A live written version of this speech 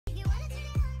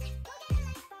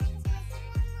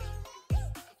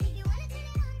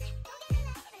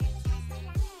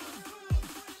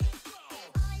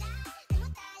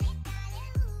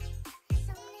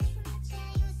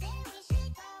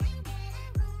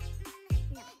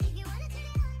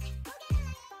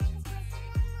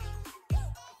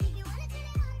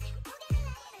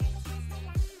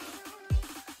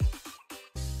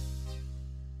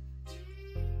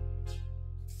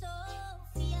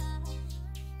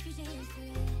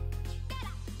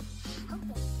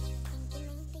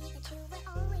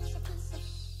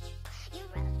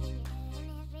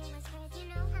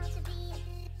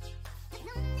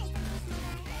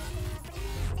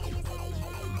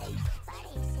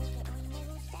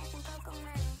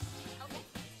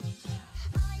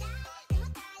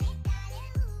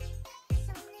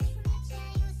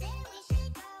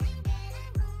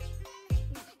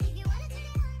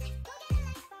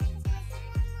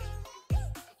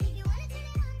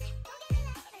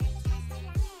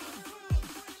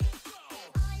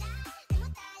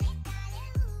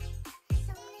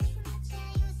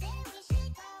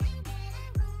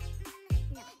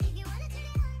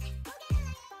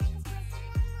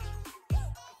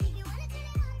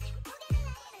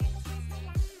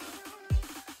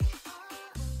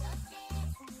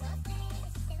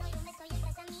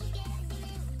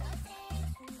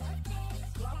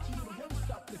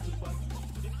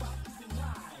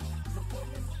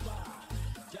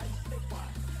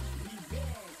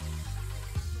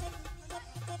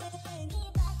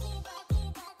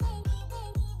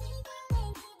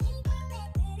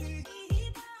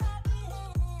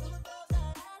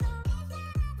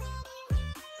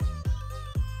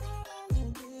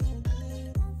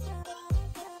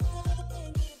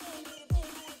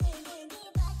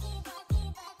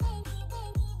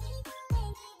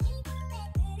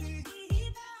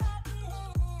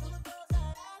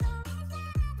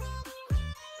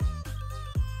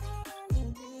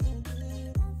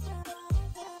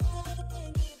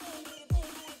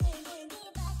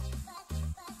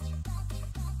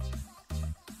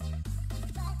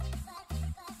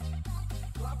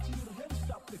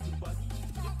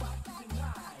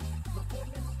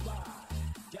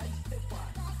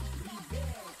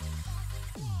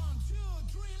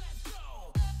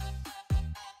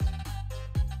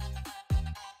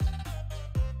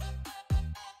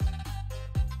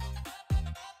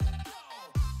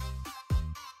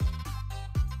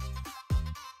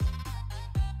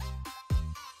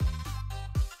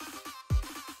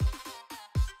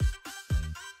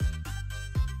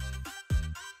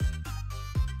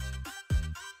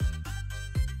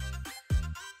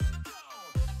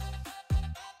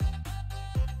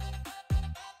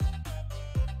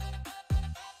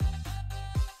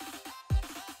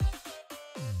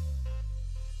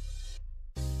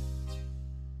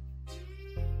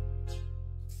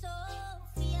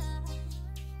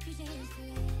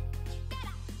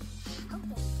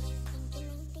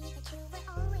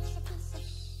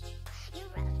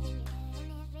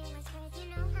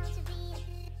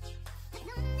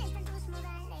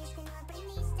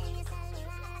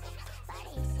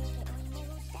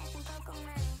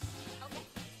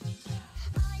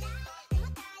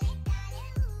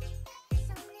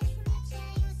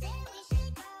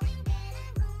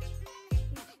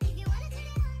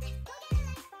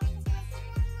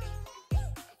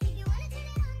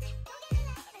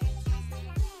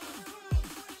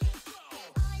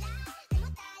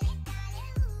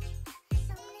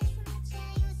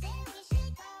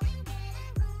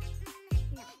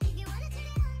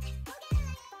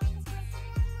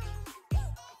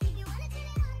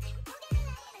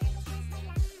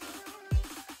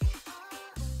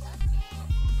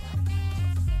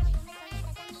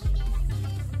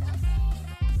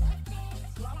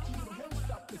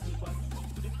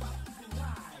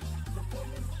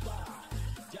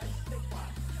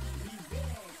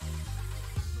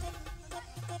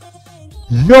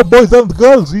Yo boys and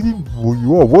girls, ini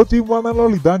you are watching one and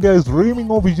only Lyengar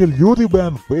streaming official YouTube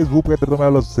and Facebook at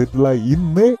the satellite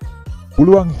in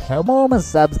පුළුවන් හැමෝම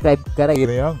subscribe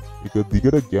කරගෙන යන් එක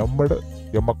දිගට ගැම්මට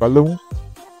යම කලමු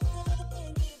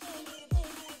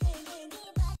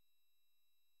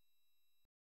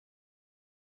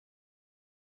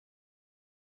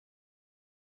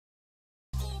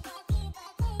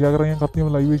share කරන් යන් කට්ටියම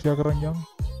live එක share කරන් යන්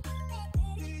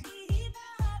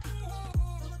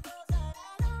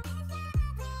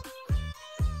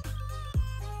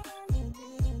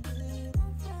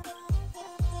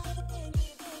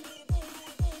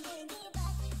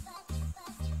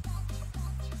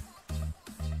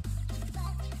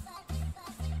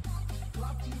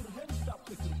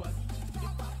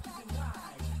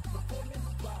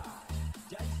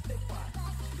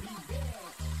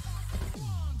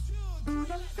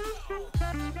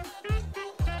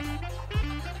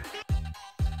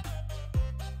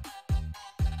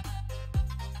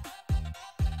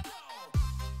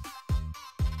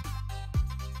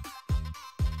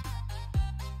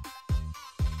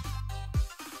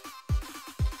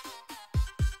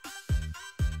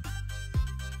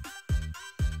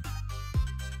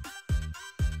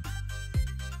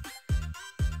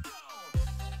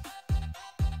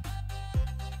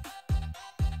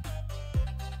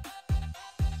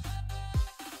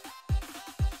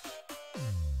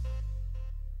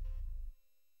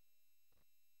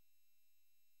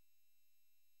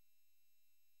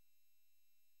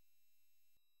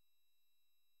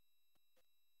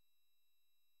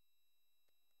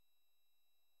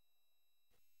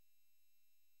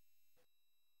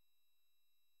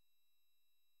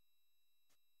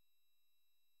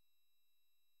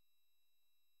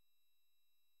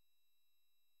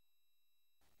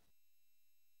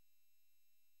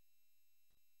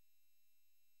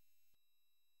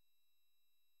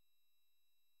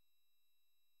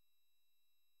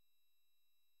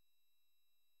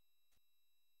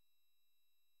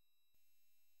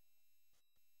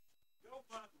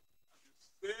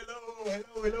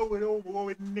hello. Go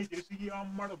in the Jesse.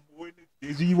 I'm not a boy.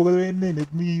 Jesse, go in the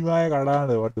let me my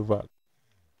Kadana. What the fuck?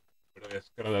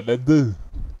 Let the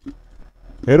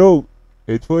hero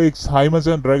H4X Hymas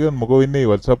and Dragon Mogo in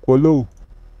what's up, Colo?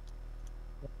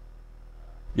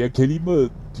 Yeah, Kelima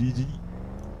GG.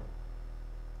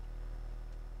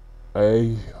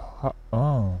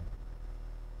 Ah.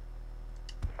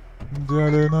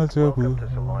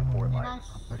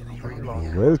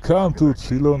 Welcome to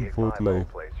Ceylon Fort Life.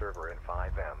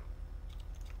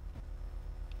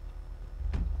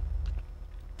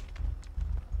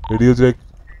 Radio check.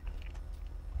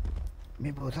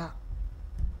 Me bosa.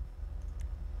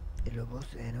 Hello boss,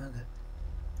 another.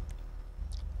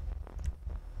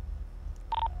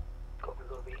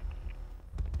 Copy.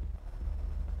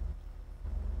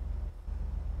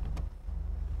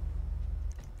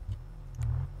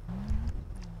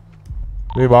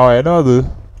 Me wow, another.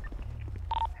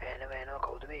 Ano,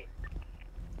 code me.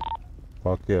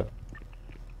 Fuck yeah.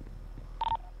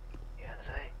 Yan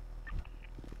say.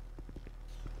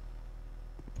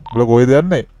 Bro, go there,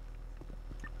 ne?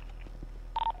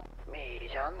 Me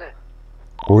janda.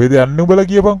 Go there, no, bala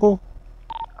kiya bangko.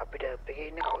 Apita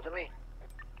peke ne code me.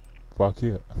 Fuck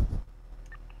yeah.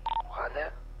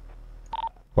 Wada.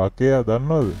 Fuck yeah, done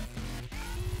no.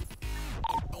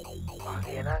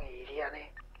 Wada na iriya ne.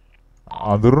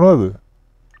 Andurno adu.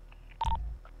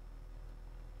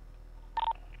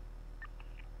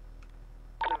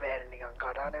 Ver nikan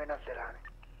kadane venas serane.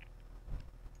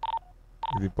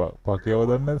 Idi fuck yeah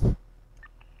danne.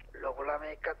 Lokula me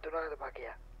ekak tunada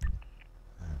pakiya.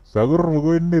 Sagur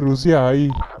go inni Russia hai.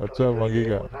 Acha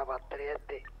magega. Bosa batteri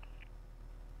ette.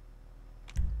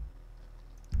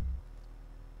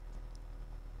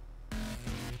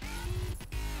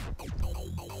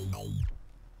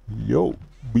 Yo,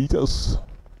 beaches.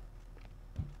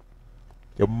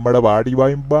 Kemmada party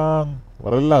buying bang.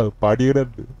 Varalla party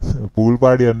edaddu. Pool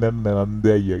party anne nande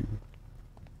ayyage.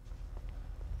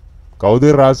 Kawude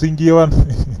racing kiyawan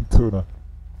tuna.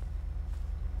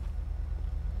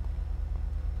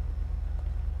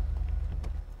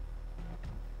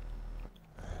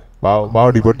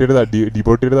 Mau deported that.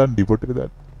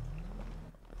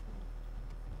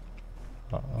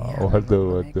 What the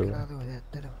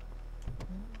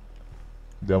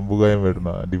Jambu guy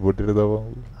medna deported da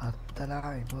bang. Attala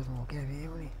boss moke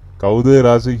veuni. Kawude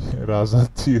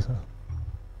rasatti.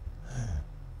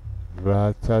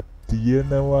 Rasa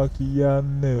තියෙනවා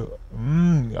කියන්නේ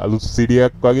අලුත්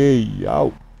සිඩියක් වගේ යව්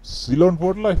Ceylon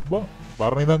fort life බං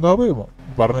පරණ ඉඳන් ගාවේ මම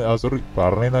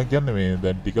පරණ ඉඳන් කියන්නේ මේ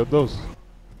දැන් ටිකක් දවස්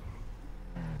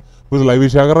පුදු ලයිව්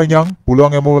ෂෙයා කරන් යන්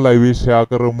පුළුවන් එමු ලයිව් ෂෙයා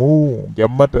කරමු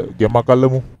ගැම්මක්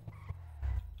අල්ලමු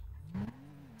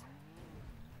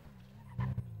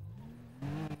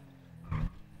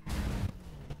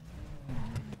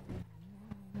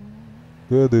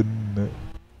දෙන්න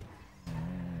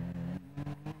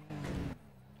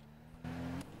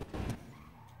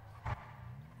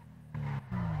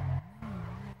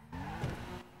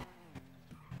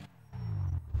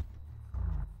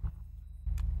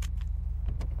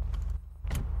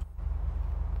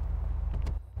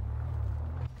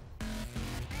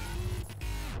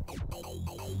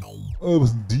I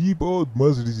was deep out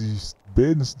Mercedes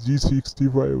Benz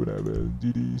G65 whatever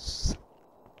GDs.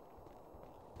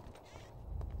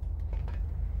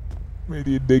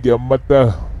 Maybe they get mata.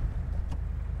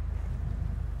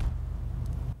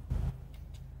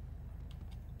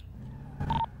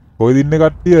 Koi dinne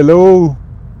katti hello.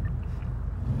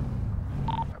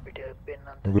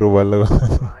 Bro walla.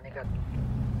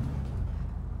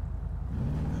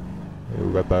 Yo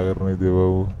kata karne dewa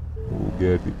uge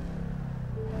ati.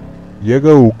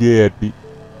 Yega uge ati.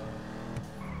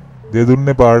 De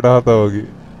dunne paata hata wage.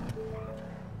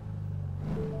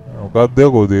 මොකක්ද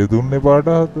යකෝ දේ දුන්නේ පාට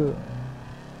හත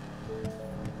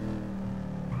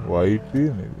white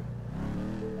නේද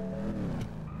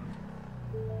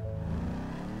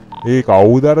ඒ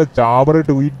කවුද අර Chamara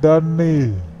tweet දාන්නේ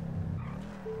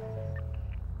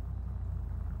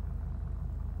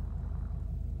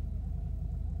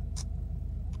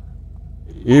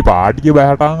ඒ පාටිය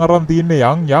බහැටන් අරන් තියන්නේ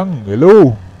යන් හෙලෝ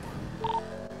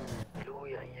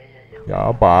යා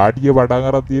පාටිය පටන්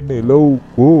අරන් තියන්නේ හෙලෝ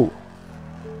කෝ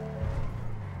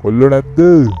කොල්ලෝ නැද්ද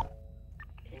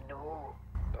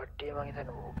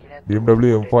BMW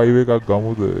M5 එකක්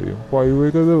ගමුද M5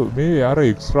 එකද මේ අර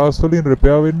එක්ස්ට්‍රාස් වලින්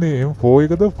රිපෙයාර් වෙන්නේ M4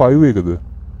 එකද 5 එකද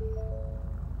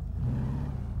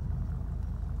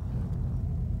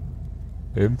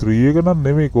M3 එක නම්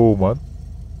නෙමෙයි කොහොමත්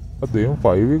අද M5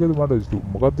 එකද මට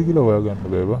මොකක්ද කියලා හොයාගන්න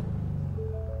බෑ බා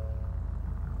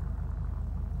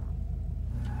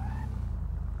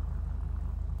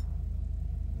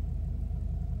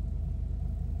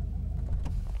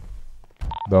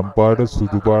දම්පාට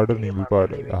සුදු පාට නිල්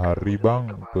පාට හරි බං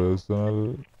පර්සනල්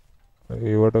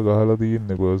ඒවට ගහලා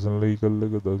තියෙන්නේ පර්සනල් වෙහිකල්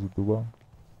එක ද සුදු බං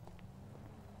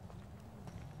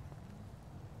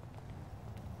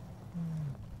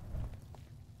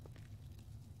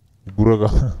උගුර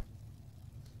ගහ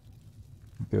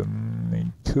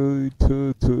දැන්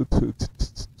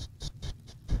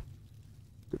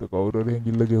කවුරු හරි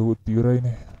ගිල්ල ගෙවුවොත්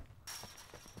ඉවරයිනේ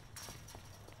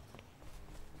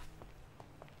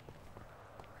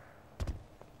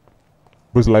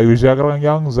बस लाइव शेयर करेंगे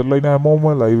yang selain ammo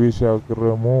mah live share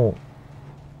කරමු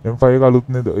M5 එක අලුත්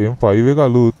නේද M5 එක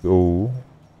අලුත් ඔව්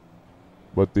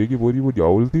බත් ඒකේ පොඩි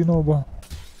අවුල් තියෙනවා බා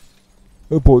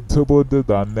ඒ පොත්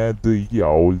දන්නේ නැද්ද ඒකේ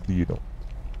අවුල් තියෙනවා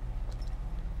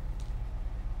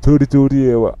චෝටි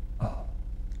ඒවා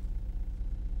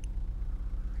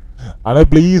අනේ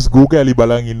ප්ලීස් ගෝ කැලි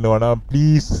බලන් ඉන්නවා නම්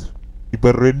ප්ලීස්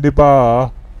ඉපර් වෙන්න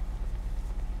එපා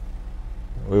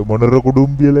ඔය මොනර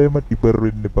කුඩුම්බියලා එම ටිපර්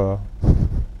වෙන්න එපා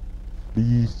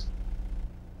ප්ලීස්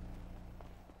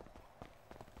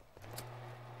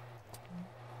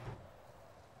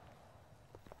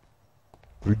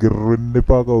ට්‍රිගර් වෙන්න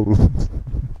එපා කවුරු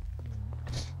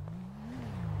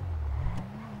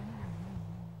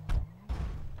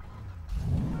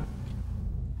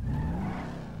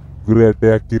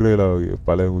ගුරටයක් කිරලා වගේ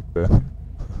පළමුත්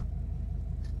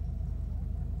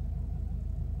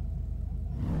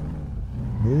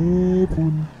මේ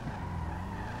පුන්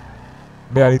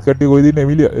මේ අනිත් කට්ටිය කොයිද ඉන්නේ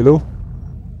එමිලියා හෙලෝ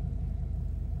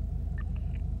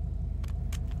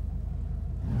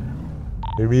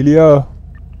එමිලියා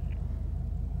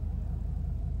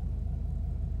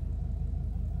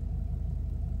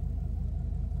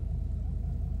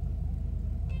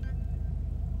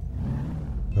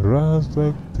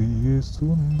රාසක්තිය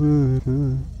සුන්දර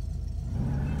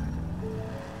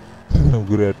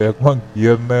උගුරටයක් මං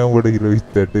කියන්නේ උඹට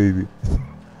හිරවිත් ඇටේවි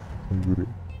උගුරේ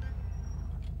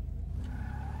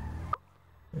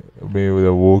මේ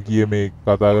වෝකිය මේ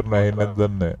කතා කරන ඇහෙන්නේ නැද්ද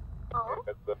දන්නේ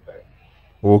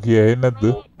වෝකිය ඇහෙන්නේ නැද්ද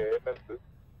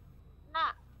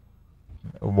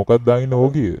නෑ මොකක්ද දාගෙන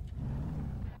වෝකිය 10යි 99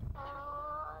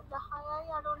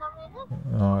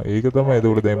 ඒක තමයි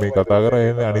ඒකට දැන් මේ කතා කරා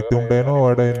එන්නේ අනිත් උන්ට එනවා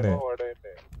වඩා එන්නේ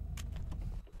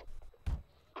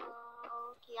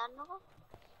කියන්නකෝ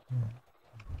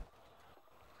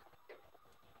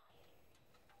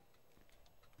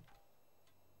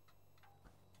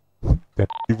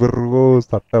තැටිපර්ගෝ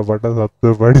සට්ට පට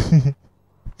සත්ව පඩි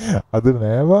අද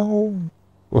නෑ බං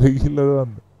ඔය ගිහිල්ලා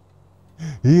දාන්න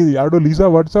යාඩෝ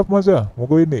ලීසා WhatsApp මචං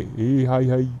මොකෝ වෙන්නේ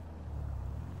හයි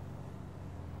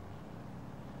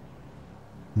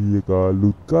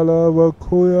ඊකාලුත් කලාවක්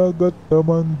හොයාගත්ත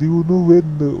මන් දියුණු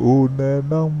වෙන්න ඕනෑ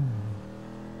නම්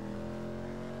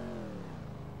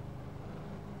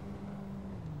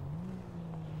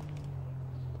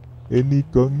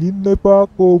එනිකන් ඉන්න එපා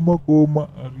කොම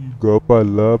හරි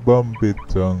ගපල්ලා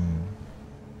බම්පෙච්චන්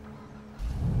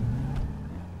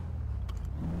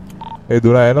ඒ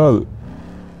දුනා එනවද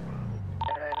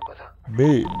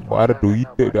මේ අර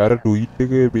ට්වීට්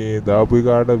එකේ මේ දාපු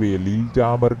එකාට මේ ලීල්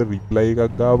චාමරට රිප්ලයි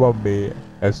එකක් ගාපම් මේ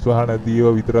ඇස් වහ නැති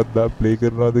ඒවා විතරක් දා ප්ලේ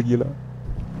කරනවද කියලා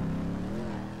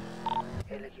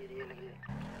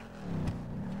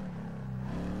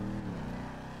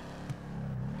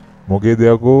මොකේද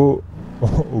යකෝ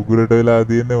උගුරට වෙලා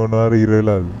තියෙන්නේ මොනවා හරි ඉර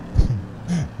වෙලාද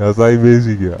යසයි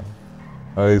බේසිකියා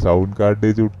අය සවුන්ඩ් කාඩ්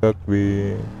එක චුට්ටක්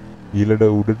මේ ඊළඟ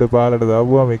උඩට පාලට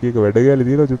දාපුවා මේක එක වැඩ ගැලි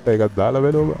දිනවා චුට්ටක් එකක් දාලා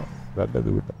බලනවා දන්නද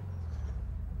උට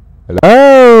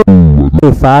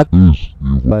hello fuck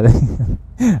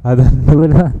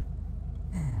අදන්නවල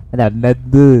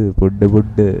නැද්ද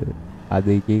පොඩ්ඩ අද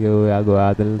එක ඔයා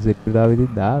ගාතල් සෙට් කරලා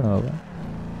විදිහ දානවා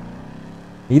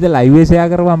ඊට ලයිව් එක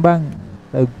ෂෙයා කරපන් බං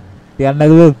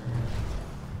තියන්නකෝ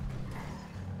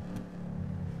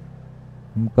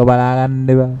මුක බලා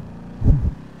ගන්න එපා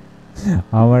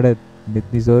ආමඩ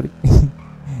මෙත්නි සෝරි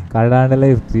කඩාන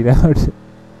ලයිව් තිරාවට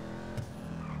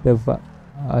දෙපා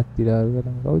ආතිරාව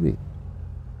කරන් කවුද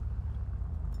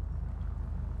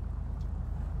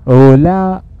ඕලා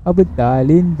අබ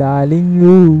ඩාලින්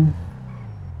යූ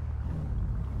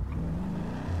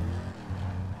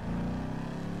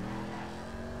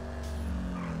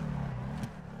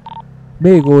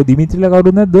මේකෝ දිමිත්‍රිලා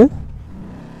කවුරුත් නැද්ද?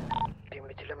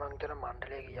 දිමිත්‍රිලා මං හිතන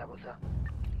මණ්ඩලේ ගියා පුතා.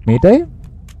 මේටයි?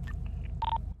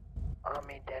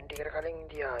 මේ දැන් ටිකට කලින්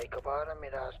ගියා එකපාර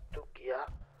මේ රාස්තු ගියා.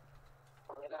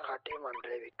 මං හිතන කටේ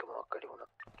මණ්ඩලේ වික්ක මොකක් හරි වුණා.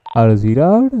 අර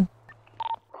සිරාවට?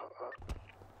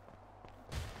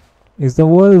 Is the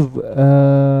wolf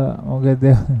මොකද?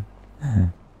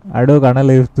 අඩෝ කන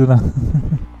ලෙෆ්ට් උනා.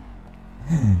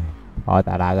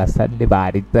 තරහා ගස්සන්නේ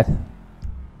බාරිත්.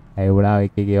 ඒ වුණා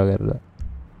එක එක ඒවා කරලා.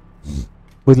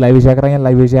 Wis live share කරන්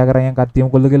යන් කට්ටියම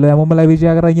කොල්ල කෙල්ල හැමෝම live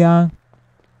share කරන් යන්.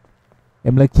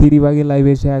 එම්ල කිරි වගේ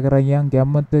live share කරන් යන්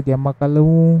ගැම්මක්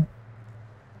අල්ලමු.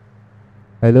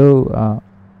 hello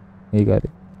ඒක හරි.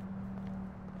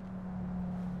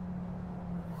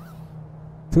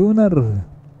 tuner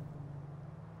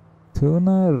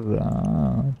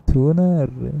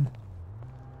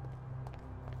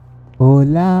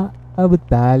Hola अब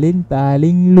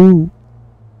तालिंग लू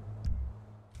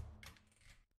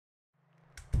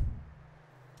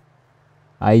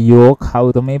අයියෝ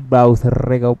කවුද මේ බ්‍රවුසර්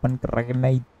එක ඕපන් කරගෙන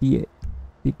ඉතියේ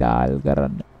පිටාල්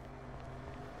කරන්න.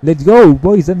 let's go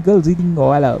boys and girls eating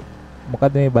ඔයාලා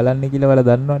මොකද මේ බලන්නේ කියලා ඔයාලා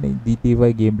දන්නවනේ GTA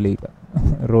game play එක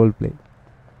role play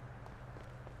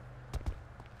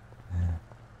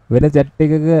වෙන chat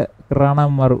එකක කරා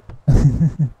නම් මරු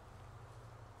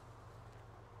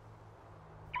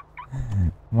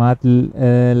මාත්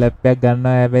ලැප් එකක්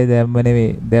ගන්නවා හැබැයි දැම්ම නෙමෙයි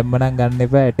දැම්ම නම් ගන්න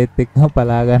එපා ඇටෙත් එක්කම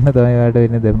පලා ගන්න තමයි ඔයාලට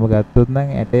වෙන්නේ දැම්ම ගත්තොත්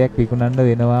නම් ඇටයක් විකුණන්න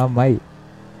වෙනවාමයි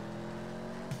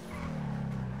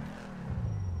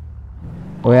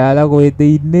ඔයාලා කොහෙද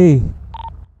ඉන්නේ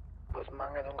බොස් මං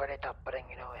ඇඳුම් කඩේ තප්පරෙන්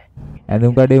එනවා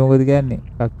ඇඳුම් කඩේ මොකද කියන්නේ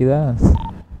කක්කි දාන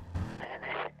නෑ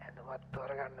ඇඳුමත්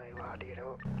තෝරගන්න ඔය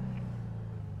වාඩිරෝ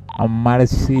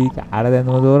අම්මාට සී කාට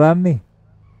ඇඳුම තෝරන්නේ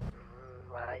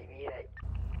මයි වීරයි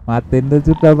මාත් එන්න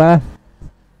චුට්ටක් බලන්න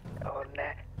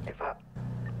ඕනේ එපා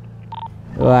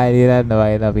ඔයා ඉරන්න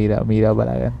මීරා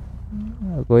බලගන්න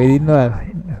කොහෙද ඉන්නවද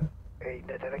ඒ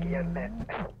ඉන්නතර කියන්නේ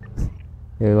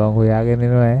ඒ වං හොයාගෙන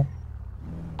එනවා ඈ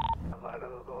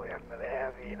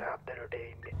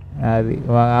හරි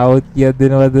මම આવොත් කීයක්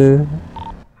දෙනවද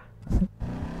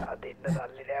අදින්න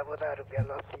සල්ලි නෑ පොතා රුපියල්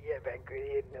 80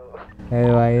 බැංකුවේ ඉන්නවා ඒ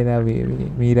වයිනා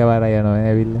මීරා වර යනවා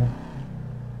ඇවිල්ලා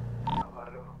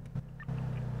අවරු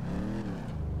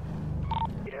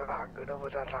ඉර වහගෙන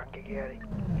පොතා ට්‍රංක් එකේ හරි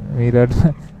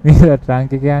මීරා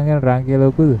ට්‍රංක් එකේ යංගන ට්‍රංක් එක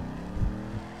ලොකුද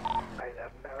අය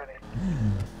දන්නවනේ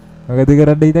මොකද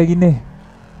කරන්න හිතකින්නේ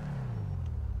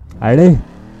අඩේ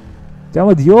චම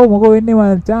දියෝ මොකෝ වෙන්නේ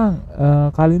මචං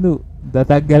කලින්දු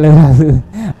දතක් ගැලවලා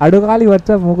අඩෝ කාලි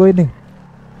WhatsApp මොකෝ වෙන්නේ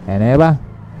නෑ බං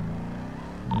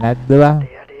නැද්ද බං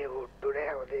එයාට හුට්ටු නෑ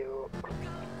හොදේ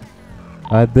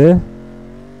අද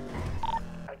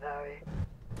අදාවේ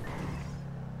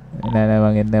නෑ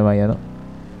මං එන්නේ මං යනවා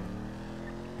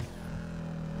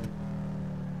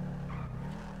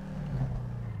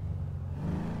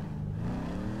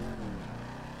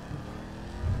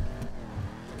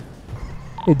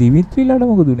ඒ දිමිත්‍රිලාට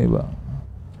මොකද උනේ බං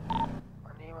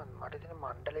අනේ මට දෙන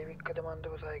මණ්ඩලෙ වික්කද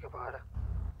මන්දකසායක පාර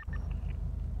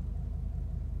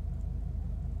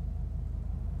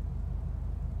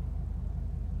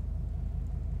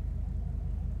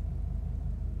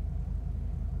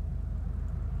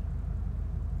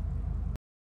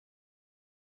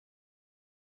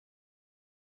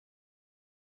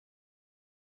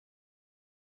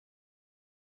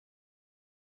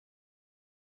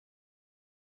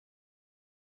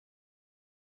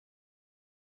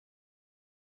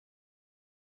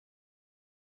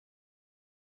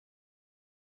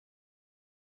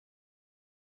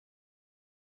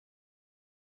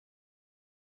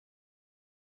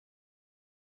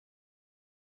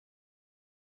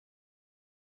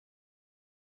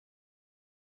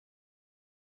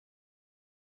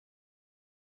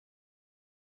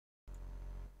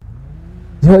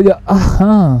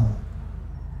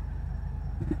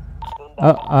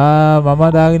මම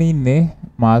දාගෙන ඉන්නේ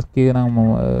මාස්ක් එක නම්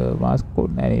මාස්ක්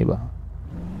කොන්න නෑ බං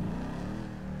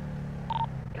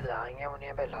දාගෙන යමුනේ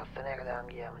හැබැයි ලස්සන එක දාන්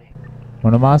ගියාමනේ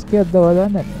මොන මාස්ක් එකක්ද ඔයා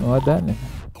දන්නේ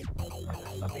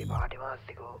අපි පාටි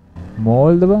මාස්තිකෝ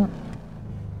මෝල්ද බං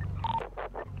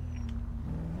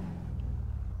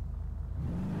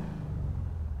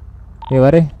ඒ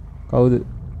වරේ කවුද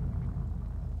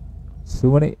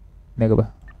සුමනේ නැග බං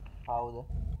කවුද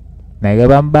නැග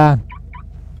බං බං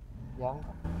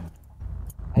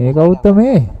ඒ කවුද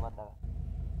මේ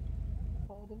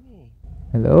කවුද මේ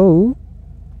හෙලෝ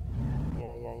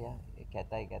යා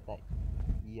කැතයි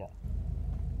ඊයා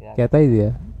කැතයිද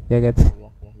යා කැතයි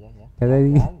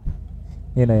කැතයිද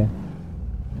එනය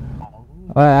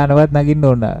ඔය අනවත් නගින්න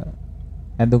ඕන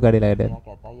ඇඳුම් කඩේ ළඟට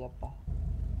කැතයි අප්පා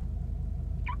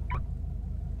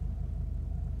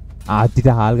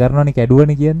ආච්චිට හාල් කරනවනේ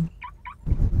කැඩුවනේ කියන්නේ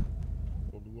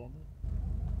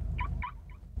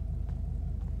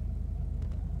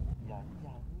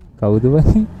කවුද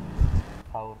බං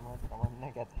කවුරුත්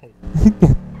කමන්නේ කැතයි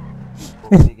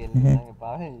ඕසි කෙල්ලෙක් නම්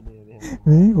එපා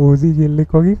මේ ඕසි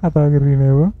කෙල්ලෙක් වගේ කතා කරේ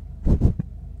නේද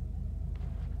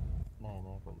නෑ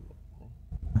කොල්ලෝ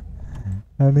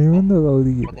අනේ මොන්ද කවුද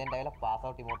කියේ පොතෙන්ට ඇවිල්ලා පාස්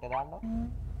අවුට් ඉමෝට් එක දාන්න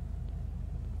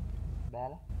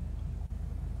බෑලා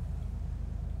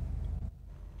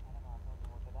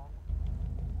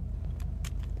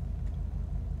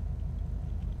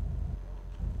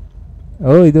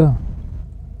Oh itu.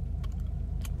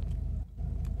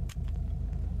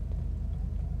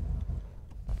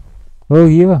 Oh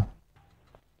iya.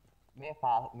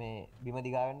 මේ බිම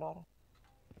දිගා වෙන්න ඕන.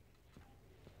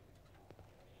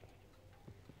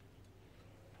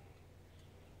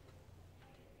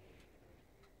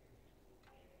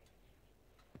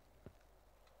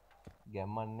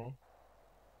 ගැම්මන්නේ.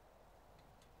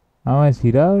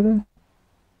 සිරාවට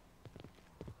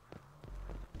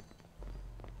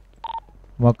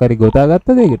මොකක් හරි ගොතා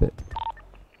ගත්තද ඒකට?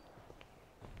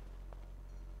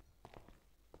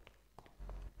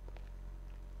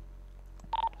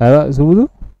 අර සුබුදු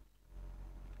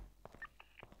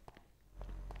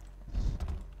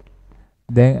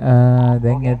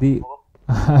දැන් ඇති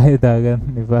ආයෙ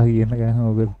දාගන්න එපා කියනකම්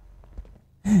ඔබ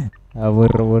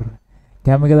අවරවර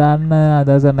කැම එක දාන්න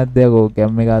අදහස නැද්ද යකෝ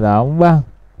කැම එක දාමු බං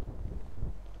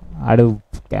අඩු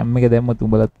කැම එක දැම්මත්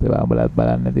උඹලත් බලත්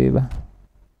බලන්න දේවා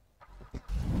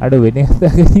අඩු වෙන එකක්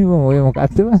දාගනිමු ඔය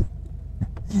මොකක්ද බං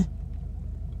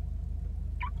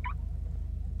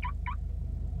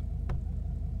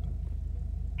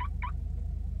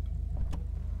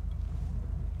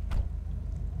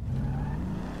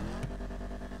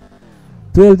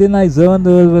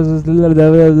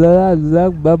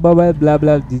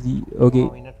okay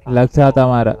ලක්ෂා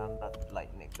තමාර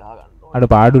අඩ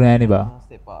පාඩු නෑනේ බා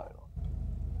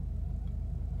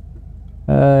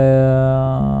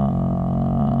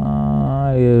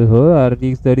हो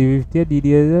RTX 3050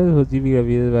 DDS HCP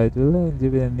graphics virtual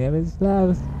engine නෑ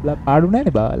පාඩු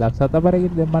නෑනේ බා ලක්ෂා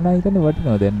තමාරගේ දැන් මම හිතන්නේ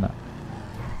වටිනවා දෙන්න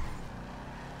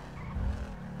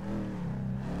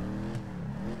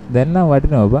දැන් නම්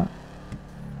වටිනවා බා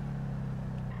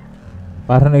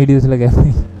පරණ වීඩියෝස් වල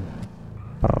ගැන්නේ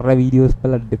පරණ වීඩියෝස්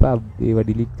බලන්න එපා ඒවා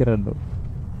ඩිලීට් කරන්න ඕන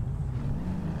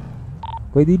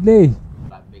කොයිද ඉන්නේ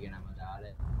ක්ලබ් එකේ නම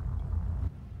දාලා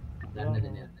දන්නද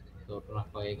නේද තෝටුණක්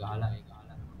වගේ ගහලා මම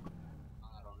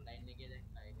අර ඔන්ලයින් එකේ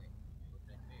දැක්කා ඒක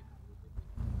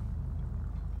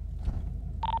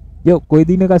යෝ කොයිද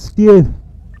ඉන්න කස්ටිය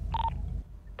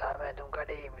තාම ඇඳුම්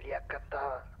කඩේ මිලියක්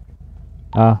ගත්තා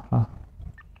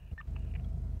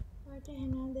මට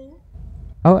ඇහෙනවද?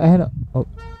 ඔව් ඇහෙන ඔව්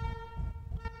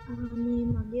මේ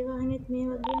මගේ වාහනේත් මේ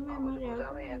වගේම මම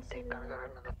තාම ඒත් එක්ක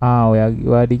කරන්න ඔයා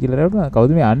වාඩි කියලා රවුනා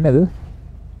කවුද මේ යන්නේද නෑ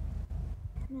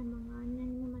මම ආන්නේ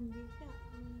මම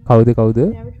දීලා කවුද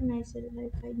රැවටුණා ඉස්සෙල්ලා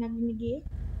එකයි නගින්න ගියේ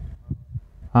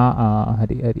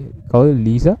හරි කවුද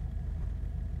ලීසා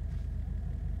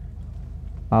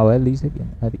ඔය ලීසා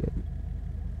කියන්නේ හරි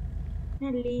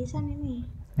නෑ ලීසා නෙමෙයි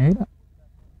එහෙනම්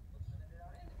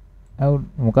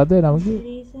මොකද නම කිව්වේ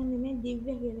ලීසා නෙමෙයි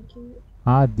දිව්‍ය කියලා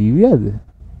කිව්වේ දිව්‍යද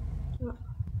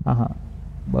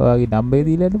බාගේ නම්බරේ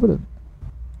දීලා යන්න පුළුවන්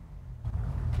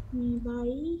මේ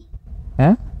බයි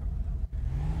ඈ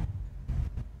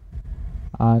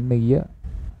ආන්න ගියා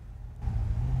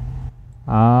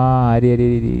හරි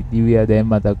දිව්‍ය දැන්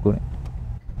මතක් වුණේ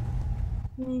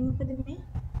මේ මොකද මේ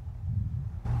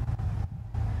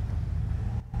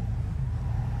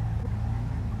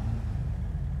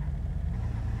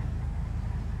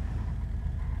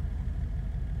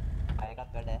අයකත්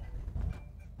වැඩ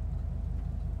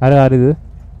හරිද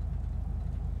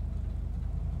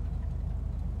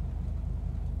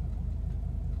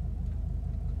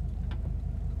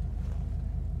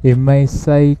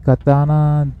MSI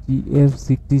Katana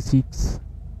GF66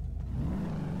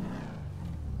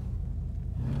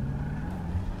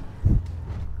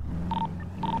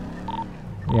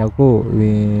 යකෝ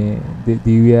මේ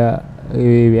දිව්‍ය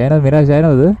වෙන මෙරා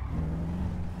ෂයනවද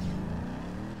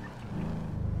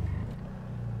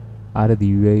අර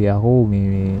දිව්‍ය යකෝ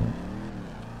මේ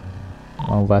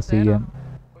මම පස්සේ කියන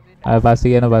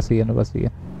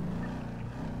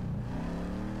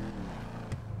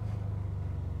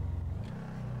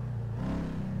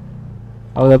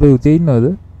අවුද අපේ උචේ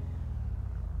ඉන්නවද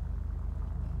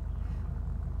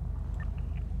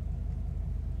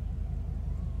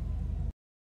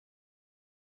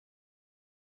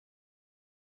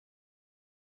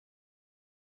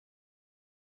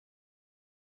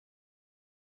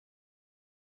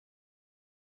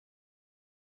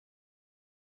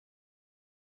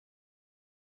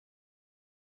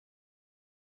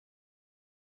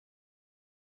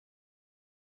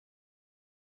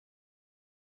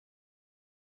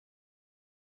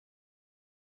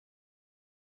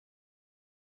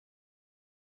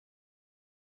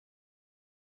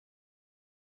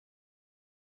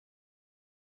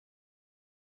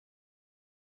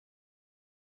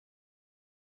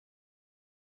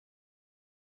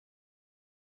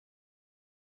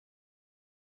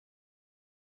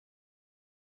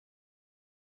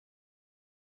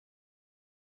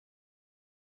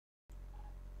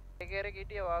ඒකේර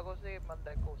කීටිය වාගොස්සේ මම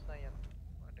දැක්ක උස්සන් යනවා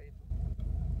මට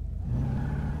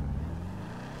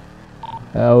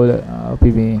අවුල අපි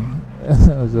මේ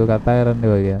ඔසෝ කතා කරන්න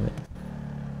වගේ යන්නේ.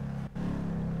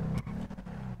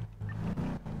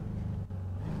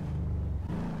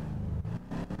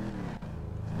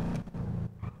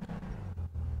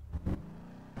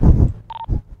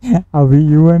 අපි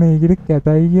යුවන එකට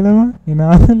කැතයි කියලාම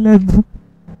එනාසල් ලැබ්බ.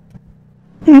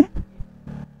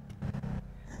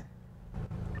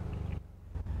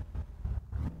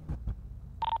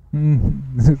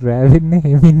 රැවෙන්නේ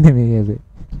හෙමින්නේ මේ හැබැයි.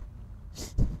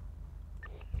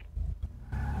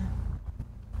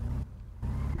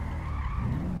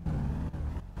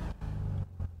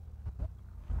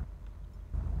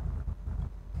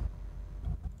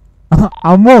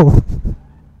 අම්මෝ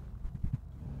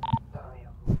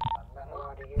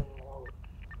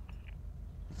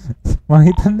මම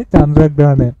හිතන්නේ චන්ද්‍රක්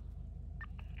දාන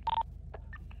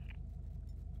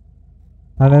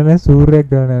අනනේ සූර්යයක්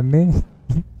දානන්නේ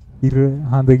ඉර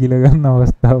හඳ ගිල ගන්න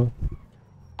අවස්ථාව.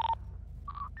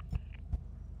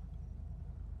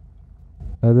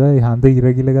 අදයි හඳ ඉර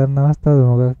ගිල ගන්න අවස්ථාව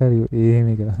මොකක් හරි එහෙම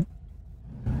එක.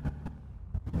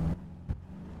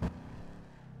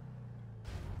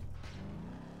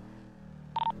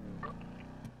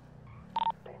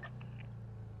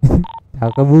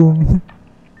 Takabum.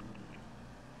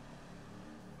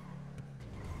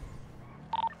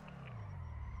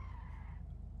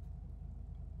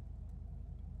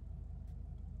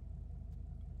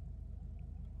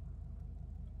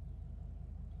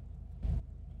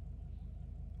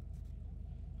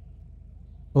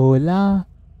 Hola.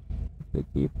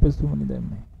 ¿Qué pasó con el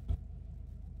dame?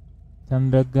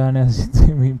 Chandra ganas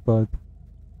de mi part.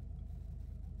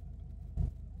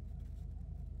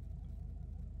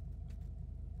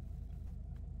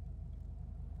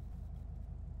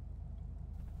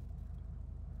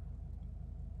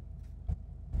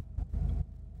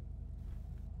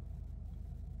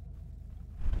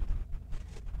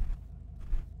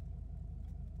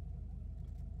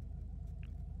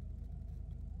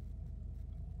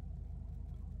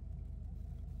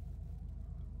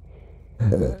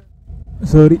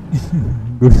 Sorry.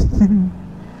 Good.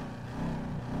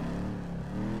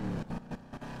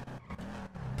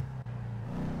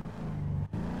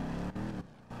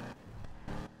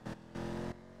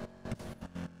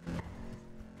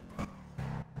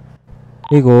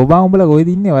 ඒක ඕබා උඹලා කොහෙද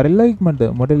ඉන්නේ වරෙල්ලා ඉක්මනට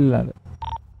මොඩල් වල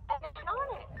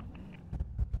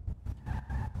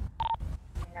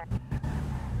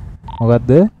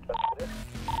මොකද්ද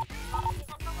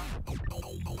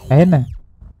ඇහෙන්න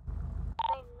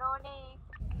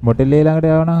මොඩල් එක ළඟට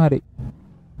යවනම් හරි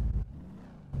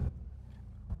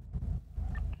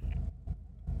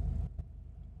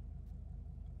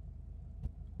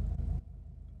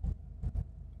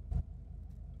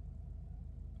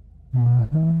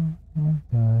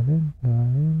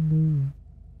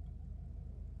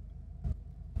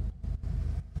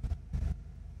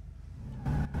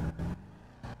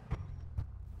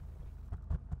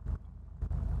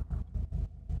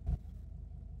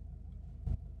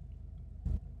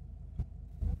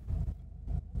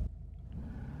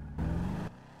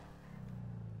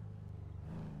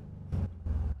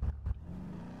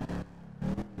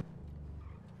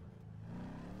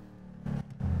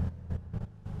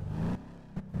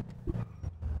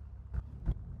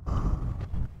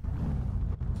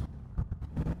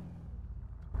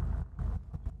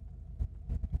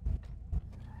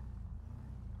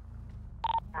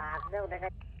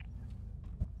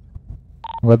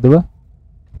මොකද්ද බා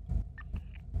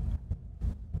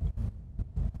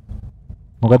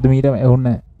මොකද්ද මීට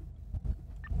ඇහුන්නේ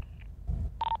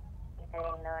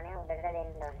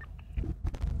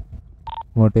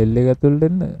මොටෙල් එක ඇතුළට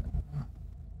එන්න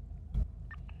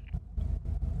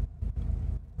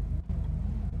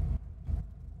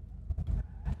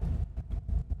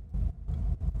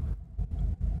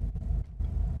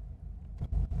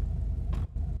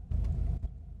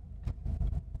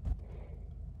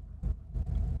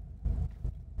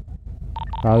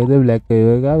කාගෙද බ්ලැක්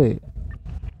එක ආවේ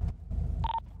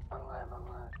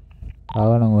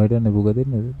ආවනම් ඔයට නෙබුක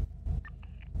දෙන්නද නෑ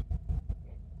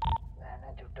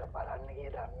නෑ චුට්ටක් බලන්න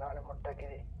කියලා දන්නවනේ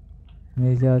මොට්ටකේ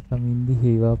මේෂා සමින්දි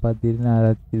හේවා පදිරන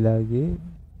ආරච්චිලාගේ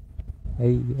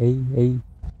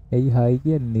ඇයි හායි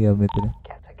කියන්නේ මෙතන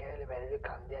කැත කැලේ බැලි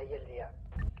කන්දේ අයියලියා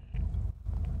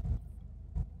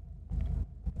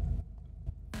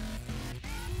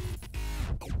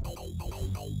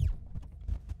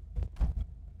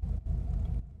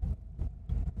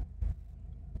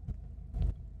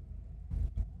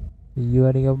ඊයෝ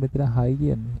නිකම් මෙතන හායි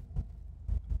කියන්නේ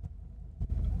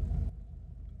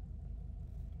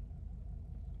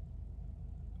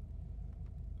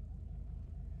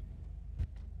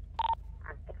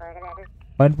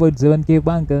 1.7k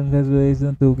bang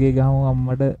congratulations 2k ගහමු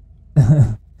අම්මට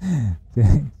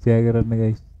ෂෙයා කරන්න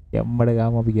guys යම්මඩ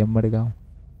ගහමු අපි යම්මඩ ගහමු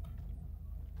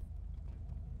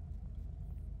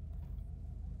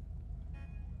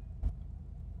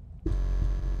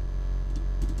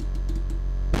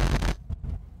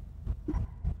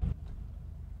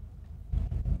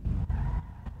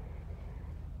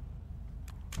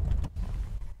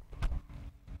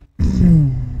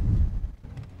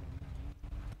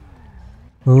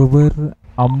over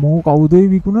අම්මෝ කවුද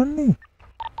විකුණන්නේ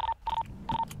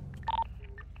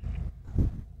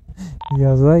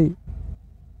යසයි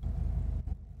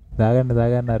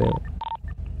දාගන්න අර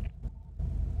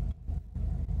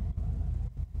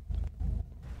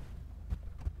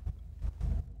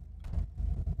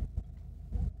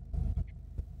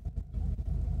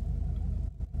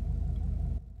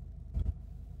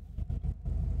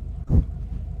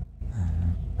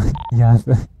යස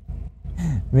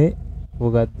මේ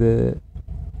මොකද්ද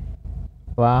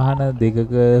වාහන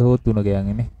දෙකක හෝ තුනක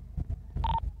යන්නේ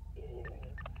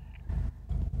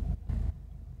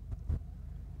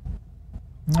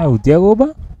උද්‍යා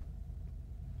ගෝබා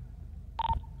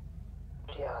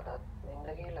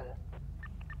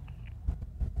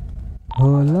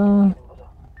හොලා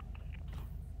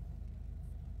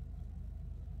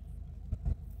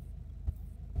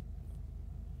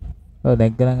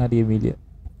දැක්කනම් හරි එමිලිය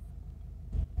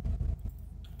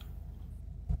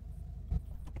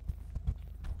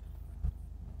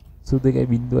සුදකයි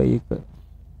බින්දුවයි එක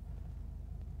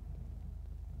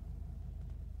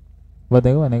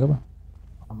වදක වනක බා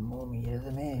අම්මෝ මීරද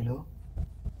මේ එලෝ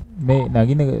මේ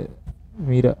නගින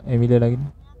මීර එමිල නගින්න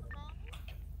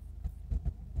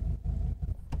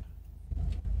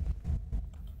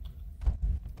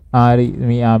ආරි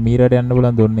මේ මීරට යන්න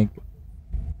බලන් දොන්න එක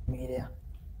මීරයා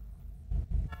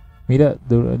මීර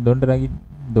දොන්ට නගින්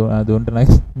දොන්ට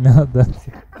නගින් නේද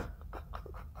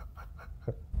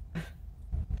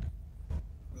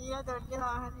මීරා දොඩේ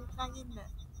වාහනේ නගින්න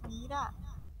මීරා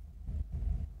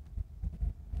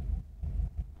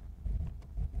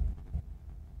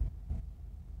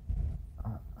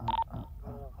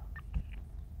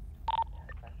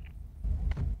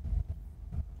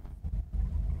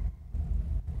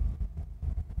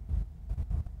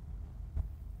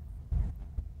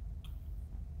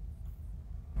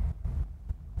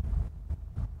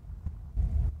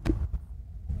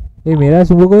ඒ मेरा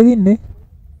सुबह कोई दिन ने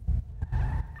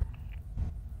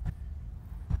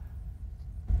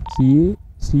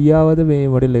සියාවද මේ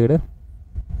මොඩල් එකට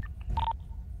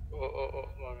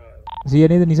සිය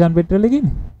නේද නිසාන් පෙට්‍රල් එකකින්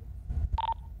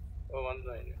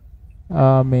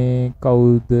මේ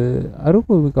කවුද අරු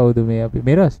කවුද මේ අපි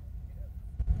මෙරස්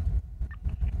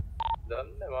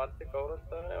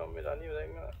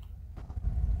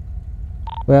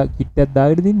ඔයා කිට්ටක්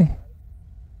දාගෙන දින්නේ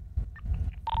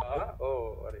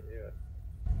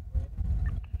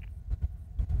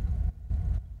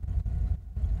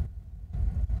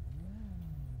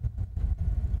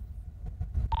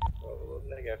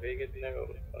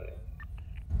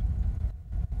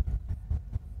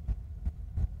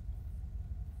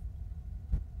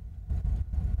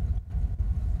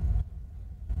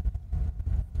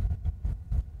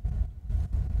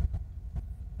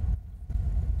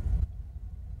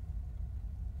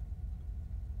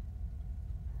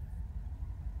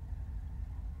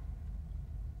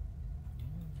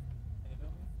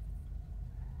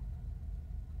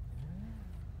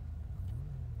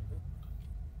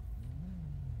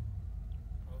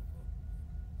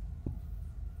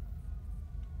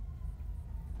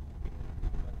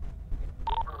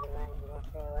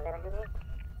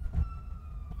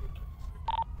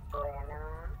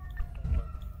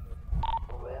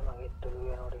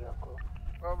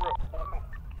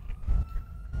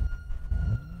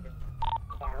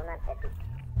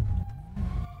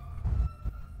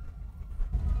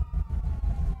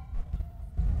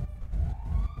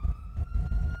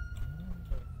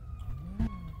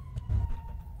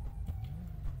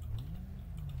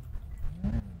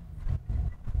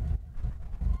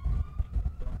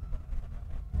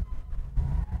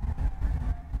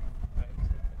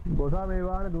ගොසා මේ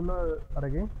වාහනේ දුන්න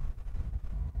අරගෙන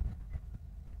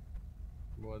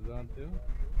මොකද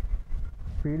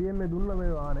පීඩිඑම් මේ දුන්න මේ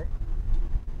වාහනේ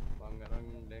මං අරන්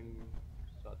දැන්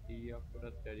සතියකට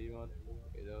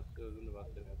වැඩිමත් ඒ දවස්වල දුන්න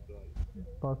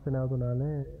පස්සේ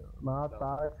නැවතුනානේ මාත්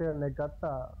තාක්ෂය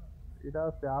නැගත්තා ඊට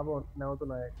පස්සේ ආවෝ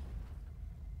නැවතුනා ඒක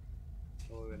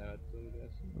ඔව් නැවතුනේ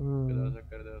දවසක්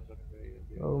කර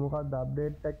දවසක් ඔව් මොකක්ද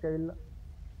අප්ඩේට් එකක් ඇවිල්ලා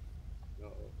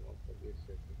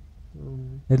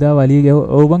එදා වලිය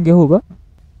ගැහුවා ඔව් බං ගැහුවා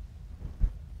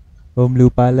කොම්ලු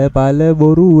පල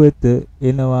බොරුවෙත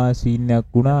එනවා සීනයක්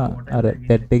වුණා. අර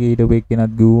තැට් එකේ හිටපු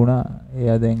එක්කෙනත් ගුණා.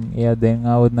 එයා දැන්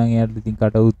ආවොත් නම් එයාට ඉතින්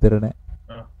කට උත්තර නැහැ.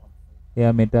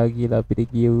 එයා මෙටා කියලා අපිට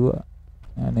කියෙව්වා.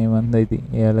 අනේ මන්ද ඉතින්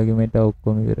එයාලගේ මෙටා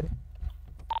ඔක්කොම ඉවරයි.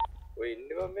 ඔය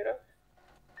ඉන්නේ මම මෙරා.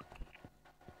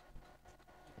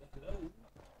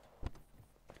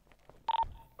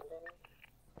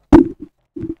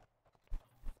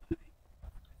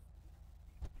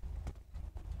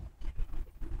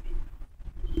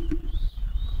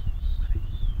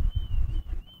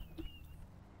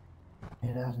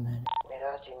 मेरा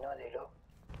चिन्ह दे लो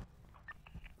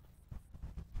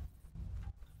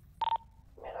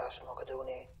मेरा මොකද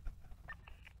උනේ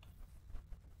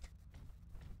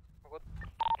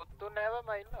පුතු නෑව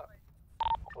මම ඉන්නවා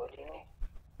කොටිනේ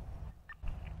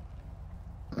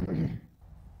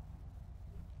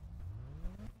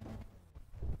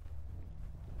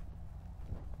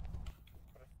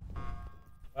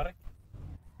Pare.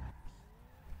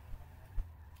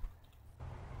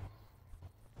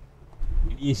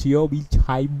 Is your beach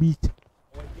high beach?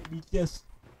 Beaches.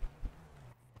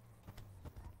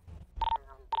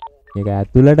 ඒක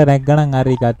ඇතුළට නැග්ගනම්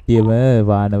හරි කට්ටියම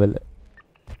වානවල.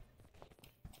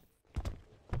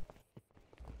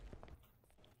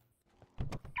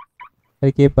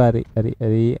 හරි කේපාරි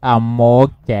හරි අම්මෝ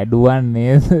කැඩුවන්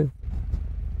නේද?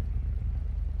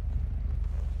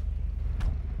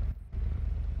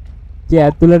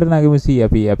 ඇතුළට නගමු සී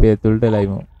අපි ඇතුළට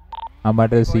ලයිමු.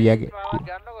 අම්මට සීයාගේ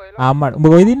අම්මට උඹ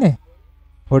කොහෙද ඉන්නේ?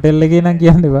 හොටෙල් එකේ නම්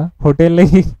කියන්න එපා. හොටෙල්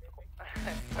එකේ ඉන්නේ.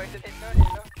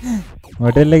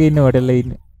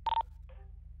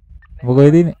 උඹ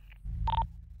කොහෙද ඉන්නේ?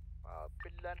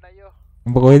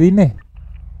 උඹ කොහෙද ඉන්නේ?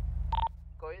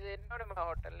 කොහෙද එන්නවද මම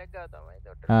හොටෙල් එක ගාව තමයි.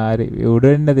 හරි උඩ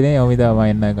එන්නද නේ ඔමිතා මම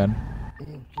එන්න ගන්න.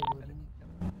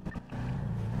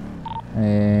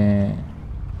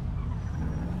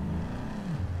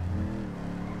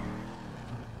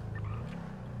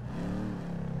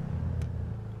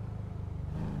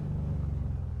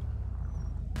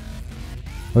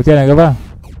 උචිය නගපන්.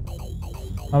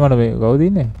 අමන මේ කවුද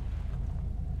ඉන්නේ?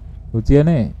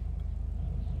 උචියනේ.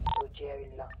 උචිය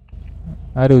ඇවිල්ලා.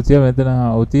 හරි උචිය මෙතන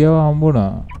උචියව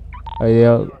හම්බුණා. අය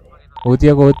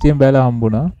උචිය කෝච්චියෙන් බැලලා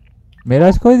හම්බුණා.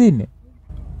 මෙරාජ් කොහෙද ඉන්නේ?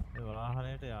 ඒ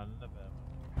වාහනේට යන්න බෑ.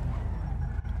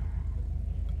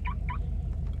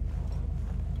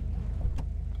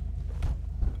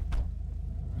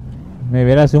 මේ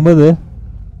මෙරාජ් උඹද?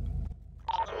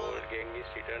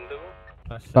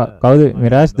 කවුද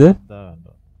මිරාජ්ද? මොකද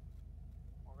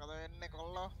වෙන්නේ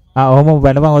කොල්ලෝ? ඔහොම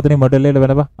වෙනපන් ඔතනින් මොඩල් එකට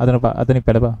වෙනපන්. අතනින්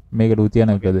පැනපන්. මේක ලූතියා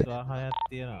නේද? වාහනයක්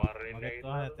තියෙනවා. මගේ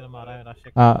වාහනයක් තියෙන මාරාවේ රෂ්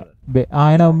එක.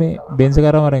 එනවා මේ බෙන්ස් එක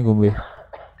අරන් වරෙන් ගුඹේ.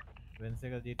 බෙන්ස්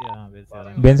එක ජීටියා බෙන්ස් එක.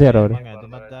 බෙන්ස් එක අරවරේ. මම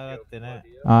ඇඳුමක් දාගත්තේ නැහැ.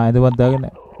 ඇඳුමක් දාගෙන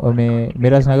ඔය මේ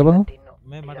මිරාජ් නගපන්.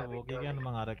 මේ මට වෝකේ කියන්නේ මම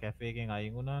අර කැෆේ එකෙන්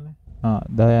අයින් වුණානේ.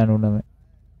 10:99.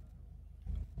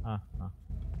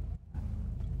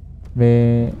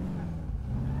 මේ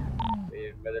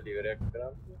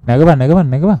නගපන්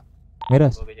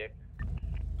මිරාජ්.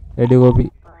 රෙඩි කෝපි.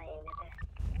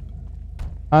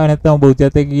 නැත්තම් ඔබ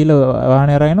උචියත් එක්ක ගිහලා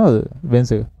වාහනේ අරන් එනවද බෙන්ස්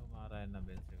එක?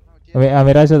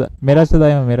 මිරාජ්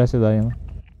දායම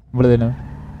උඹලා දෙනවා.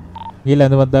 ගිහලා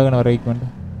ඇඳුමක් දාගෙන වර ඉක්මනට.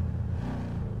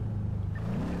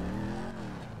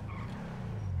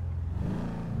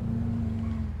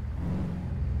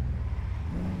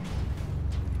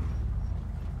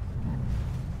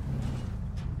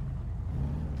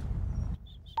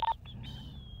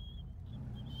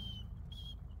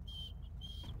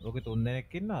 ඔකේ 3 දෙනෙක්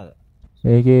ඉන්නවද?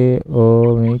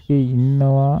 මේකේ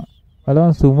ඉන්නවා.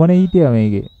 බලන්න සුමනේ හිටියා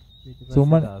මේකේ.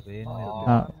 සුමන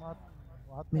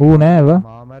ඌ නෑ බා.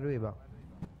 මාව මරුවේ බං.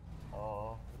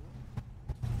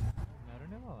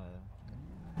 මරුනේ මොකද?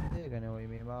 ඒකනේ ඔය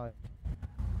මේ මාව.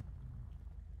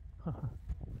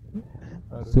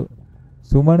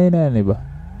 සුමනේ නෑනේ බා.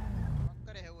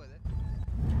 කරේ හෙව්වද?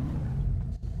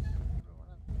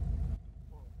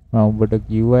 මම උඹට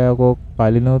කිව්වා යකෝ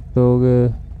කලිනොත් ඕක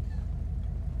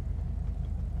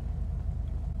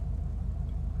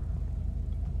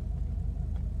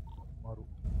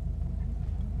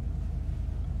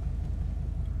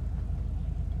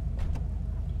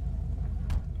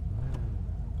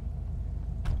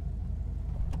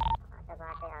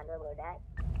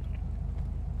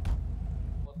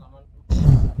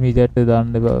විජයට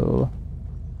දාන්න බෑ.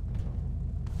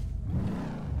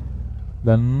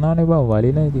 දන්නානේ බා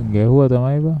වලිනා ඉතින් ගැහුවා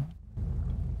තමයි බා.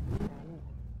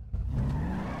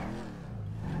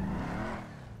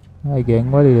 ආයි ගෑන්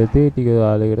වලින් තේ ටික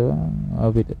දාලකට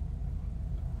අපිට.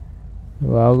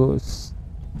 වාගොස්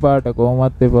පාට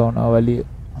කොහොමත් එපා වුණා වලිය.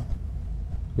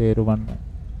 තේරුම් ගන්න.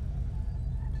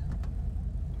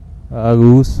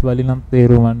 ආගෝස් වලින් නම්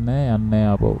තේරුම් නැහැ යන්නේ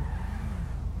ආපහු.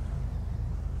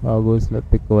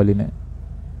 ආගෝස්ලත් එක්ක වලි නැහැ.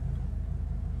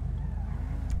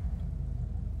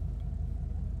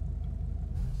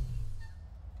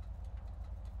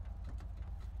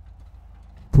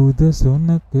 පුද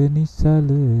සොනක නිසල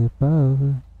පාව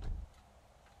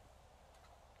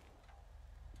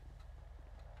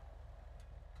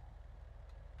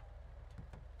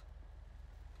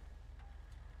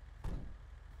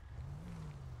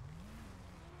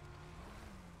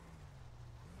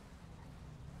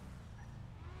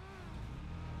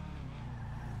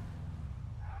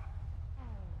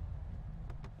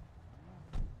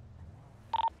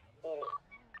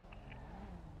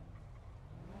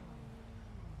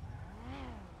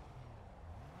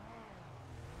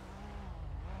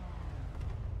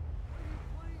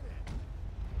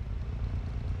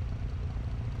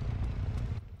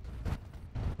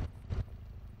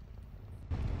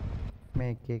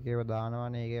මේ එක එකව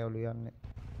දානවනේ ඒකේ ඔලු යන්නේ.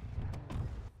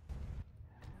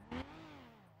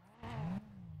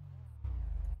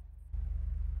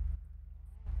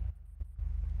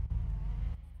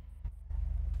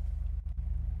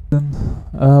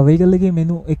 vehicle එකේ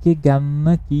menu එකේ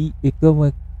ගන්න key එකම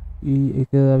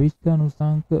එක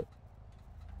අවිෂ්කානුසංක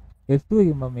F2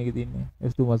 එකෙන් මම මේක තියන්නේ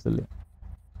F2 muscle එක.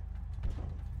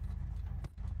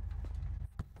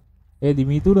 ඒ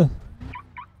දිමිතුර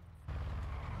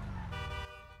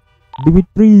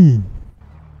Dimitri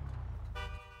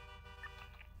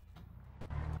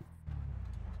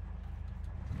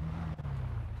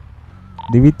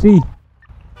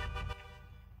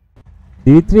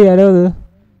ada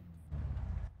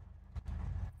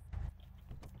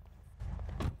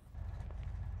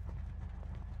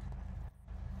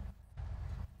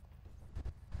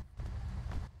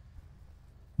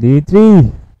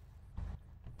Dimitri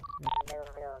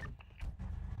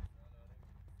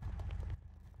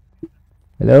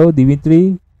Hello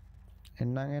Dimitri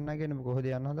එන්න කියන කොහොද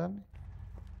යන්න හදන්නේ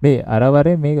මේ අර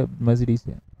වරේ මේක Mercedes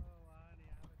එක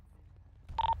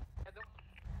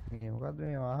මේ මොකද්ද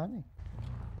මේ වාහනේ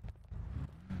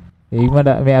ඒකමඩ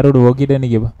මේ අර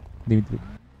ඩෝකිටනේ ගියා Dimitri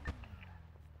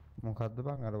මොකද්ද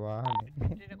බං අර වාහනේ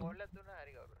ඉතින් කොල්ලක් දුන්නා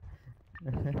හරි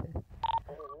කවුරු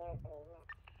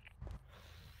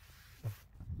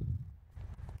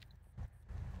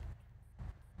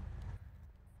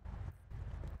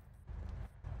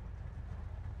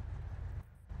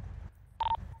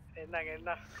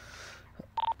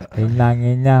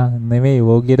එන්නම් නෙමෙයි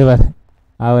වෝගියට වර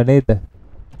ආව නේද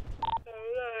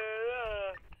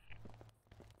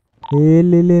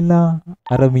එල්ලෙලෙලා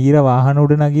අර මීර වාහන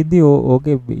උඩ නගිද්දි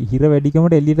ඕකේ හිර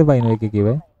වැඩිකමට එළියට පයින් එක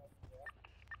කිව්වේ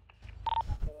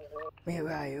මේ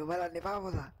ඔය බලන්න එපා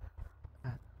පොතා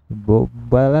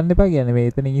බලන්න එපා කියන්නේ මේ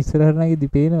එතනින් ඉස්සරහට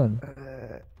නගිද්දි පේනවනේ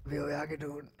මේ ඔයාගේ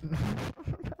ටෝන්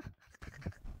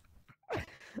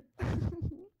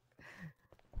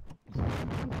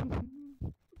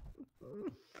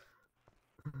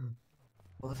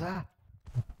පොතා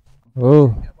ඕ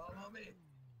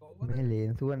මේ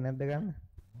ලේන්සුවක් නැද්ද ගන්න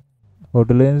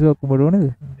හොටු ලේන්සුවක් උඹට ඕනේද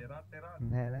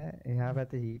නෑ නෑ එහා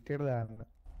පැත්තේ හීට් එකට දාන්න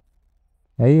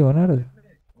ඇයි ඕනද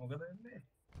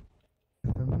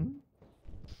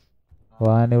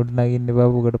වාහනේ උඩ නගින්න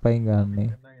බබුකට පයින් ගන්නනේ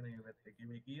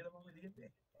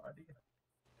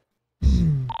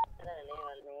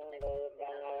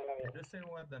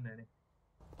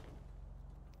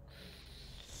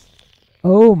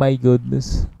Oh my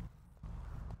goodness.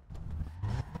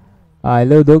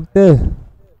 Hello doctor.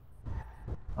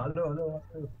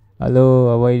 Hello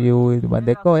how are you? මම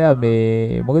දැක්කා ඔයා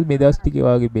මේ මොකද මේ දවස් ටිකේ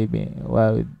වාගේ මේ ඔයා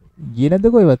ගියේ නැද්ද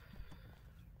කොහෙවත්?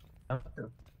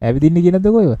 ඇවිදින්න ගියේ නැද්ද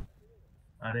කොහෙවත්?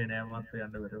 අනේ නෑ මත්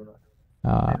යන්න බැරි වුණා.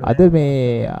 අද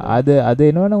මේ අද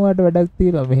එනවනම් ඔයාලට වැඩක්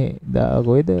තියෙනවා මේ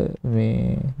කොහෙද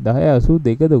මේ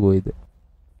 10:82ද කොහෙද?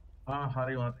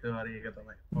 හරි මත් හරි ඒක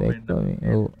තමයි. දැක්කා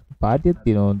මේ ඔව් පාටියක්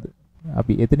තියෙනවද?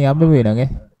 අපි එතන යන්න වෙනං ඈ.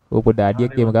 ඔය පොඩ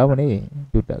ආඩියක් එහෙම ගාව නේ.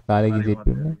 චුට්ට කාලෙකින් සෙට්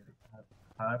වෙන්නේ.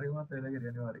 හරි මත් එලගෙන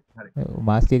යනවා හරි. හරි.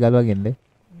 මාස්ක් එක ගලවගෙන මේක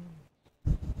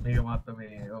මත්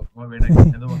මේ මම වෙන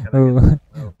නේද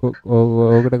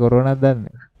ඕකට කොරෝනාක්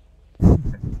දන්නේ.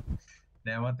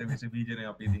 නෑ මත් මේ බීජනේ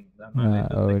අපි ඉතින්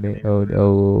දන්නවා.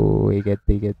 ඔව් ඒක ඇත්ත.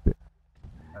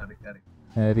 හරි.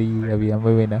 හරි අපි යන්න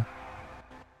වෙන.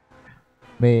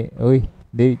 මේ ඔයි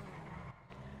ඩේවිඩ්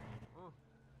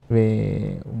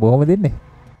මේ බොහොම දෙන්නේ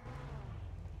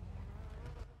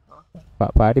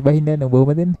පාටි බහින්න යන්නේ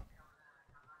බොහොම දෙන්නේ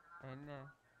එන්නේ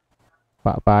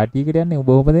පාටි එකට යන්නේ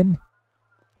බොහොම දෙන්නේ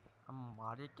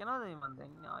පාටි එක්ක යනවාද මම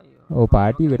දැන් ආයේ ඔව්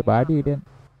පාටි එකට යන්නේ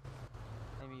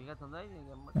මේක හොඳයි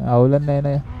නේ අවුලක් නැහැ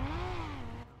නෑ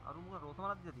අරුමුක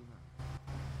රෝසමලක්ද තියෙනවා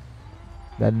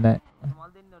දැන් නැහැ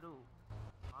මල් දෙන්න අර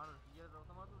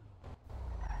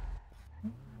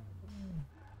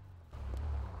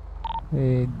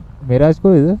මෙරාජ්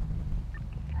කොහෙද?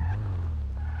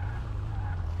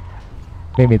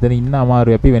 මේ මෙතන ඉන්න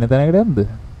අමාරුයි. අපි වෙන තැනකට යමුද?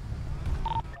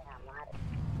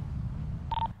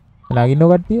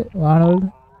 ළඟින්නෝ කට්ටිය වාහන වලට.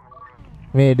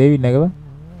 මේ ඩේවිඩ් නැගව.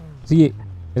 සීයේ.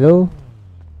 හෙලෝ.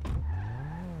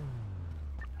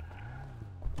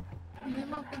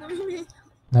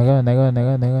 නැග.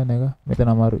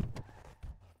 මෙතන අමාරුයි.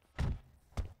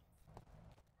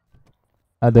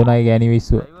 අදොනයි ගෑණි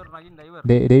විශ්ව.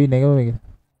 ඩේවිඩ් නැගව මේක.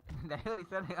 ඩයිවර්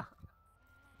ඉස්සර එක.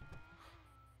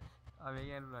 මේ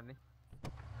කියන්නේ.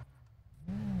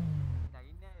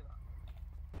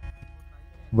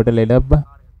 ඔබට ලෙඩක් බා.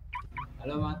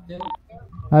 හලෝ මාත්‍යෝ.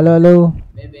 හලෝ.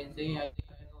 මේ බෙන්සෙන්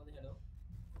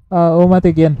ඔව්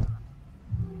මතේ කියන්න.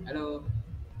 හලෝ.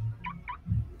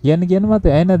 කියන්න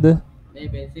මතේ ඇයි නැද්ද? මේ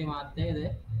බෙන්සෙන් මාත්‍යයේද?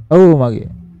 ඔව් මගේ.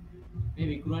 මේ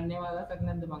විකුණන්නේ වදසක්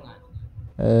නැද්ද මං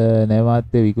අහන්නේ? නෑ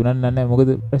මාත්‍යෝ විකුණන්න නැහැ. මොකද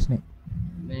ප්‍රශ්නේ?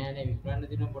 නෑ විකුණන්න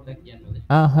දින පොඩ්ඩක් කියන්න ඕනේ.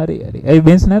 හරි. ඇයි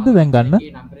බෙන්ස් නැද්ද දැන් ගන්න?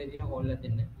 මේ නම්බරේ දින කෝල් එක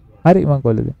දෙන්න. හරි මං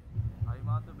කෝල් දෙන්න. හරි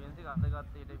මාත්‍යෝ බෙන්ස් එක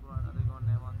අඳගත්තේ ඊට ඉක්ුණා අද ගොන්නේ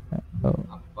නෑ මාත්‍යෝ. ඔව්.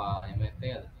 අප්පා එමෙත්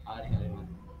එකද? හරි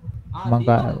මං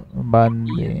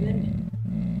බන්දේ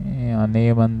අනේ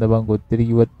මන්ද බං කොච්චර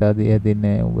කිව්වත් ආදී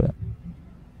දෙන්නේ නැහැ උඹලා.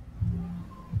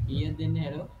 කීයක් දෙන්නේ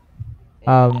හලෝ?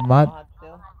 මාත්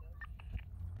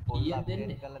කීයක්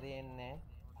දෙන්නේ කරලා තියෙන්නේ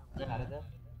හරිද?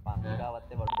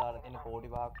 පංචිකාවත්තේ බඩු දාලා තියෙන කෝටි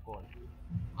 5ක් ඕනේ.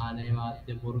 ආනේ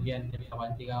මාත්‍ය පුරු කියන්නේ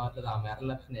පංචිකාවත්ත දාම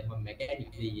මැරලත් නේ මම මැකැඩි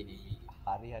දෙයිනේ.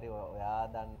 හරි ඔයා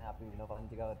දන්නේ අපි වින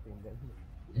පංචිකාවත්තේ ඉඳලා.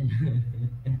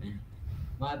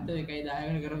 මාත්‍ය 1.10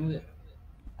 වෙන කරමුද?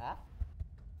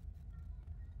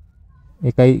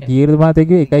 එකයි කීයද මාතේ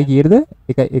කිව්වේ? එකයි කීයද?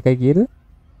 එකයි කීයද?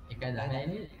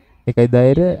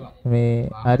 1.10 මේ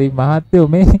හරි මහත්තයෝ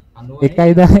මේ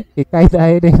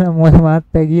 1.10 එන මොය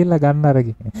මාත්‍යා කියලා ගන්න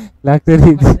අරගෙන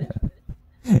ලක්ෂරී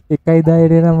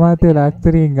 1.10 එන මාත්‍යා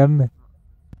ලක්ෂරීන් ගන්න.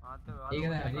 ඒක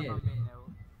තමයි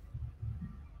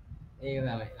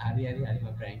හරි මම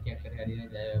ප්‍රැන්ක් එකක් කර හරිනේ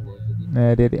ජය බෝස්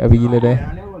නෑ අපි ගිහලා දැන්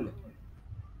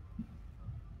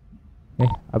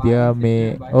අපි මේ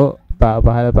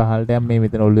පහලට යම් මේ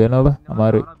මෙතන ඔල්ලු යනවා බා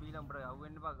අමාරුයි.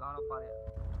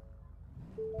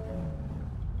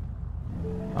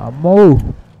 අම්මෝ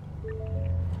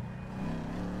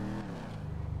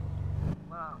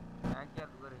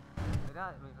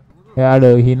එයාට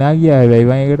හිනා ගියා හැබැයි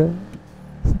මම ඒකට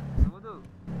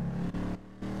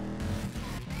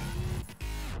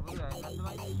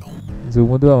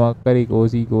සුමුදුව මක්කරි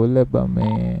කෝසි කෝල් ලැබ්බා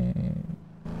මේ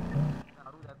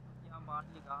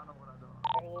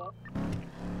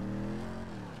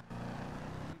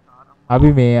අපි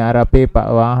මේ අර අපේ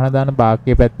වාහන දාන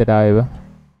බාක්කේ පැත්තට ආවෙව.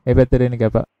 ඒ පැත්තට එන්න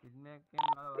කැප.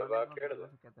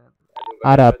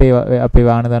 අර අපේ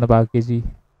වාහන දාන බාක්කේ සී.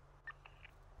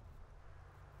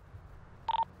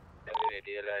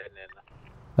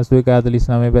 අසුවේ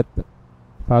 49 පැත්ත.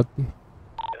 බාක්කේ.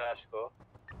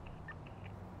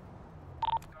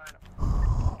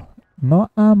 No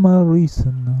I'm a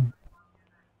reason.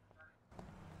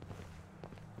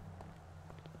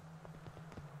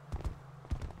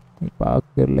 Park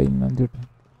කරලා ඉන්න අන්තිමට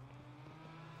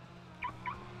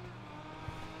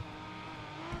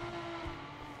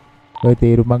ඔය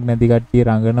තේරුමක් නැති කට්ටිය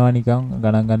රඟනවා නිකන්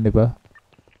ගණන් ගන්න එපා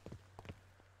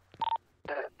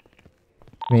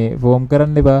මේ ෆෝම්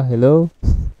කරන්න එපා හෙලෝ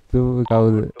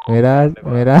කවුද මෙරාජ්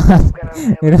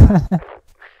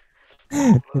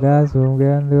ෆෝම්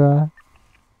කරන්න එපා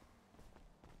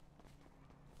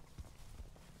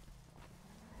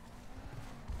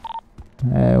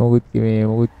මොකුත්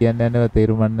කියන්න යනවා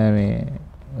තේරුම් නැහැ මේ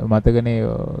මතකනේ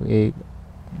ඒ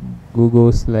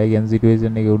Google's like and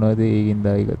situation එක වුණාද ඒකින්ද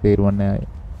ඒක තේරුම් නැහැ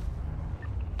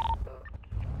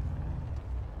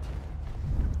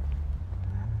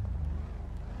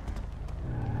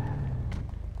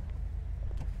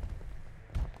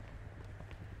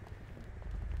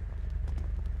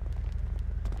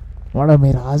මඩ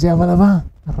මේ රාජ්‍ය බලපන්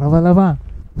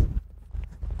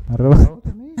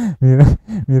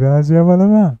මිරාජය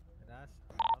බලපන්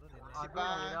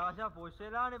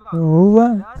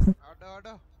ඕවා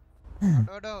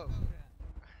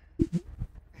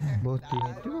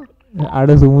අඩ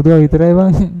සුමුදුව විතරයි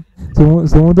බං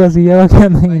සුමුදුව 100ක්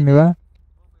යන්න ඉන්නවා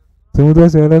සුමුදුව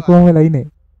සර්ලර් කොහම වෙලා ඉන්නේ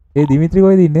ඒ දිමිත්‍රි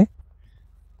කොහෙද ඉන්නේ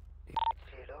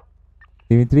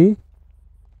දිමිත්‍රි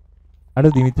අඩ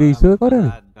දිමිත්‍රි ඉස්සුව කරද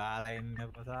ගාලා ඉන්න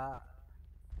පසා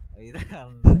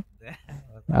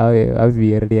අපි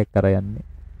වියරටියක් කර යන්නේ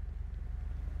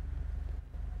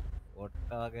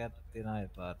ඔට්ටාවකයක් තියෙනවා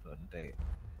එපාර්ට්මන්ට් එකේ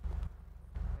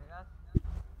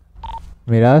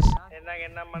මිරාස් එන්න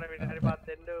එන්නම් මට විනාඩි 5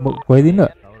 දෙන්න. කොහෙද ඉන්නව?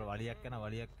 කවුරු වලියක් යන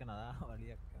වලියක් යන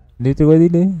වලියක් යන. නෙට කොහෙද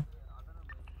ඉන්නේ?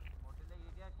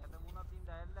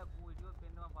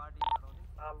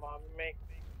 මම මේ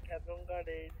කැතුම්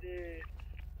කඩේ ඉන්නේ.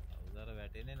 උදර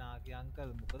වැටෙන්නේ නාකි අංකල්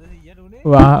මොකද ඊයට උනේ?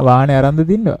 වාහනේ අරන්ද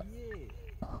තින්නවා?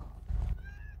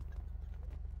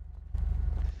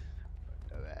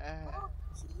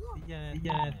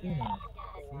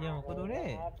 ඊය මොකද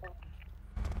උනේ?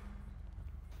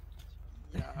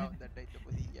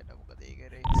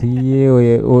 සීයේ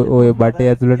ඔය බටේ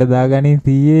ඇතුළට දාගනින්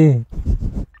සීයේ.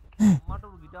 මට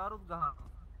ගිටාරුත් ගහනවා.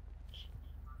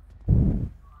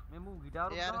 මෙමු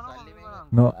ගිටාරුත් ගහනවා.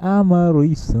 No I'm a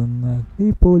reason like the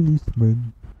policeman.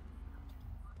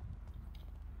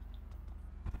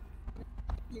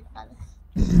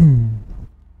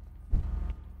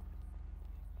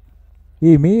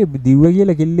 මේ දිව්ව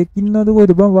කියලා කෙල්ලෙක් ඉන්නවද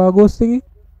කොහෙද බං වාගෝස් එකේ?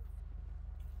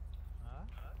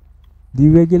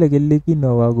 දිව්ව කියලා කෙල්ලෙක්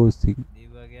ඉන්නවා වාගෝස් එකේ.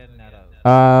 දිව්ව කියන්නේ අර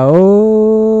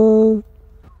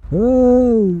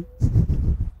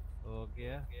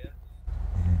ඕකේ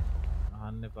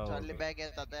අහන්න එපා. සල්ලි බෑග්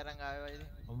එක තතරන් ආවේ වයිද?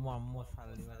 අම්මෝ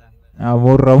සල්ලි වලන්.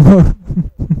 අමෝර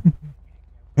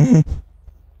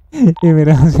ඒ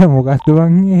මෙරාස මොකක්ද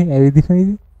බං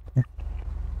ඇවිදිනවද?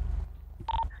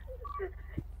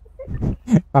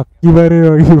 අක්කිවරේ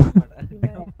වගේ.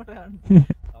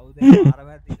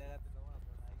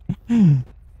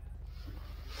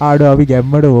 ආඩෝ අපි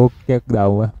ගැම්මට වෝක් එකක්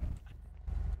දාමු.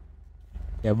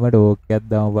 ගැම්මට වෝක් එකක්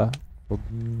දාමු බා.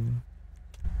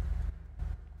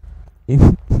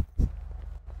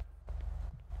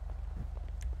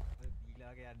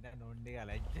 දීලාගේ යන්න නොන්නේ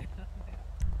ගලයි.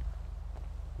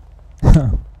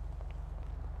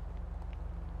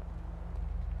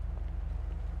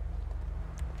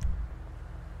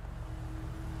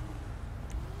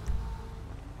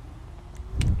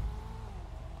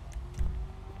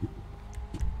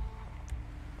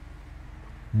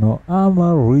 No I'm a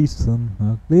reason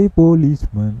ugly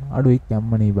policeman. අඩෝ ඒක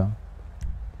ගැම්මනේ බං.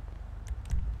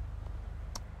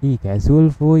 ඒ casual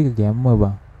flow එක ගැම්ම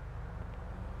බං.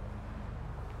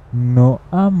 No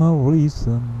I'm a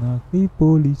reason ugly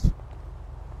police.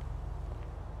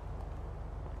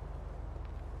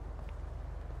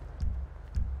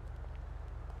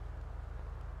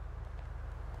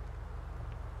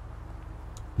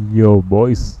 Yo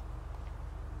boys,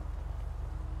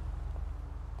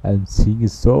 I'm singing a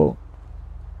song.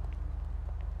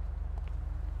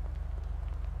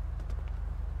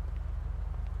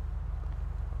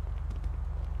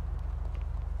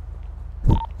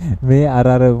 මේ අර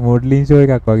මොඩලින් ෂෝ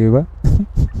එකක් වගේ බා.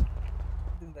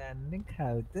 දන්නේ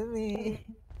කවුද මේ?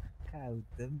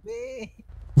 කවුද මේ?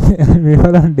 මේ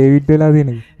බලන්න ඩේවිඩ් වෙලා තියෙන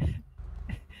එක.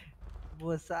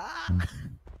 බොසා.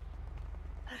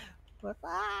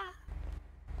 බොසා.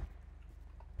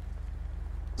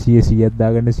 සියක්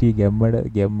දාගන්න සී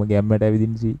ගැම්මට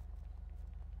ඇවිදින්න සී.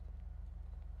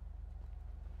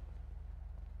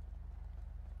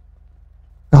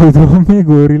 කවුද මේ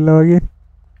ගෝරිල්ලා වගේ?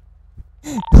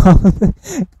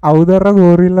 කවුද අර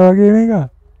ගෝරිල්ලා වගේ මේක?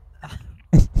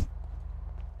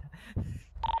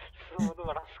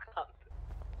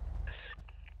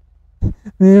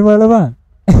 මේ බලපන්.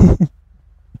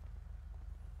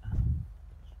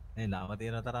 ඒ නාම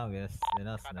තියෙන තරම් වෙනස්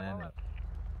නෑ නේ.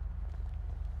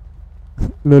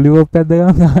 ලොලිපොප් එකක්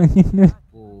දාගෙන ඉන්නේ.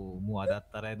 මු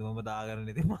අදත් අර ඇදුමම දාගෙන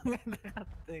ඉතින් මම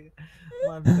ගත්ත එක.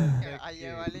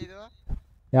 අයියා වලීදවා.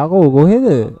 යකෝ කොහෙද?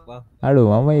 අඩෝ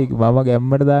මම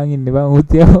ගැම්මට දාගෙන ඉන්නේ බං.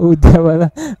 උත්‍ය බල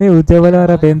මේ උත්‍ය බල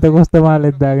අර පෙන්තකොස්ත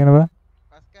මාලෙත් දාගෙන බං.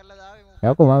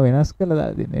 යකෝ මම වෙනස් කරලා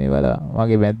දාලා තින්නේ. මේ බලන්න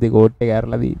මගේ මැද්දේ කෝට් එක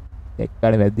ඇරලා දී.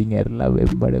 එක්කඩ මැද්දින් ඇරලා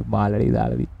වෙබ්බඩ මාළලි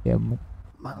දාලා දී. යම්ම.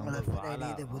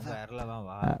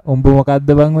 උඹ මොකද්ද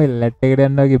බං ඔය ලැට් එකට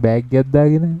යන්න වගේ බෑග් එකක්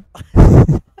දාගෙන?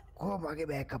 කොහොම මගේ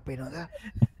බෑග් අප් වෙනවද?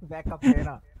 බෑග් අප්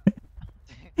වෙනවා.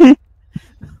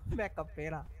 බෑග් අප්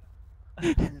වෙනවා.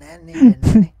 නෑ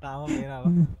තාම වෙනවා.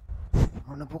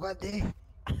 මොන මොකද්ද?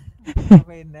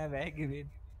 වෙන්නේ නෑ බෑග් එකේ.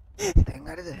 දැන්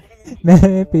හරිද?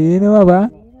 නෑ පේනවා බං.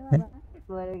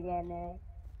 වල ගෑනේ.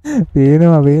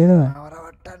 පේනවා.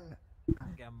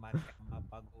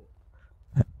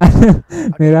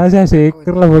 නිරාශා ෂේක්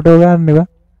කරලා ෆොටෝ ගන්න එපා.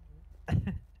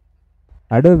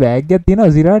 අඩෝ බෑග් එකක්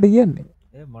තියෙනවා සිරාට කියන්නේ.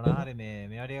 ඒ මොන හරි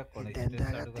මේ ටිකක් ඕනේ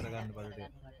ස්ට්‍රෙස් අඩු කරගන්න බලට.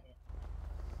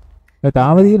 ඒ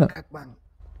තාම තියෙනවා.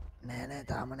 නෑ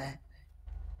තාම නෑ.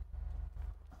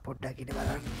 පොඩ්ඩක් ඉඳ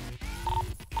බලන්න.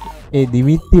 ඒ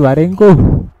දිමිත්ති වරෙන්කෝ.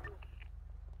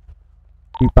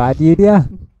 ඊ පාටියට යා.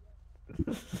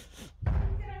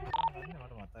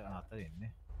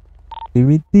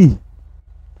 දිමිත්ති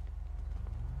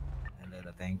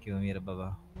thank you Mira baba.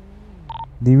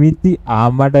 දිමිති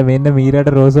ආම්මට මෙන්න මීරට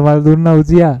රෝස මල් දුන්නා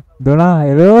උසියා. දොනා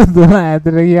එලෝ දොනා ඇතට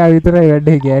ගියා විතරයි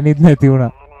වැඩේ ගෑනිත් නැති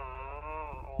වුණා.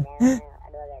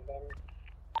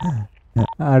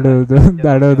 අඩෝ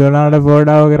දඩෝ දොනාට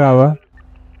පොඩාව කරාවා.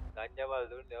 ගංජා මල්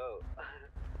දුන්නේ ඔව්.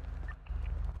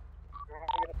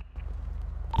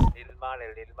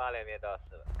 නිල්මාලේ මේ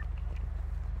දවස්වල.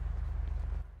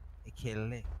 ඒ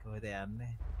කෙල්ලේ කොහෙද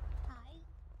යන්නේ?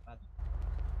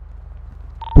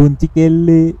 පුංචි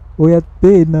කෙල්ලේ ඔයත්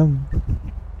එනම්.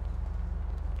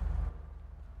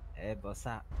 ඒ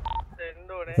බොසා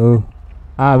එන්න ඕනේ. ඔව්.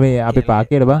 මේ අපේ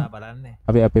පාකේට බං. බලන්නේ.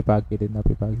 අපේ පාකේට එන්න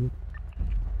අපේ පාකේට.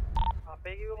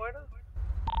 අපේ කිව්ව මොකද?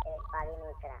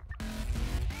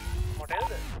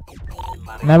 මොටෙල්ද?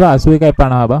 නෑ බං 81යි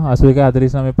 50 බං 81යි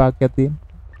 49 පාකයක් තියෙන.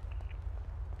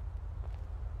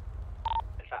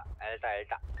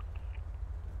 එල්ටා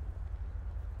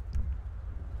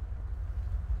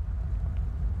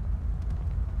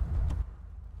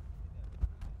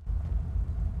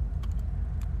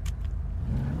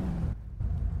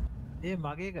ඒ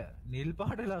මගේක නිල්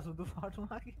පාටලා සුදු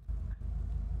පාටුනාගේ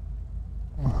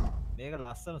මේක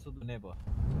ලස්සන සුදු නේ බෝ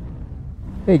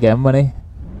ඒ ගැම්මනේ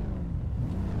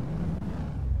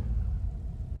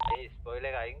ඒ ස්පොයිලර්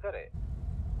එක අයින් කරේ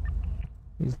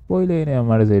ස්පොයිලර් නේ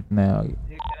මට සෙට් නෑ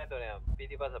වගේ ඒක නෑ තෝනේ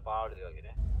පිටිපස්ස පාවඩද වගේ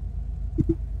නේ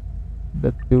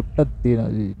දත්තුට්ටක්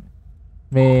තියෙනවා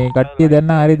මේ කට්ටිය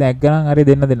දැන්න හරි දැක්ගනම් හරි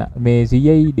දෙන්න මේ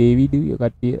CI ඩේවිඩ්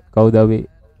කට්ටිය කවුද අපේ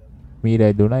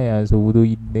මීරයි දුනා සූදු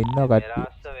දෙන්න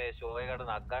කට්ටිය මේ ෂෝ එකට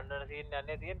නක් ගන්න සීන්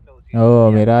යන්නේ තියෙන්නේ ඕ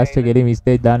මේ රාෂ්ට්‍ර ගෙලි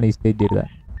ස්ටේජ් දාන්න ස්ටේජ් එකට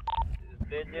දාන්න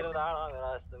ස්ටේජ් එකට දානවා මේ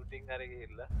රාෂ්ට්‍ර ෂූටින් හරි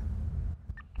ගිහිල්ලා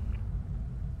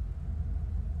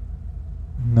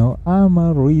no I'm a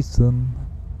reason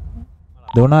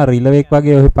දොනා රිලවෙක්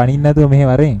වගේ ඔය පණින්න නැතුව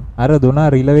මෙහෙ වරෙන් අර දොනා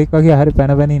රිලවෙක් වගේ හරි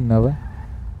පැන පැන ඉන්නව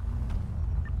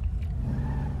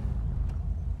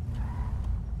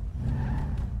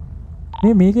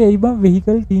මේක ඇයි බං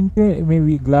වෙහිකල් ටින්ට්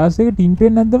මේ ග්ලාස් එක ටින්ට්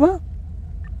වෙන්නේ නැද්ද බං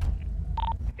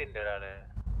ටින්ට් වෙලානේ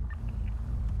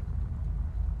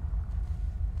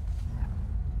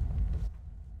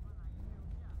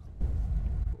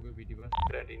ඔගේ පිටිපස්ස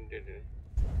ටින්ට්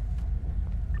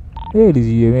ඒ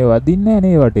ඩිසි මේ වදින්නේ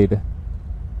නැහැ නේ වටේට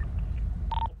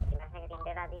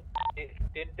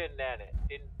ටින්ට් නෑ නේ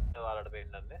ටින්ට් වලට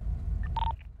පෙන්නන්නේ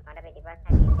මට පිටිපස්ස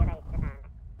ටින්ට් එක ඉස්සරහට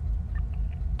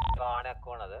ගානක්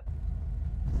ඕනද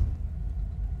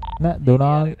නෑ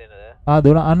දොනා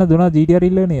දොනා අන්න දොනා GTR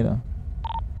ඉල්ල නේද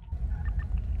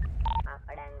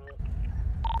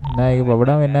නෑ ඒක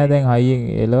පපඩම් වෙන්නේ නැහැ දැන් හයියෙන්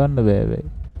එලවන්න බෑ බෑ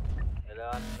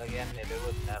එලවන්න කියන්නේ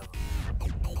එලෙවොත් නෑ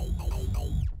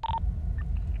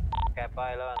කැපා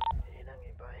එලවන්න එහෙනම්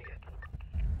එපා ඒක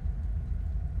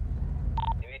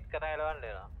නිවිට් කරා එලවන්න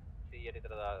එනවා 100ට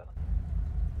විතර දාගෙන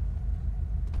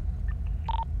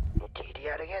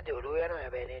GTR එක ඇද්ද ඔළුව යනවා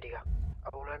හැබැයි නේ ටික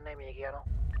අවුලන්නේ මේක යනවා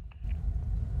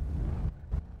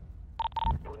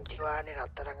පුංචි වාහනේ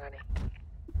රත්තරන් අනේ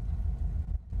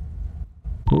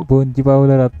පුංචි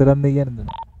පවුල රත්තරන්ද කියන්නේ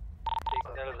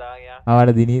සිග්නල් දාගියා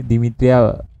ආවට දිමිත්‍රියාව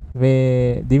මේ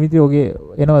දිමිත්‍රි ඔගේ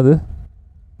එනවද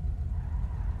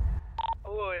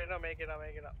ඔව් එනවා මේක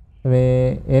මේ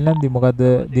එනන්දි මොකද්ද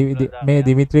මේ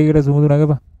දිමිත්‍රියකට සුමුදු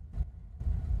නගපන්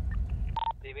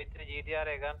දිමිත්‍රි GTR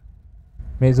එක ගන්න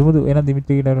මේ සුමුදු එනන්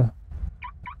දිමිත්‍රියකට නගපන්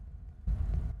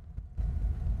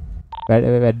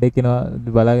වැඩ එක්කනවා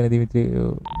බලාගෙන දිමිත්‍රි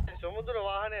සමුදුර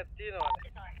වාහනයක් තියෙනවා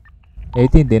ඒ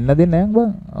ඉතින් දෙන්න නෑ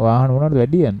බං වාහන උනාට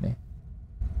වැඩි යන්නේ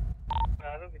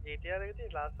අරුන්ගේ GTR එක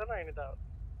තියෙන ලස්සනයිනේ තාම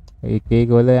එක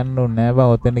වල යන්න ඕනේ නෑ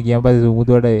බං ඔතන ගියන් පස්සේ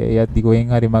සුමුදුවට යද්දි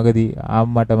කොහෙන් හරි මගදී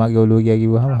ආම්මට මගේ ඔළුව ගියා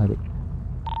කිව්වහම හරි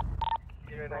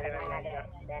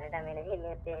දැනට මෙලෙසින්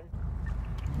තියෙන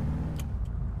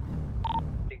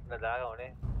සිග්නල්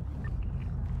දාගමනේ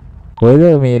කොහෙද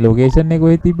මේ ලොකේෂන් එක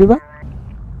කොහෙද තිබ්බේ බං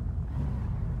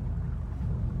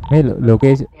මේ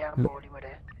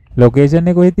ලොකේෂන්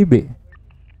එක කොහෙද තිබ්බේ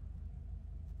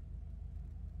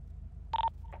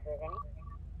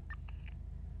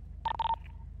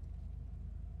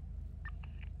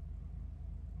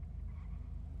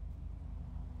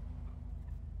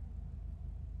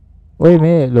ඔය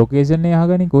මේ ලොකේෂන් එක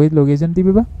අහගනි කොහෙද ලොකේෂන්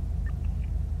තිබ්බේ බං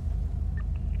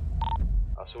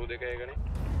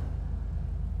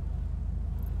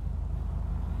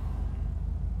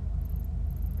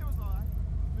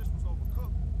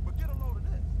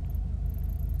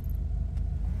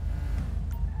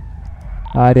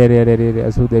 82 එකනේ හරි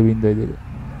 82 බින්දුව දෙක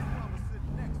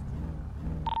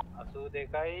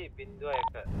 82යි බින්දුව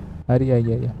 1 හරි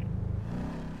අයියා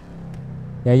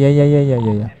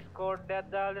කෝඩ් එකක්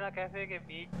දාලා දෙන කැෆේ එකේ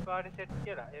බීච් පාටි සෙට්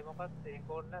කියලා. ඒ මොකක්ද ඒ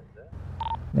කෝඩ් නැද්ද?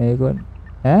 මේක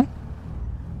ඈ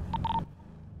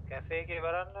කැෆේ එකේ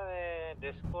බලන්න මේ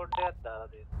ඩ්‍රෙස් කෝඩ් එකක් දාලා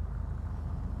තියෙනවා.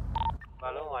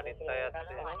 බලමු අනිත් අයත්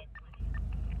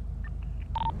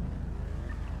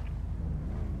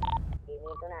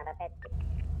දිමිතුන අර පැත්තේ.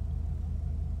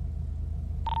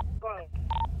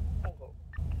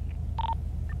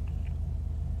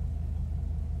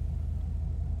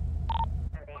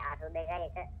 අර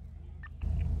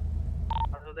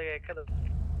අසු දෙක එකද?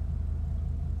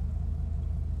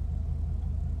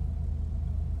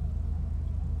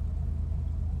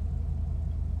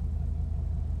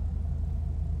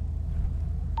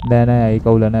 නෑ නෑ ඒක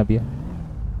උල නෑ පියා.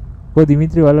 කො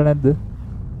දිමිත්‍රි වල නැද්ද?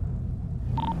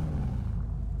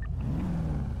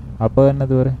 අප ගන්න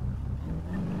දොරේ.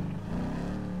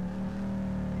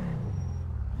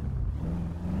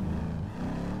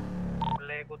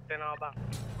 ලේකුත් වෙනවා බා.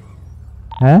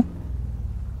 ඈ?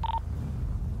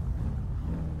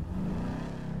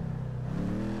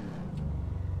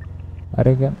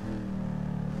 අරගෙන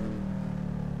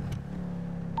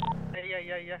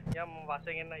යම්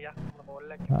වශයෙන් එන්න යා බෝල්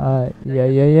එක.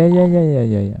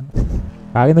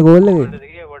 කාගෙන්ද ගෝල් එක?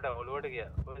 කොට ඔලුවට ගියා.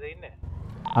 කොහෙද ඉන්නේ?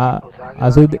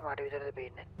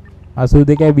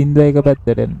 82.1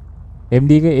 පැත්තට එන්න.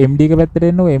 MD එක පැත්තට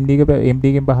එන්නකො MD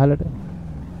එකෙන් පහලට.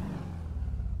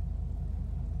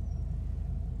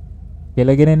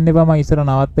 කෙලගෙන එන්න එපා මම ඉස්සර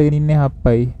නවත්තගෙන ඉන්නේ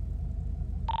හප්පයි.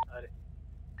 හරි.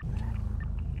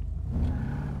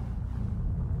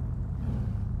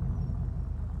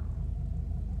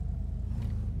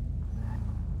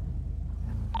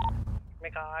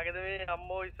 මේ කාගේද මේ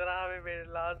අම්මෝ ඉස්සරහා මේ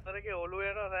ලාස්තරගේ ඔළුව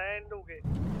යනවා සෑහෙන්න උගේ.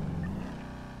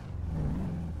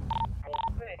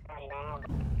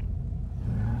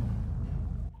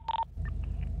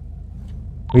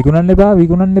 විකුණන්න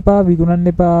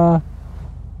එපා.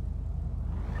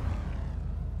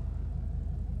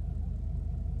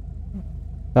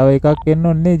 තව එකක් එන්න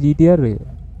ඕනේ GTR එක.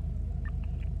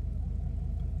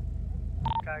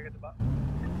 කාගේද බා?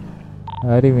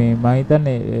 හරි මේ මම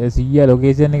හිතන්නේ 100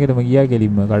 ලොකේෂන් එකටම ගියා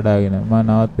කෙලින්ම කඩාගෙන මම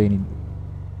නවත්තගෙන ඉන්නේ.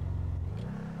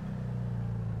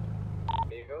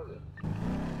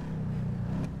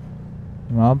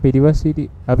 මම පිටිපස්ස සිටි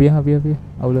අපි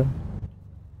අවුලන.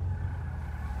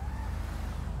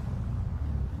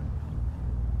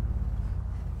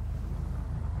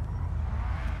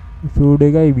 ෂූඩ්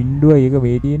එකයි වින්ඩෝ එක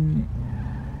මේ තියෙන්නේ.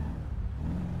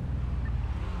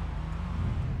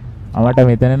 අපට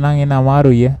මෙතන නම් එන්න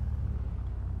අමාරුයි.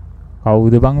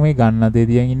 කවුද බං මේ ගන්න තේ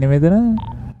තියන් ඉන්නේ මෙතන?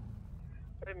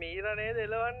 මේ මීරා නේද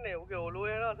එලවන්නේ? උගේ ඔළුව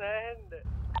යනවා සෑහෙන්න.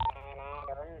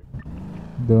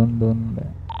 දොන්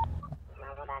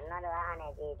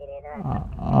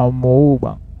අම්මෝ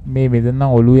බං මේ මෙතන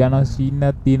නම් ඔළුව යන සීන්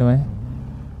එකක් තියෙනවා.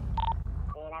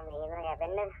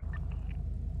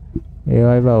 ඒ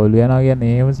වයි බා ඔළුව යනවා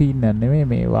කියන්නේ එහෙම සීන් එකක් නෙමෙයි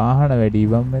මේ වාහන වැඩි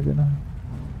බං මෙතන.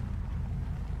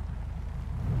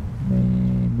 මේ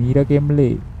මීරා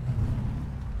කෙම්ලේ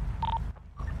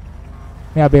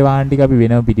මේ අපේ වාහන ටික අපි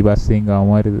වෙනම පිටිපස්සෙන්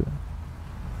ගාමු හරිද?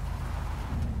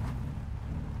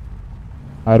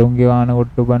 අරුන්ගේ වාහන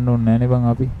කොට්ටු බන්න ඕනේ නැනේ බං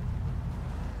අපි.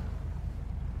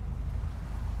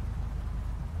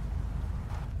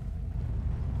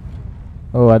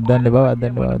 ඔව් අද්දන්න බා.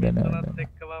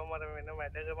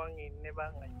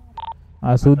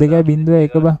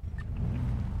 82.1 බා.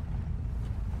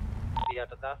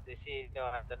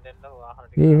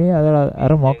 මේ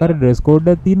අර මොකක් හරි ඩ්‍රෙස් කෝඩ්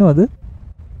එකක් තියෙනවද?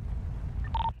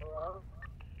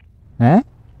 ඈ?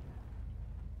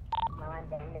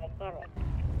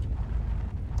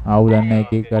 අවුලන්න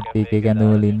එක කට්ටිය එක ඇඳුම්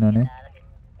වල ඉන්නෝනේ.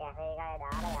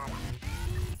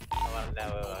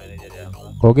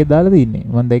 කොකේ දාලා තින්නේ?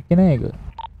 මම දැක්කේ නෑ ඒක.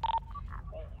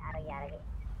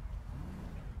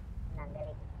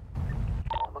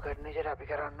 අපි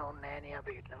කරන්න ඕනේ නෑ නේ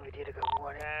අපි හිටන විදියට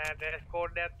ගමුවානේ. නෑ ඩ්‍රෙස්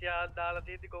කෝඩ් එකක් තියා දාලා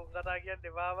තියෙදි කොහොම කතා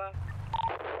කියන්නේ බාවා.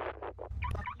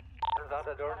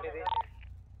 දාලා දොන්නේ දී.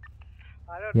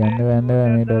 යන්න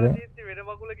මේ ඩොර. වෙන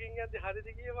මකුලකින් යද්දි හරිද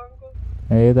කියවන්කෝ.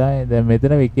 ඒ තමයි දැන්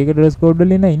මෙතන එක ඩ්‍රෙස් කෝඩ්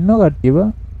වල ඉන්නව කට්ටිය බා.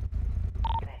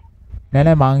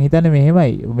 නෑ මං හිතන්නේ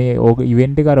මෙහෙමයි මේ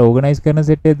ඉවෙන්ට් එක අර ඕගනයිස් කරන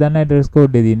සෙට් එක දන්නයි ඩ්‍රෙස්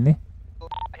කෝඩ් එක දින්නේ.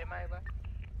 එහෙමයි බා.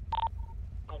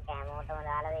 ඒක හැමෝටම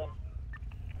දාලා දෙන්න.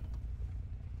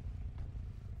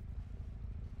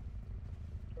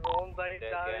 රෝන් සයිඩ්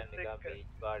දාලා බීච්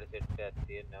පාඩි සෙට් එකක්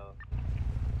තියෙනවා.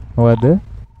 මොකද?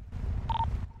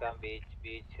 ගම් බීච්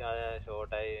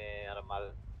ෂෝටයි අර මල්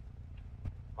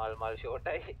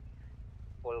ෂෝටයි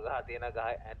පොල් ගහ තියෙන ගහ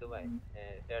ඇඳුමයි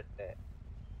ෂර්ට් එක.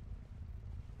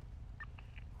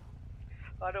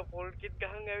 අර පොල් කිට්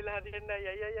ගහන් ඇවිල්ලා හදින්න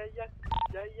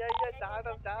අයියා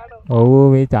තාඩම්. ඔව්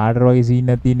මේ චාටර් වගේ සීන්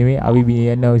එකක් තියෙන්නේ මේ අපි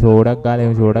යන්නේ ෂෝටක් ගාලා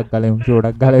ඕ ෂෝටක් ගාලා.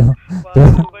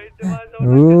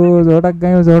 ඕ ෂෝටක්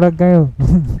ගාලා.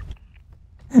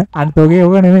 අන්තෝගේ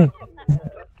ඕක නෙමෙයි.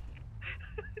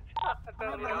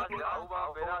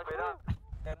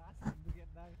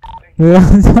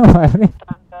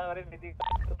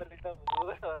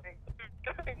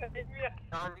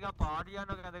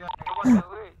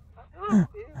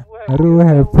 අරුව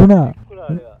හැප්පුණා.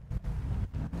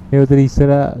 ඒ උතර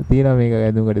ඉස්සර තියෙනවා මේක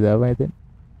ඇඳුමකට දාපන් හිතෙන්.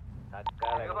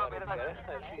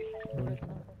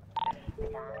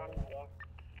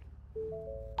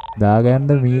 දාගන්න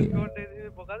මේ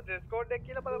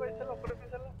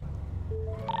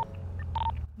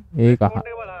ඒක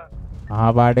අහ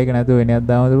පාට එක නැතුව වෙනයක්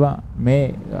දාමද බං මේ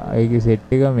ඒකේ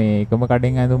සෙට් එක මේ එකම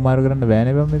කඩෙන් ඇඳුම් මාරු කරන්න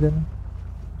බෑනේ බං මෙතන.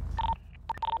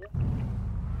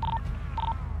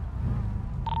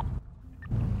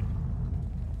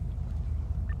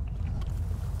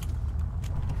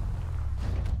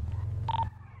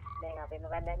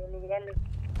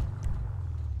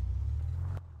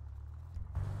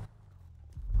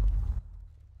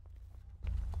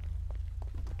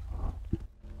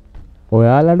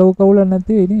 ඔයාලට ඕක අවුලක්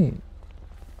නැති වෙන්නේ.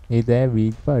 ඒ දැන්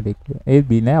වීක් පාඩ එක. ඒ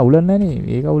බි නෑ අවුලක් නෑනේ.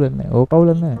 ඒක අවුලක් නෑ. ඕක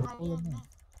අවුලක් නෑ.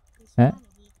 ඈ?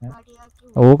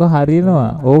 ඕක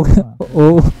හරියනවා.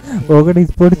 ඕකට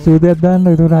ස්පෝර්ට් සූදයක්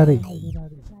දාන්න උතුර හරි.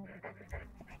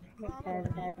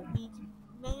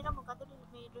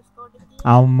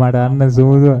 අම්මට අන්න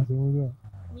සූදුව.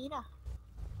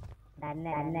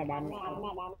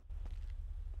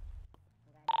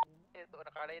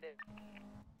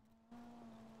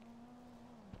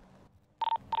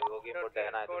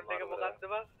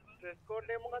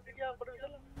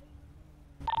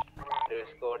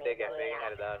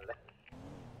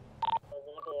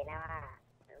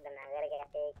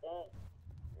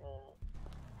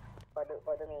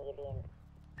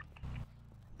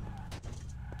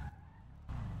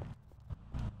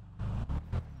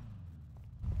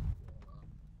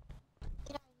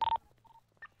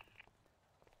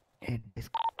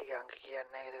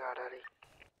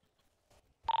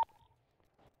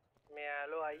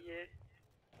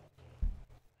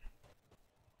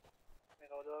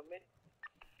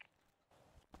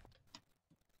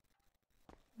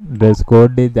 ड्रेस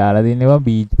कोड दे දාලා තින්නේ වා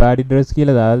බීච් පාටි ඩ්‍රෙස්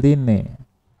කියලා දාලා තින්නේ.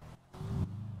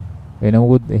 වෙන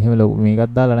මොකුත් එහෙම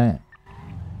මේකක් දාලා නැහැ.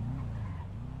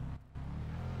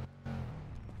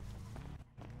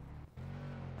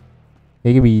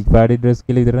 ඒකේ බීච් පාටි ඩ්‍රෙස්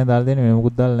කියලා විතරනේ දාලා තින්නේ වෙන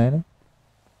මොකුත් දාලා නැහැ නේ.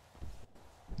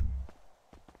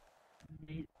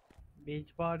 බීච්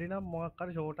පාටි නම් මොකක්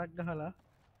හරි ෂෝට් එකක් ගහලා.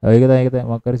 ඒක තමයි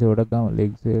මොකක් හරි ෂෝට් එකක් ගාම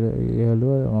ලෙග්ස් ඒ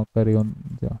හලුවා මොකක් හරි ඔන්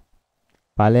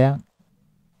ඵලයන්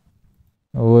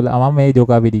ඕල අම මේ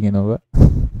ජෝකා පිටිගෙන ඔබ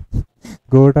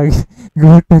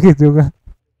ගෝටගේ ජෝකා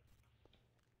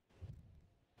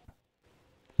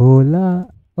ඕලා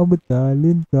ඔබ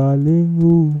තාලෙන්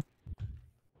වූ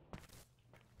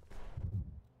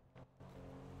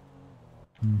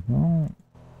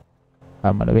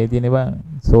අම්මට මේ තියෙන බං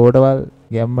සෝටවල්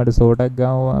ගැම්මට සෝටක්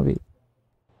ගාමු අපි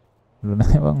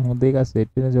නෑ බං හොඳ එකක්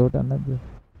සෙට් වෙන සෝටක් නැද්ද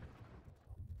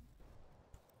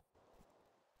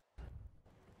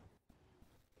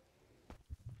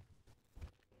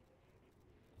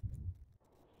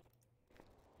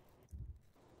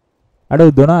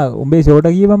අඩෝ දොනා උඹේ ෂෝට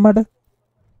කීපන් මට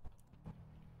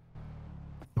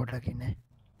පොඩ්ඩක් ඉන්න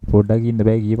පොඩ්ඩක් ඉන්න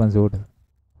බෑ කීපන් ෂෝට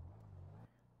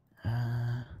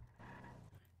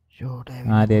ෂෝට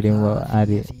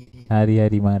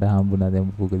හරි මාට හම්බුණා දැන්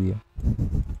පුකදිය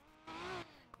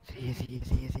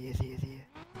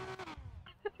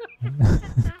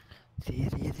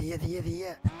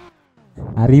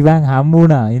හරි බං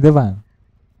හම්බුණා ඉඳපන්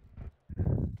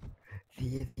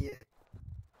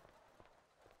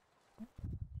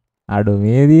අඩෝ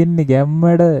මේ දින්නේ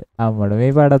ගැම්මට අම්මට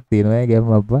මේ පාඩක් තියෙනවා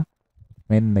ගැම්ම අප්පා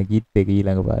මෙන්න කිට් එක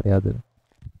ඊළඟ පාරේ හදන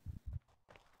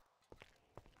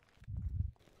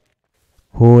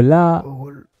හෝලා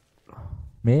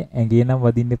මේ ඇඟේ නම්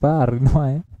වදින්න එපා අරිනවා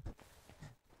ඈ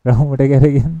රවුමට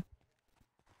කරගෙන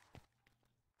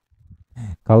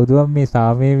කවුද මේ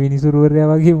සාමයේ විනිසුරුවරයා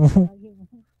වගේ මු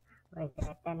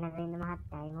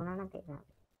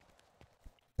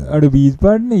අඩෝ බීච්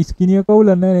පාඩනේ ස්කිනිය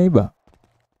කවුලක් නැහැ නේ බා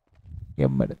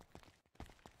ගැම්මට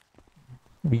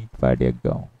බීච් පාඩියක්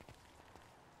ගමු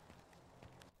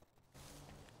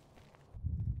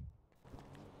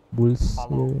බුල්ස්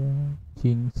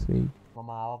චින්ස් මම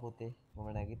ආවා පුතේ මම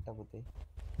නැගිට්ටා පුතේ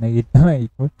නැගිට්ටම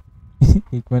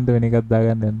ඉක්මනට වෙන එකක්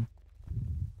දාගන්න යන්න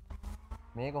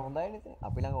මේක හොඳයි නේද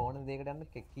අපි ළඟ ඕන දෙයකට යන්න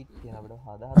කිට් කියන අපිට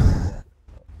හදා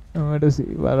මට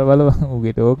බල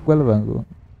උගේ ටෝක් බලපන්කෝ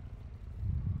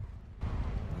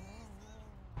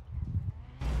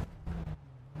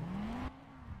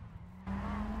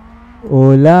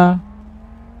ඕලා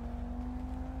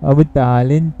ඔබ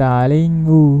තාලෙන්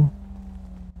වූ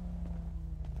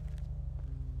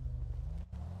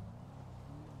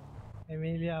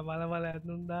මල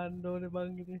ඇතුන් දාන්න ඕනේ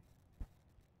බං ඉතින්.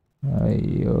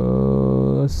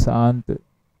 අයියෝ සාන්ත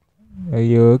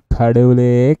අයියෝ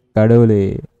කඩවලේ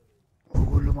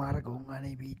ඔගොල්ලෝ මාර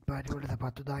ගොංගානේ බීට් පාටි වලට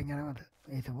සපත්තු දාගෙන යනවද?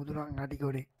 මේ සමුදුරන් අඩි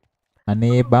ගොඩේ.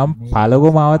 අනේ බම් පළව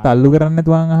මාව තල්ලු කරන්න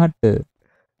තුවන් අහට්ට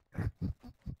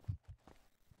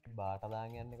බාට දාන්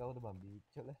යන්නේ කවුද බං බීච්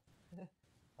වල?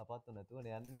 අපත්තු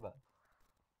නැතුවනේ යන්නේ බං.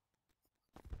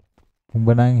 උඹ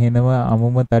නම් හෙනම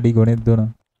අමුම තඩි ගොනෙක්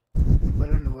දුනා.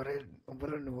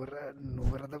 උඹල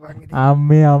නුවරද බං ඉතින්.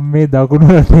 අම්මේ දකුණු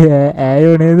රටේ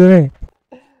ඈයෝ නේද මේ?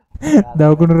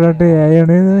 දකුණු රටේ ඈයෝ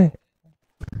නේද මේ?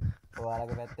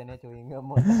 ඔයාලගේ පැත්තේනේ චුයින් ගම්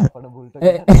මොන අපන බුල්ට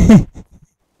කියන්නේ.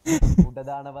 උඩ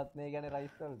දානවත් මේ කියන්නේ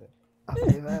රයිස් වලට.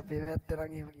 අපේ පැත්තේ නම්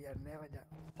එහෙම කියන්නේ නැහැ මචං.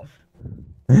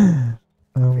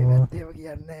 අපේ පැත්තේම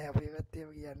කියන්නේ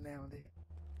නැහැ හොඳේ.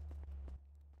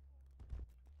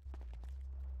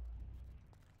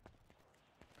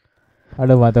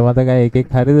 අඩ මතකයි එකෙක්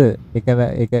හරිද එක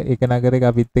නගරයක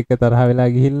අපිත් එක්ක තරහ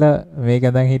වෙලා ගිහිල්ලා මේක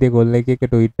දැන් හිටිය කොල්ලෙක් එක්ක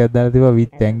ට්වීට් එකක් දාලා තිබ්බා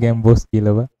with thank boss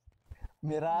කියලා බා.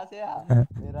 මිරාසය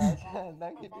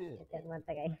ඇඳන් හිටියේ.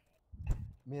 මතකයි.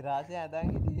 මිරාසය ඇඳන්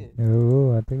හිටියේ. ඔව්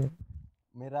මතකයි.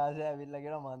 මිරාසය ඇවිල්ලා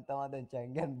කියන මං තමයි දැන්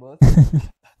චැම්පියන් බොස්.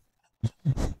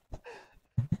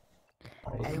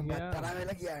 ඇයි බත්තර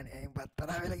වෙලා කියන්නේ?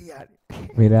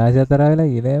 මිරාජ තරහ වෙලා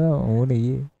ගියේ නෑ ඕනේ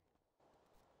ඊයේ.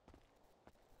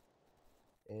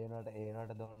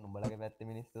 ඒනට දුන්න නුඹලගේ පැත්තේ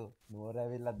මිනිස්සු නුවර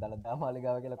ඇවිල්ලා දලදා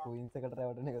මාලිගාව කියලා කුයින්ස් එකට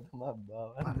රැවටෙන එක තමයි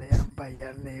බාවන්නේ. අලයන්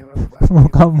පයියන්නේ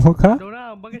මොකක් දොනා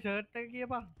උඹගේ ෂර්ට් එක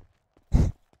කියපන්.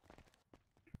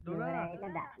 දොනා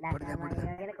දලදා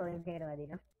මාලිගාව කොයින්ස් එකට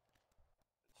වදිනවා.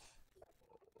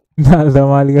 දලදා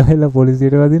මාලිගාව වෙලා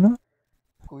පොලිසියට වදිනවා.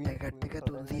 ටිකට් එක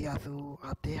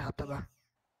 387 බං.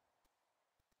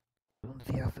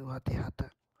 387.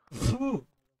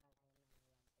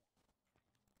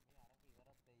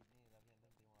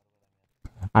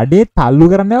 අඩේ තල්ලු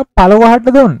කරන්න පළවහට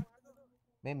දුන්න.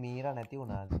 මේ මීරා නැති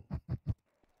වුණාද?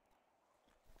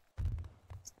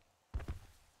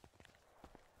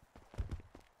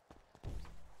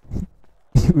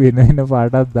 වෙන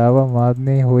පාටක් දාපන්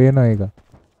මාත්නේ හොයන එක.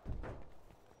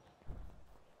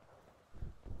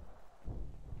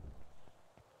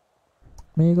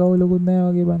 මේ කවුලකුත් නැහැ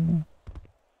වගේ බන්නේ.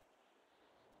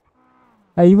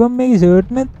 අයිවන් මේකේ ෂර්ට්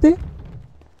නැත්තේ?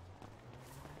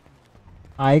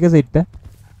 ආයක සෙට්ට.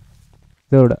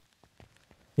 සෝඩ.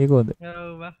 ඒක හොඳ.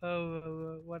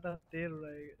 වට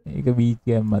තේරුණා ඒක. ඒක බීච්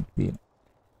කැම්මක් තියෙන.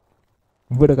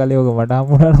 උඹට කලිය ඔක මට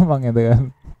හම්බුණා නම් මං ඇද ගන්න.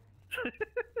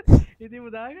 ඉතින්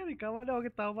උදාගෙන කමඩ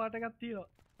ඔගේ තව පාට එකක් තියෙනවා.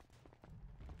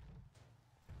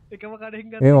 එකම කඩෙන්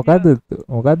ගත්තා. ඒ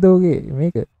මොකද්ද ඔගේ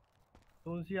මේක?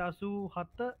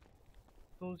 387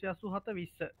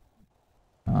 20.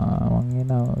 මං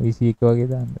එනවා 21 වගේ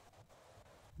දාන්න.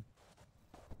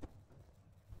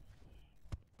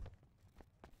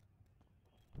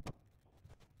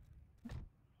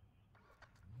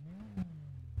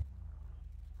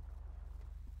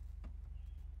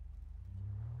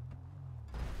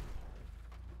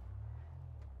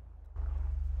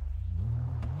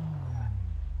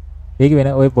 ඒක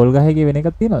වෙන ඔය පොල් ගහේ වෙන එකක්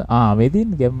තියෙනවද? මේ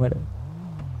තියෙන ගැම්මඩ.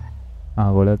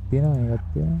 ගොඩක් තියෙනවා මේකක්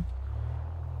තියෙනවා.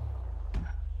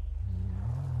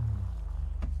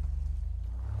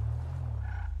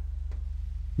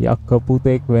 යක්ක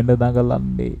පුතෙක් වෙන්න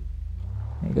දඟලන්නේ.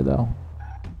 මේක දාමු.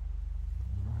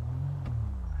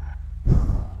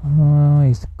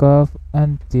 ස්කාෆ්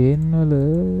and chain වල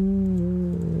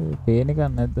පේන එකක්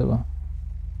නැද්ද බං?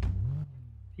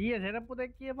 ඊයේ සෙරප්පු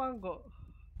දෙක කියපන්කෝ.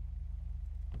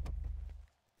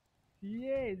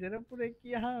 ඊයේ සෙරප්පු දෙක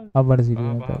කියහන්. අපට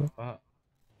සිටින තල.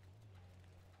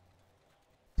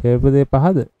 සෙරප්පු දෙක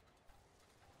පහද?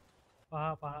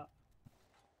 පහ.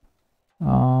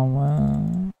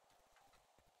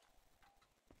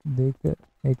 දෙක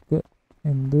එක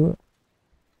එන්දුව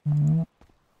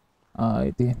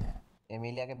ඉතින්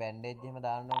එමිලියාගේ බැන්ඩේජ් එහෙම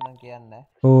දාන්න ඕන නම් කියන්න.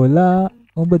 ඕලා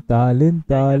ඔබ තාලෙන්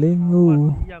වූ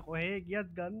ඊයා කොහේ ගියත්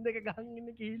ගන් දෙක ගහන්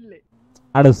ඉන්නේ කිහිල්ලේ.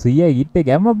 අර 100යි ගිට්ටේ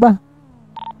ගැම්මක් බා.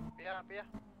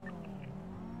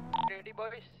 Ready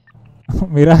boys.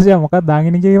 මිරාජා මොකක්ද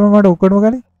දාගෙන ගියේම මට ඔක්කොම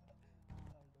ගන්නේ.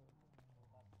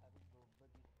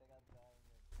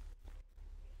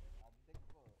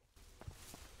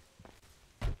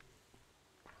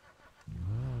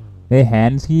 ඒ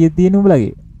හෑන්ඩ්ස් කීයක් තියෙන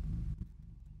උඹලගේ?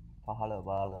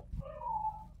 15.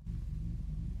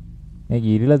 මේ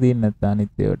ගිරිලා තියෙන්නේ නැත්නම්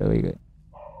අනිත් ඒවට ඔය එක.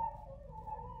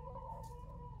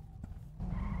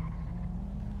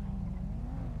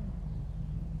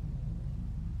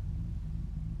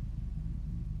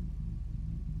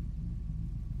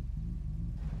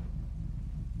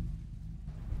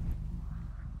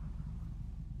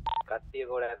 කට්ටිය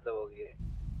කොහෙද ඇද්ද ඔගේ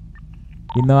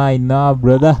ඉන්නවා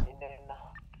බ්‍රදර්.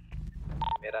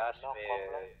 මෙරාස් මේ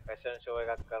ෆැෂන් ෂෝ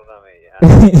එකක් කරනවා මේ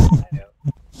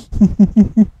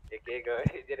එක එක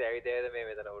විදිහට ඇවිදේද මේ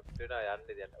මෙතන උඩ් වෙනවා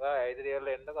යන්නේ දැන්. ඔයා ඇවිදලා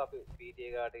ඉවරලා එන්නකෝ අපි PTA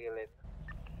කාට කියලා එන්න.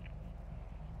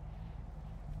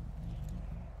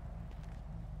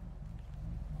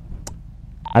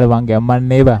 අර වං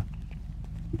ගැම්මන්නේ බා.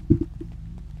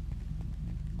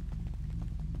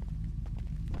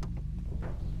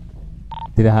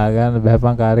 තිරහා ගන්න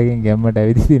බහපන් කාර් එකෙන් ගැම්මට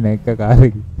ඇවිදින එක කාර්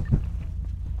එකේ.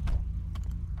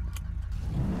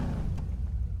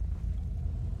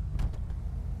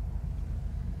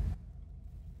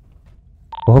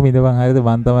 කොහොම ඉඳපන් හරියද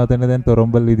මන් තමයි තන දැන්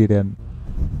තොරම්බල් විදියට යන්නේ.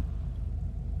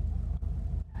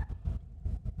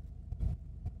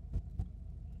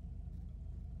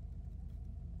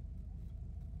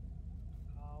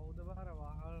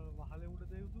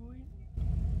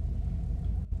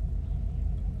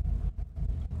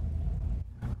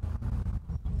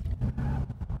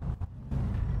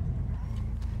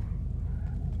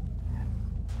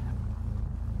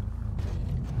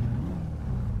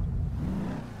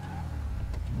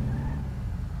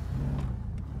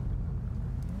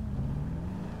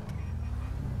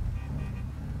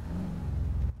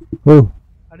 ඔව්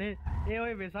අනේ ඒ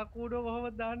ඔය වෙසක් කූඩුව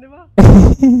කොහොමද දාන්නේ බා?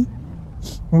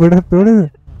 උඹට තෝරද?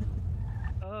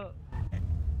 ඔව්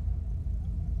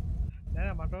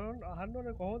නෑ මට අහන්න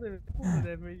ඕනේ කොහොමද වෙසක් කූඩුව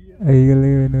දැම්මේ කියලා.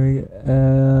 ඒගොල්ලෝ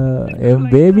වෙනවා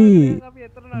බේබි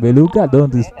බෙලුකා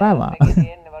don't spam.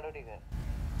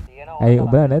 අය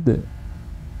ඔබ නැද්ද?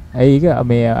 ඒක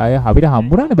මේ අය අපිට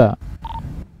හම්බුණානේ බා.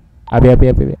 අපි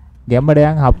ගැම්මඩ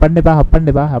යන් හප්පන්න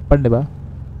එපා.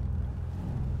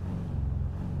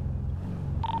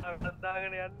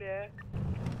 දාගෙන යන්නේ ඈ.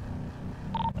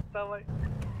 තමයි.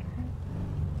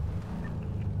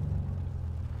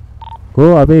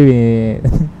 කෝ අපේ මේ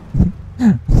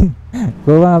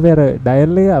කොහොම අපේ අර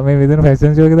ඩයල් එක මේ මෙතන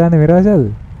ෆැෂන් ෂෝ එක දාන්නේ මෙරාෂාද?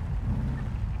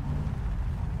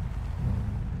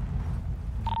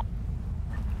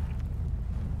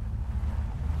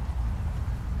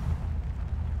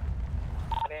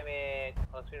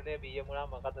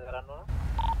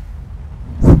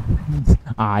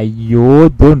 අයියෝ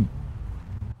දුන්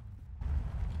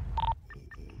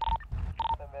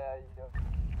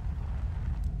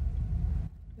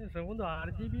සමුද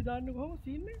RGB දාන්න කොහොමද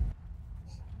සීන්නේ?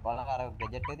 බලන්න අර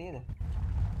ගැජට් එක තියෙද?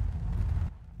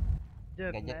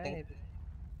 ගැජට් එක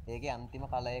ඒකේ අන්තිම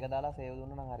කලර් එක දාලා සේව්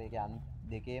දුන්නා නම් හරි. ඒකේ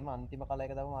දෙකේම අන්තිම කලර්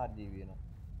එක දාපුවම RGB වෙනවා.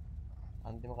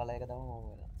 අන්තිම කලර් එක දාපුවම ඕම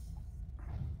වෙනවා.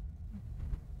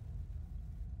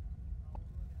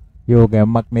 යෝ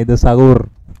ගැම්මක් නේද සගුර්?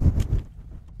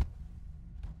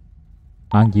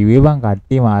 මං කිව්වේ බං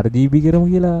කට්ටියම RGB කරමු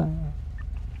කියලා.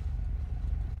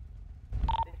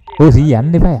 ඔව් සී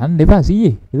යන්න එපා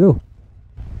සීයේ. ඒකෝ.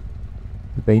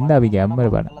 ඉතින් අපි ගැම්මර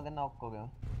බලන්න.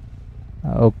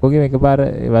 ඔක්කොගේම එකපාර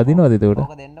වදිනවද එතකොට?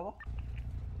 ඕක දෙන්නකෝ.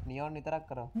 නියොන් විතරක්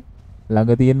කරමු.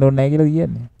 ළඟ තියෙන්න ඕනේ නැහැ කියලා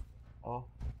කියන්නේ. ඔව්.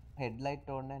 හෙඩ්ලයිට්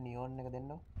ඕනේ නැහැ නියොන් එක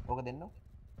දෙන්නකෝ. ඕක දෙන්නකෝ.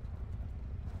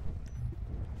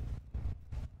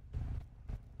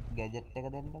 ගැජට් එක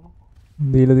දෙන්නකෝ.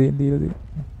 දීලා දෙන්න.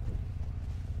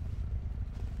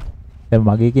 දැන්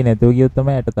මගේ කේ නැතුව ගියොත්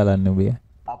තමයි ඇට තලන්නේ උඹේ.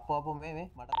 අප්පෝ මේ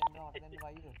මට දෙන්න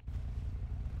වයිද?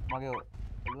 මගේ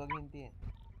ඔළුව ගිහින් තියෙන.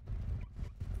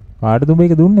 කාටද උඹ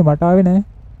ඒක දුන්නේ? මට ආවේ නැහැ.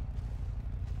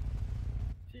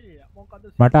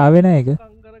 මට ආවේ නැහැ ඒක.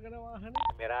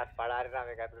 මෙරාස් පඩාරේ නම්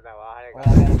ඒක ඇතුළේ නා වාහනේ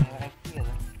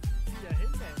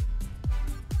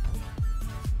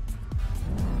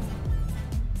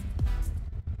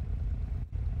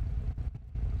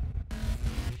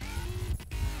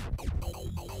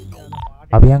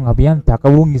අපියන්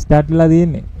තකවුන් ස්ටාර්ට් වෙලා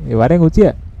තියෙන්නේ. ඒ වරෙන්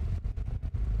උචිය.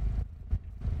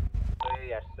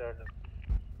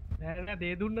 නෑ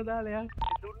දේ දුන්න දාලා යන්.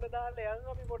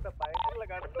 අපි පොඩ්ඩක් බය කරලා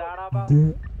ගන්න දානවා බා.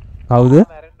 කවුද?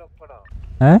 මැරෙන්න ඔක්කොම.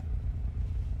 ඈ?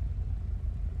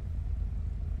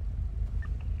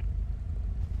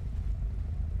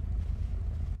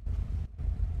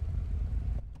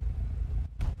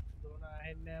 දෝනා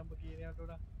ඇහෙන්නේ උඹ කියනකට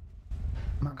උඩ.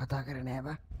 මං කතා කරේ නෑ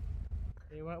බා.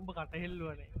 ඒවා උඹ කට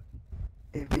හෙල්ලුවනේ.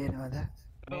 ඒ පේනවද?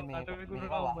 මේ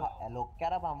ලොක්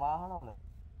කරපන් වාහනවල.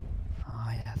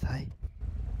 යසයි.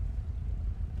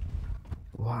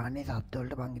 වාහනේ සද්ද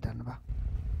වලට බං හිතන්න බා.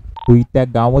 ට්වීට්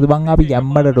එකක් දාමුද බං අපි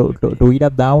ගැම්මඩ ට්වීට්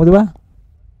එකක් දාමුද බං?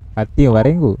 කට්ටිය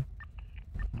වරෙන්කෝ.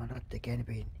 මටත් එකනේ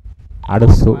පේන්නේ. අර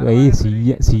ඒ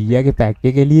 100ගේ පැක්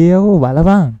එක එළියේකෝ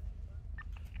බලපන්.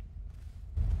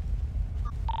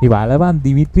 ඒ බලපන්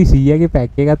දිමිත්‍රි 100ගේ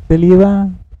පැක් එකත් එළියේ බං.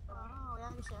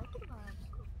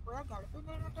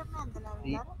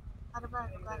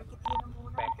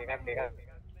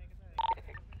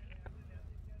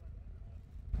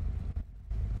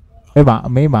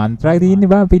 මේ මන්ත්‍රා තියෙන්නේ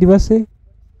බා පිටිපස්සේ.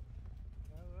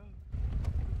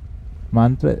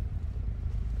 මන්ත්‍ර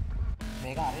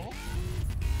මේක හරිනේ.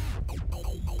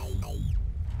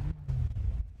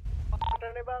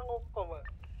 පාටනේ බං ඔක්කොම.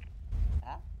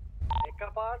 ඈ? එක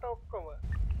පාට ඔක්කොම.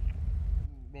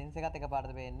 බෙන්ස් එකත් එක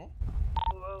පාටද පේන්නේ?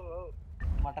 ඔව්.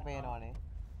 මට පේනවනේ.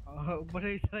 උඹට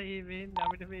ඉස්සරහේ පේන්නේ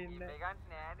අපිට පේන්නේ මේක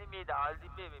නෑනේ මේ දාල්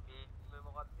තිබ්බේ මේ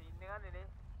මොකක්ද සීන් එකක් නේ.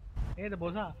 නේද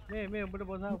බොසා මේ උඹට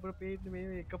බොසා උඹට පේන්නේ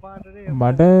මේ එක පාටනේ.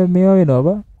 මට මේව වෙනවා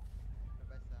බා.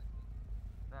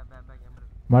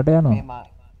 මට යනවා.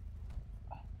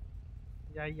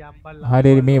 යයි අම්බල්ලා.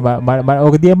 හරි මේ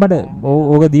ඕක දියම් මට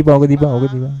ඕක දීපන්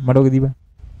මට ඕක දීපන්.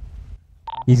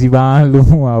 ඉසිබාලු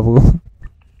ආපු.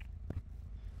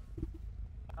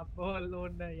 අපෝල්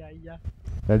ඕන්න යයියා.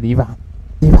 දීපන්.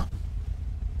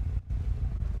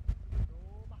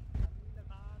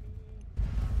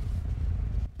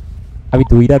 අපි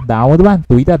තුයිටත් දාමුද බං?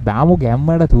 තුයිටත් දාමු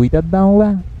ගැම්මට තුයිටත් දාමු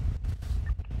බං.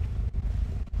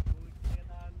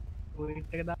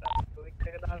 ට්විට්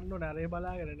එක දාන්න ඕනේ අරේ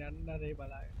බලාගෙන යන්න අරේ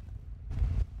බලාගෙන.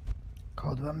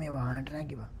 කවුද මේ වාහනට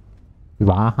නැගිවා?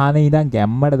 වාහනේ ඉඳන්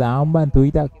ගැම්මට දාමු බං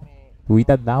තුයිටත්.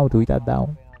 තුයිටත් දාමු.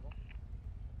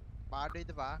 පාඩු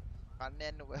ඉදපා කන්න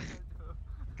යන්න ඔබ.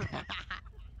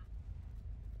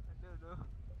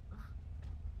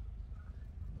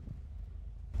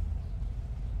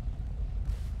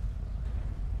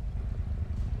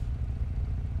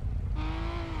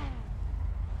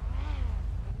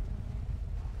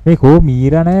 මේ කෝ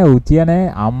මීරා නැහැ උචිය නැහැ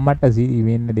අම්මට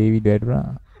වෙන්න ඩේවිඩ්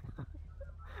වැටුණා.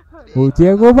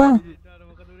 උචිය කෝ බං?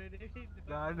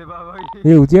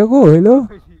 ඒ උචිය කෝ හෙලෝ.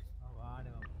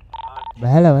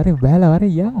 බහැලා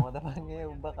වරේ යා. මොකද මං ඒ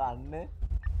උඹ කන්නේ?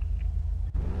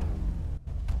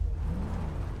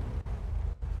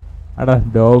 අර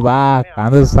ඩෝබා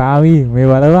කඳු සාමි මේ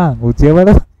බලපන් උචිය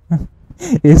බලපන්.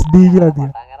 SD කියලා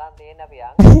තියෙනවා. පටන් ගන්න තියෙන්නේ අපි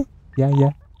යන්.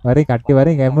 යා වරේ කට්ටිය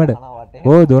වරේ ගැම්මට.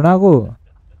 ඕ දොනාකෝ.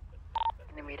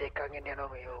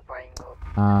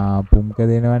 පුම්ක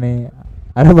දෙනවනේ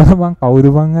අර බලපන් කවුද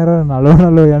මං අර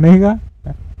නලෝ යන එක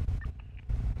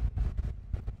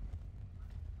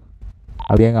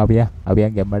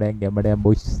අවියන් ගැම්මඩයන්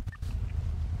බොයිස්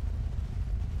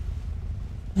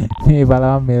මේ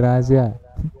බලපන් මේ රාජයා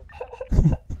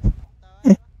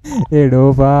ඒ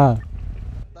ඩෝපා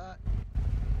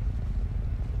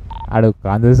අර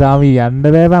කන්දසාමි යන්න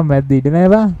බෑ බං මැද්ද ඉඩ නෑ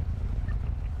බං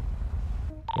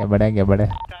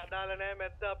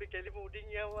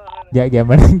ගැම්මඩ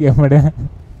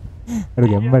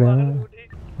ගැම්මඩ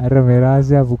අර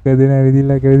මෙරාසයා පුක දෙන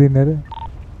විදිල්ලා කෙවිදින්න අර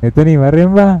මෙතනින්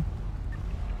වරෙන් බා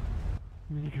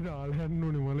මේක දාලා යන්න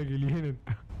ඕනේ මල ගෙලියේ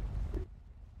නැත්නම්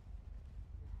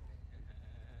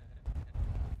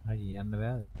හරි යන්න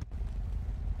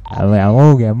බෑ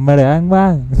අමෝ ගැම්මඩ යන්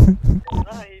බා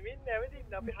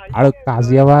අර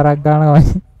කාසිය පාරක් ගන්නවා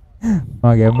මම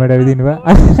ගැම්මඩ විදින්න බා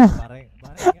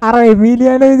අර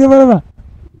එමීලියාන විදිය බලපන්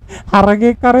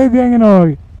හරකෙක් කරේ දියන් එනවා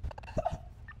වගේ.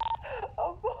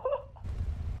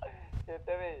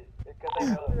 චෙට්ටේ එකතේ.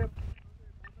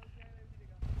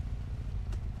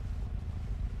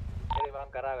 එරිවන්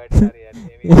කරා වැඩි හරියට.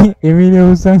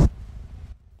 එමීලියා උසන්.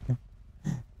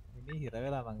 මේ හිර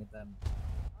වෙලා මං හිතන්නේ.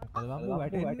 අද මං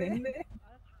වැටෙන්නේ.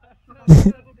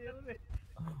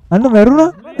 අන්න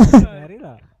මැරුණා.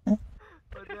 මැරිලා.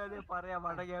 ඔතනදී පාරයා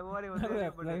මට ගැවුවානේ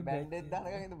ඔතනදී බැන්ඩේජ්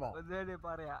දානකම් ඉඳපන්. ඔතනදී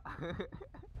පාරයා.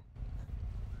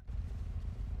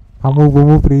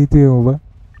 අමු ප්‍රීතිය ඔබ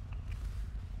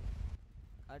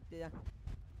අට්ටිය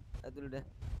ඇතුළට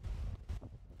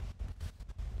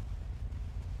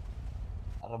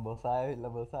අර බොසා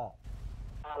ඇවිල්ලා බොසා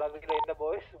ළඟ කියලා ඉන්න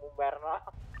බොයිස් මුන් මැරනවා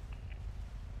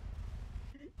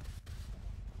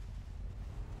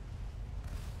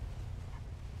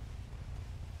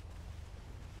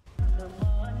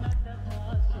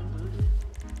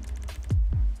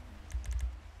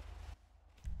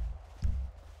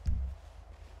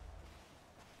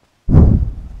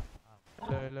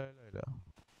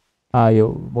Yo,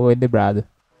 මොකෙන්ද brother?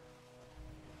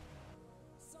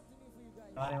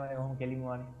 අනේ මම කෙලින්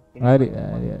වань. හරි.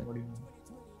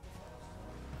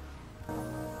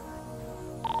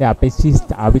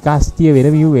 අපි කාස්තිය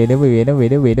වෙනම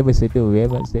සෙට්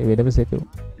වෙනම සෙට්.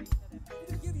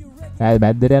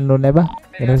 මැද්දට යන්න ඕනේ බා.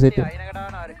 වෙනම සෙට්.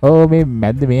 ඔව් මේ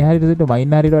මැද්ද මේ හරියට සෙට්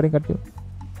මයින් හරියට වරින් කට්ටිය.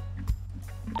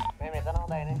 මේ මෙතන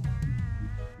හොඳයිනේ.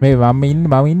 මේ මම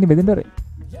ඉන්නේ මෙතෙන්ට හරි.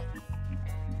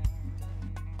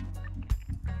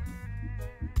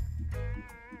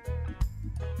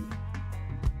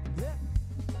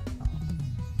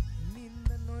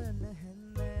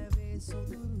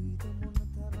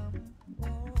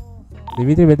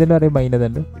 Dimitri betul ada main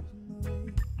dan tu.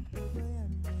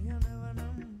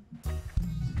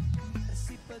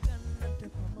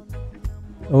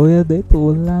 ඔය දෙ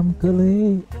තෝල්ලාම්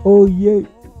කළේ ඕයේ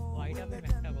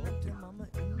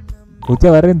පුච්ච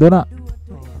වරෙන් දොනා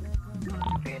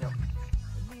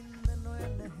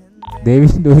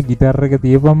දේවින් ඔය ගිටාර් එක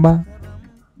තියපන් බා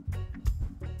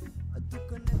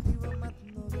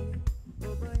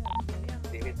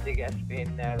දෙවිත් ගෑස්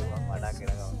පේන්නේ නැහැ මම මඩක්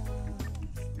කරගම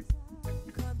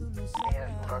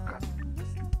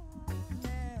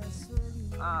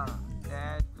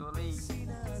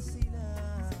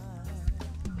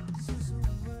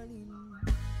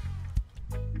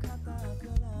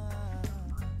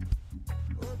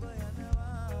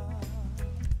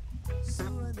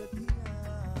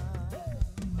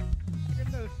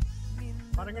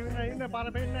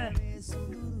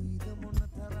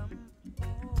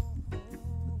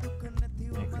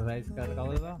एक्सरसाइज कर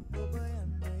कौन बा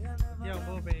या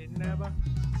वो पेन है बा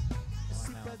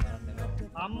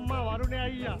अम्मा वरुणे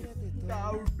अय्या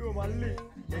ഔട്ടോ മല്ലി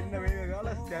എന്നെ വേഗം കാല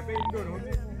സ്റ്റെപ്പ് ഇൻഡോ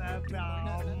നോദേ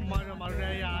अम्मा का वरुणे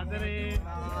अय्या आदरे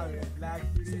ബ്ലാക്ക്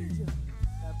പിരി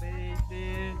സ്റ്റെപ്പ്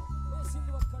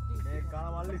මේ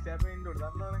කාල මල්ලි സ്റ്റെപ്പ് ඉන්ඩෝ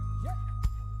දන්නවනේ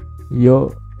යෝ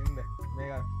එන්න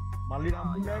මේක මල්ලි නම්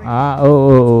පුණානේ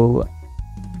ඕ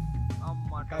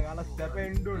अम्मा කාල സ്റ്റെപ്പ്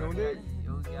ඉන්ඩෝ නොදේ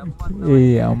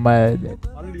ඒ අම්මා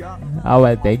ආව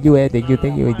thank you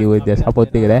thank you ඉතින්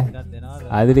සපෝට් එක නේ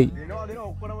ආදරේ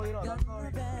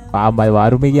පාමයි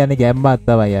වාරුමේ කියන්නේ ගැම්මක්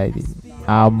තමයි ආ ඉතින්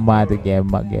අම්මාට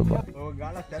ගැම්මක් ඔය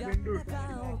ගාලා സ്റ്റെപ്പ് ඉන්ඩෝ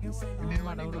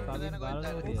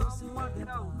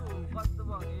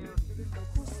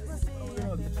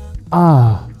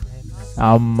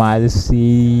අම්මා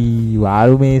සී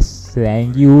වාරුමේ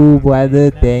thank you brother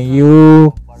thank you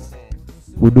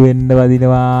උඩු වෙන්න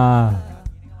වදිනවා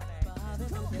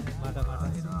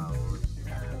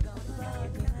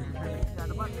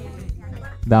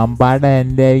දම් පාට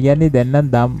ඇන්දෑ කියන්නේ දැන් නම්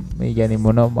දම් ඒ කියන්නේ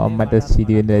මොන මම්මට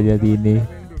සිටි වෙන්න ඇදලා තියෙන්නේ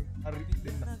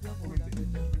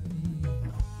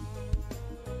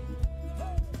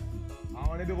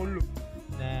ආවනේද කොල්ලු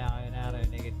නෑ ආයෙ නෑ අර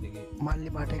නෙගෙට් එකේ මල්ලි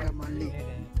මට එක මල්ලි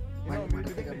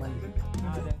මට එක මල්ලි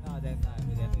දැන්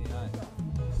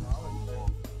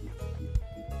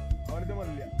ආවනේද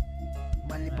මල්ලියා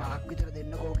මල්ලි පහක් විතර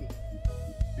දෙන්න කෝකේ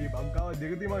මේ බංකාව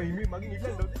දෙක තියෙම හිමි මගින්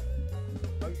ඉල්ලන්න ඕනේ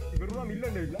මම ඉවරුණා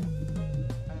මිල්ලන්න ඉල්ල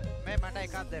මේ මට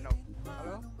එකක් දෙනවා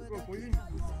හලෝ කොයි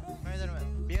මේ දෙනවා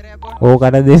බියර් එකක් බොන්න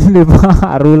ඕකට දෙන්න එපා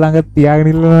අරු ළඟ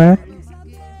තියාගෙන ඉන්නවා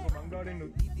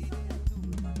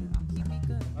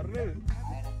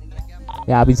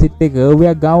යා අපි සිට් එක කර්ව්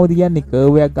එකක් ගාමුද කියන්නේ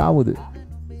කර්ව් එකක් ගාමුද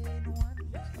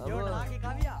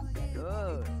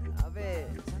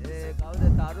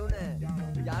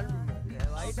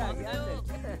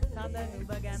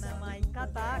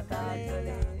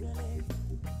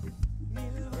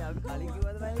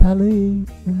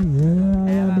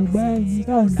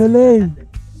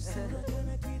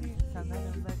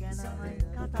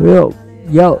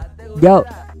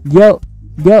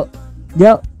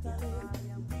Yo.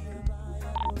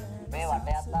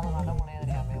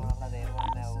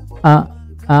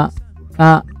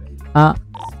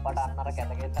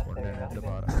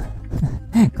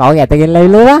 Kau kata gila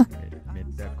lu lah?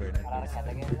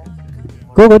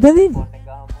 Kau kata ni?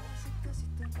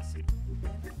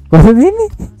 Kau kata ni?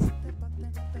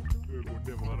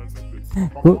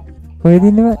 Kau kata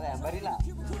ni apa?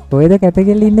 Kau kata kata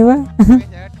gila ini apa?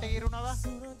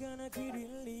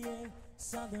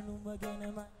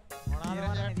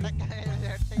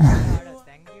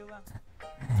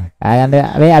 Ada,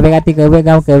 abe kati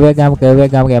kebegam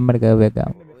gamer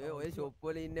kebegam. ඔය shop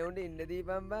වල ඉන්න උන්ට ඉන්න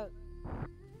දීපන් බං.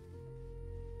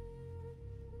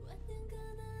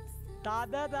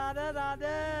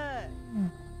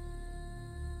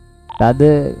 තද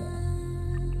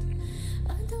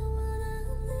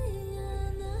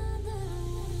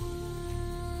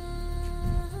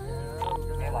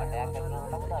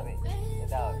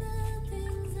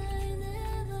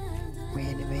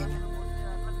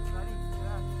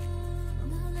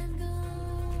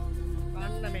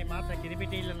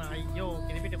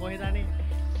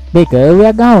මේ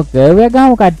කර්වයක්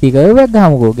ගාමු කට්ටි කර්වයක්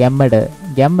ගාමුකෝ ගැම්මට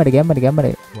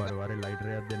වරේ ලයිටර්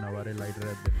එකක් දෙන්න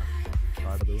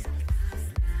කාටද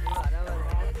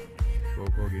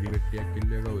කෝකෝ ගිනි වෙට්ටියක්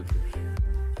කිල්ල කවුද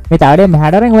මේ තාඩේ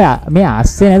මෙහාට රෙන් ඔයා මේ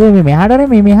ආස්සේ නැතුව මේ මෙහාට රෙන්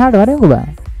මේ මෙහාට වරෙන්කෝ බා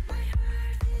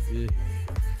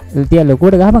තියා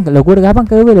ලොකුවට ගහපන්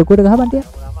කර්වේ ලොකුවට ගහපන් තියා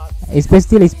ස්පේස්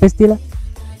තියලා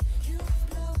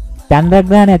චන්ද්‍රක්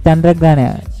ගානය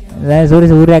දැන්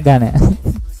සූර්යයක් ගානය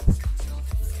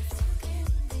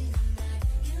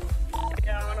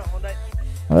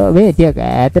මේ ටික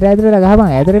ඈතට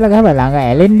ගහපන් ළඟ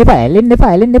ඇලෙන්න එපා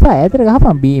ඈතට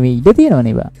ගහපන් මේ ඉඩ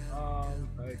තියෙනවනේ බා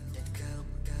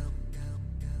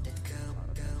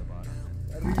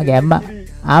ගැම්ම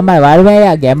ආමයි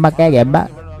වරුමයා ගැම්මක් කෑ ගැම්ම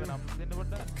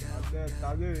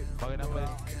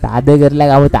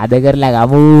තාද කරලා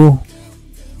ගමු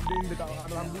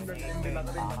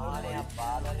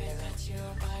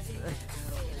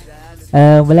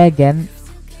උඹලා ගැන්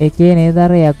එකේ නේද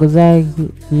අර යකුසා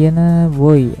කියන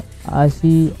බොයි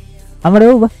ආසි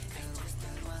අමරෝ බා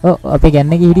ඔව් අපේ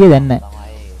ගැන්න එක හිටියේ දැන් නැහැ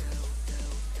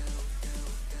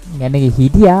ගැන්න එක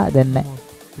හිටියා දැන් නැහැ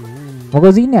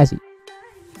මොකද ඉන්නේ ආසි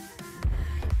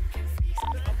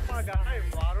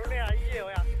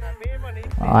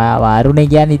වරුනේ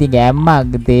කියන්නේ ඉතින්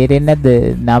ගැම්මක් තේරෙන්නේ නැද්ද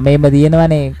නමේම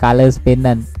තියෙනවනේ කලර්ස්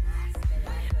පෙන්නන්න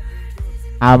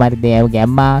මරි දේ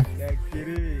ගැම්මා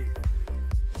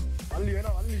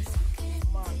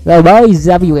boys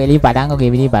අපි වෙලි පටන්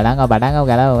ගෙවිලි පටන්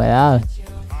ගලා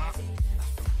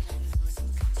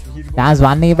ඩාන්ස්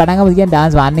වන්න එකේ පටන් ගමු කියන්නේ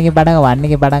ඩාන්ස් වන්න එකේ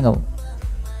පටන් ගමු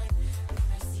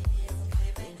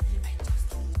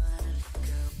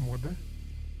මොකද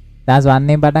ඩාන්ස්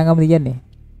වන්නේ පටන් ගමු කියන්නේ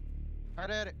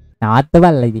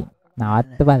නාත්තබල්ලා ඉතින්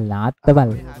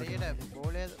නාත්තබල්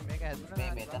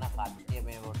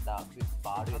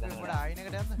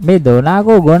මේ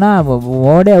දොනාකෝ ගොනා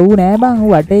මෝඩේ ඌ නෑ බං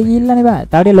ඌ වටේ ගිහිල්ලානේ බං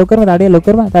තවඩේ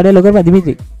ලොක් කරපන්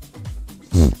දිමිත්‍රි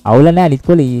අවුල නෑ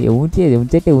ලිස්කොලි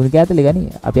උන්චෙට උන් කෑතලේ ගනි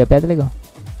අපි ඇතලේ ගමු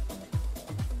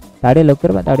තවඩේ ලොක්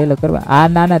කරපන්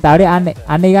ආන්න තවඩේ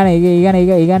අන්න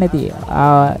ඊගානේ තිය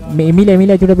මේ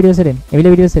එමිල චුට පිටිවසරෙන්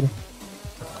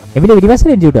එමිල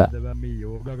පිටිවසරෙන් චුට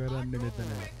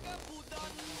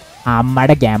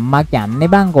අම්මඩ ගැම්මක් යන්නේ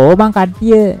බං කෝ බං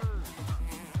කට්ටිය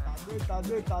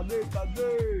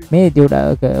මේ චුට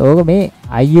ඕක මේ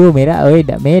අයියෝ මෙරා ඔය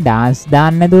මේ ඩාන්ස්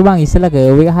දාන්න නැතුව බං ඉස්සලා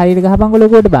කර්ව් එක හරියට ගහපන්කො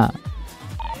ලොකුවට බං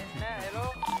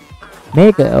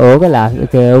මේක ඕක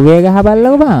කර්ව් එක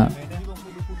ගහපල්ලකො බං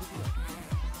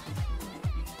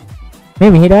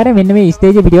මේ මෙහෙට වර මෙන්න මේ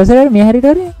ස්ටේජ් එක පිටිවසරට මේ හරියට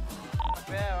වරේ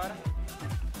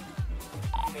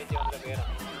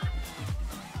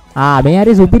මේ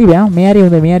හරි සුපිරි බං මේ හරි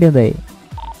හොඳයි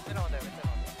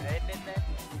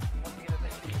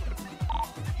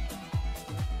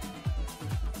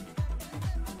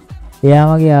එයා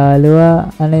මගේ යාළුවා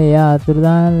අනේ එයා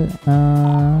අතුරුදාන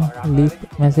ලිස්ට්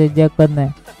මැසේජ් එකක්වත්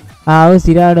නැහැ ඔව්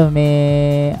සිරාඩ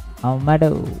මේ අම්මට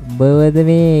උඹවද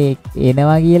මේ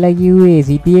එනවා කියලා කිව්වේ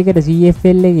සිටි එකට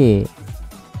CFL එකේ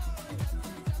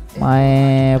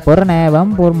මම පොර නෑ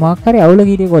බම් පොර මොකක් හරි අවුල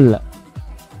කීටේ කොල්ලා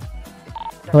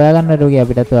හොයාගන්න රෝගී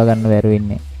අපිටත් හොයාගන්න බැරුව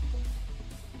ඉන්නේ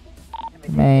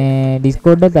මේ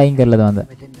Discord එක අයින් කරලා දාන්න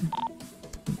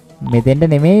මෙතෙන්ට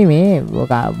නෙමෙයි මේ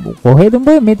කොහෙද උඹ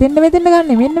මෙතෙන්ට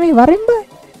ගන්න මෙන්න මේ වරෙන් බා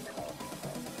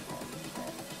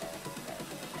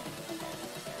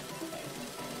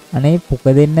අනේ පුක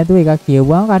දෙන්න නැතුව එකක්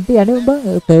කියවුවාම කට්ටිය අනේ උඹ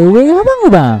කර්ව් එක ගහපන්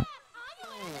උඹ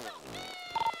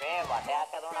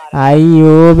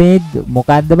අයියෝ මේ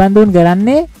මොකද්ද බන්දුන්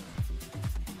කරන්නේ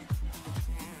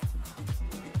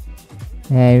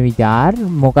විචාර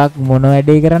මොකක් මොන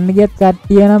වැඩේ කරන්න ගියත්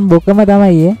කට්ටිය නම් බොකම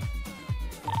තමයි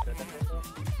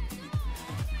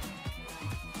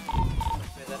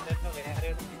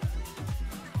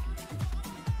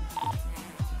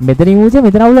මෙතනින් ඌච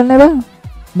මෙතන අවුලක් නැහැ බං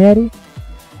මේ හරි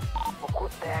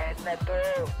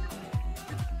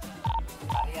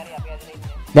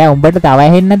දැන් උඹට තව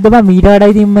ඇහෙන්නේ නැද්ද බං මීට වඩා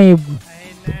ඉතින්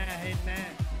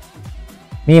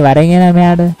මේ වරෙන් එන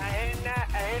මෙයාට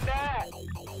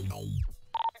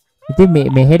ඉතින්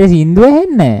මෙහෙට සින්දුව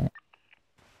ඇහෙන්නේ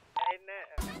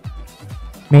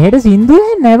මෙහෙට සින්දුව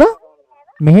ඇහෙන්නේ බං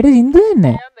මෙහෙට සින්දුව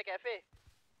ඇහෙන්නේ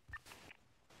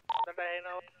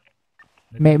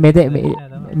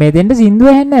මෙතෙන්ට සින්දුව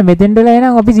ඇහෙන්නේ මෙතෙන්ටලා එනං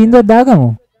අපි සින්දුවක් දාගමු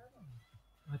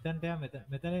මෙතනට යා මෙතන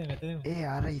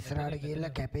අර ඉස්සරහට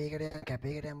ගිහලා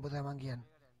කැපේකට යම්බුද මං කියන්නේ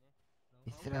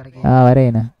ඉස්සරහට ගිහලා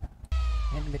වරේන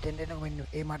මෙන්න මෙතෙන්ට එනකො මෙන්න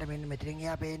මට මෙන්න මෙතෙන්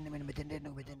එහා පේන්නේ මෙන්න මෙතෙන්ට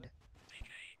එනකො මෙතෙන්ට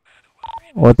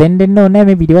ඔතෙන්ට එන්න ඕනේ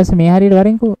මේ පිටිපස්සේ මේ හරියට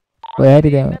වරෙන්කෝ ඔය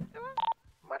හරි දැන්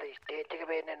මට ස්ටේජ් එක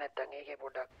පේන්නේ නැත්තම් ඒකේ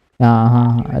පොඩක්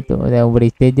දැන්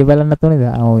උඹට ස්ටේජ් එක බලන්නත් ඕනේද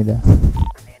ඕයිද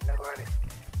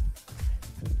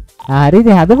හරිද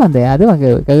හදපන්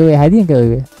කගේ හැදියෙන්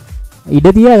කගේ ඉඩ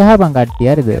තියා ගහපන් කට්ටිය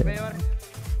හරිද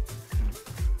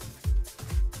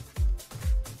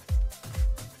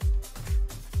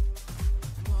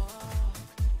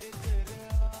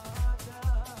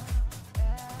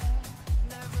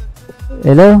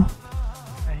හෙලෝ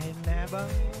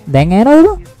දැන් ඇහෙනවද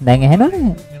දැන්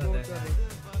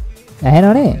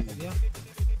ඇහෙනවනේ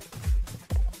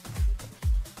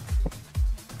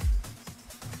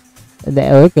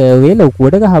දැන් ඔය කර්වේ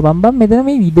ලොකුවට ගහපන් බම් මෙතන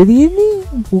මේ ඉඩ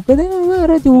තියෙන්නේ පුකද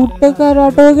අර චූට්ටක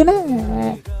රටවගෙන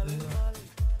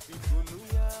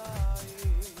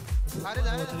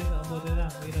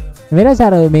मेरा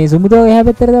सारा मैं සුමුදෝ එහා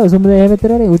පැත්තට දාව සුමුදෝ එහා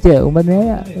පැත්තට හරි උච උඹ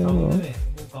මේ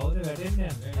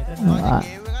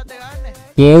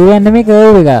කේව් යන්න මේ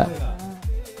කර්ව් එක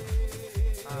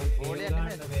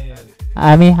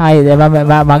ආමි හායි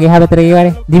මගේ එහා පැත්තට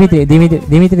ගියානේ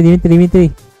දිමිත්‍රි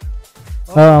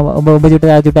ඔබ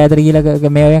චුට්ට ඇතර ගිහලා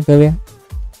මේ වයන් කර්ව් එක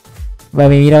බා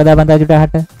මේ මීරවදා බන්තා චුට්ට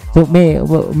හට මේ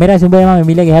मेरा සුඹේ මම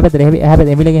මිලගේ එහා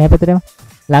පැත්තට මිලගේ එහා පැත්තටම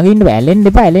ළඟ ඉන්න බෑ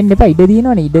ඇලෙන්න එපා ඉඩ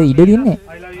දිනවනේ ඉඩ දින්නේ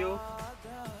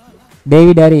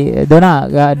डेविड हरी दोना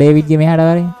डेविड की मेहड़ा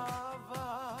वाले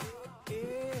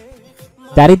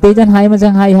दारी तेजन हाय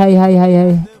मजंग हाय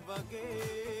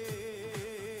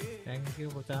थैंक यू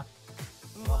बच्चा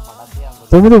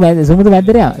सुमुदु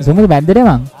बैदरे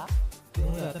mang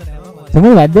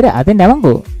सुमुदु बैदरे aten damang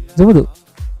ko सुमुदु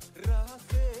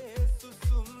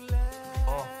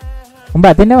උඹ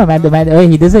aten dama මැද ඔය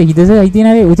හිදස හිතින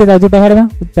හරි උච තවචුට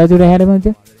හැරම උච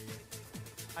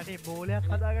අනේ බෝලයක්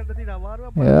හදාගන්න තියෙන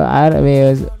අමාරුවක් අර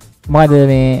මොකද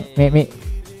මේ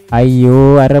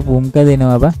අයියෝ අර පුම්ක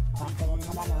දෙනවා බා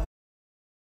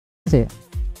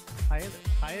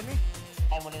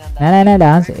නෑ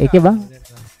ඩාන්ස් එකේ බං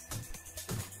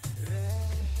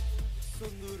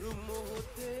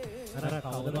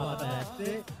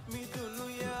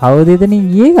කවුද එතනින්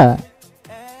ගියේ කා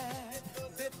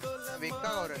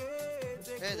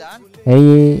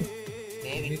එයි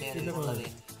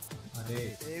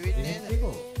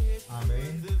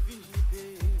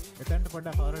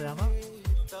පොඩ්ඩක් කවර යම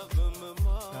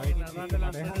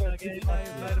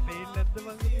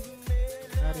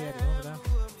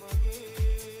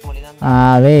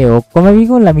ආවේ ඔක්කොම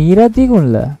විකුණලා මීරත්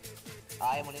විකුණලා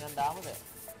ආයේ මුලින්ම දාමුද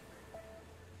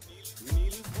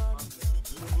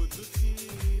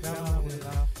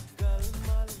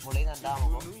මුලින්ම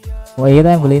දාමුකෝ ඔය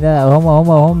තමයි මුලින්ම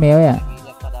ඔහොම මේ ඔය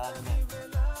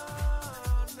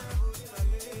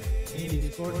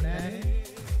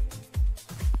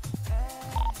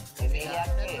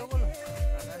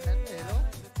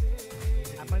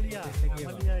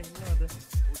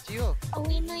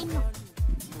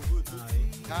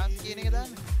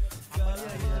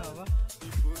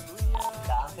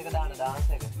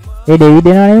डेविड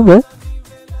එනවනේ උඹ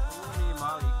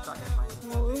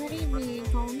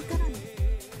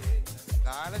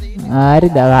හරි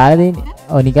දාලා දෙන්නේ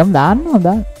ඔය නිකම් දාන්න හොඳ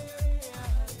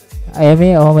අය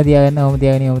මේ ඔහොම තියාගන්න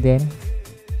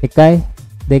 1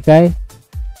 2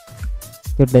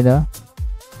 චුට් දෙනවා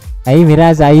ඇයි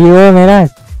මිරාස් අයියෝ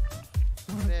මිරාස්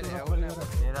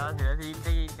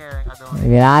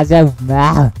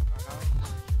බා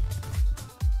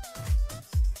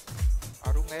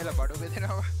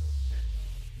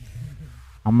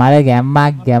අම්මාල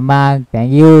ගැම්මක්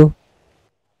thank you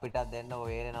පිටක් දෙන්න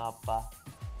වේරෙනවා අප්පා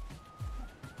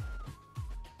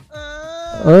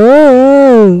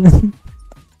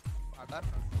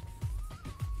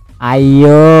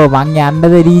අයියෝ මං යන්නද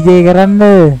DJ කරන්න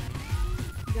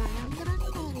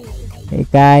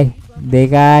 1 2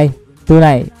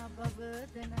 3යි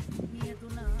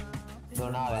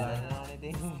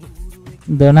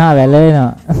දොනා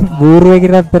වැලවෙනවා බූරුව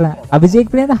කිරත්තර අභිෂේක්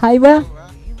ප්‍රේන්ද හයි බා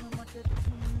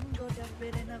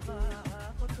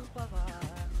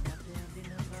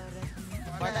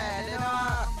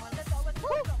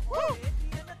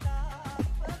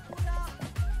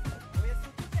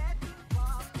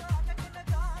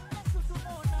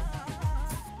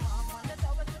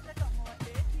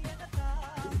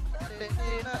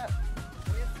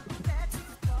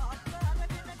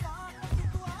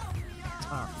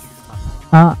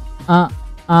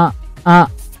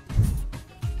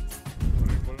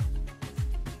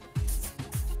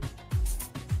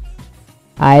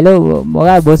ආයලෝ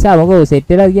මොකා බොස්සා මොකෝ සෙට්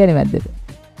වෙලා කියන්නේ මැද්දට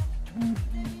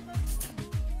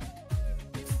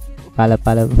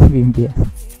පල විම්පිය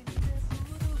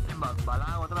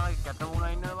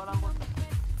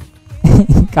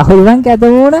කවුරු නම් කැත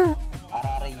වුණා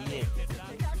අර ඊයේ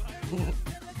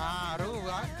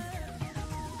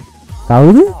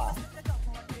කවුද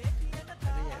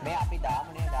මේ අපි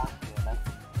දාමුනේ දාම් කියලා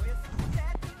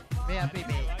මේ අපි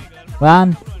මේ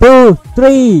 1 2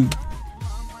 3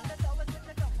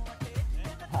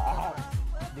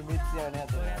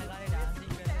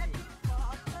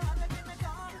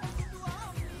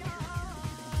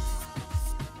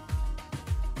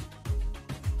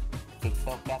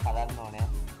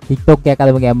 TikTok එක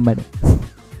කලම ගැම්මඩ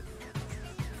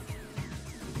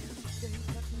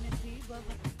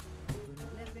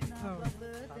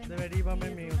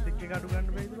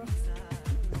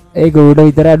ඒ ගොඩ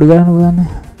විතර අඩු ගන්න පුළුවන්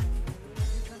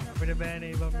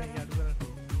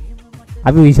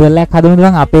අපි විෂුවල් එකක් හදමුද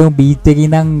බං අපේ බීච් එකේ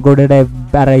ඉඳන්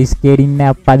ගොඩට අර ස්කේටින්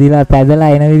එක පදිලා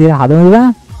පැදලා එන විදිහට හදමුද බං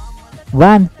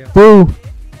 1 2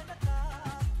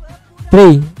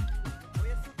 3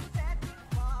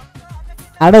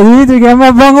 ada itu game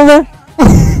abang apa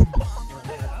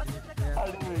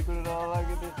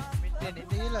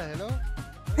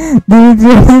Di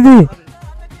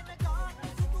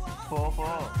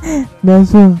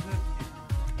langsung 1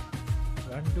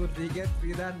 2 3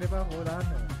 3 දාන්න එපා 4 දාන්න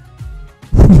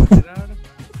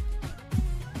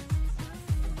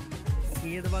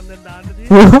කීයද මන් දැන් දාන්න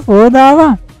තියෙන්නේ 4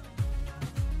 දාවා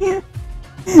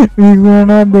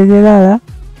විගුණනවා දෙකේ දාලා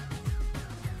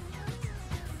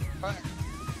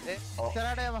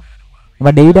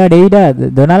Mà đi đó,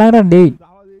 đồ nó lắng đó đi.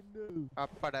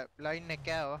 අප්පඩ line එක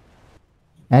කෑවා.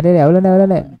 Ada deh, ulah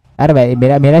deh. Ada baik,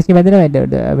 beres ki mendera,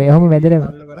 me home mendera.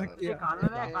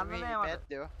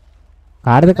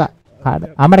 Card ka, card.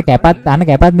 Amar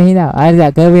kepat mehi da.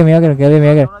 Ada kerbe me agar.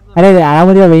 Ada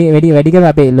aramu dia wedi kan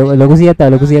ape logo siata.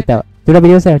 Sudah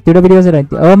video sir.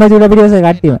 Oh ma sudah video sir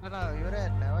katti.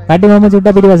 Katti mama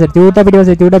sudah video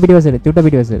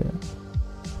sir.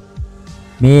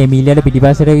 මේ එමිලියට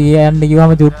පිටිපස්සට ගියන්න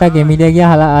කිව්වම චුට්ටක් එමිලිය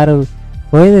ගියා හලා අර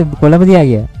කොහෙද කොළඹ තියා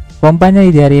ගියා කොම්පඤ්ඤා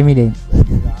ඉතින් හරි එමිලියෙන්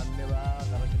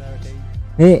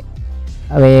ඒ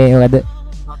අවේ ඔයද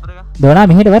දොනා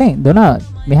මෙහෙට වරෙන් දොනා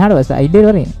මෙහාට සයිඩ් එකට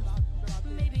වරෙන්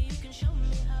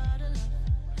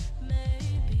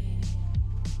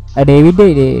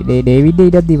ඩේවිඩ්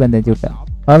ඉඩක් දීපන් දැන් චුට්ටක්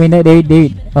ඔව් ඉන්න ඩේවිඩ්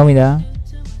ඔව් ඉඳා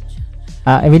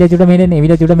එමිලිය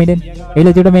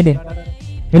චුට්ට මෙහෙට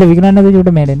Bila bikin anak tu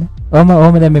juga main, oh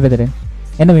macam ni betul,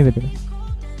 enak ni betul.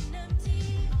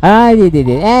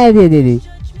 Di.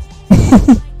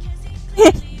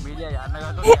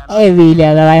 Bila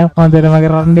ada yang konser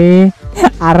mageran deh,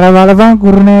 arah bala bang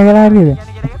kurne kelar gitu.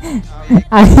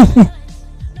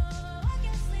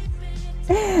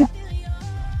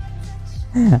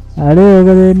 Aduh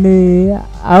kau ni,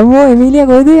 amu Emilia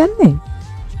kau tu yang ni,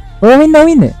 oh minda,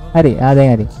 hari,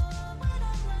 ada.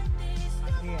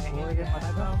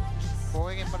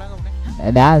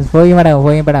 Dance போய் படம்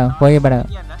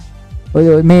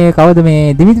மே கவுது மே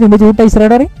Dmitri மே චූට්ට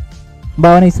ඉස්සරහට හරි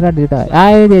භාවන ඉස්සරහට දෙට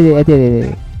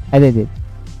ඇති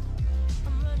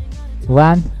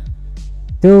 1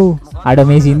 2 අඩ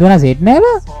මේ සින්දු නා සෙට් නෑ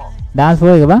බා ඩාන්ස්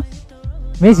ෆ්ලෝ එක බා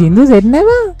මේ සින්දු සෙට් නෑ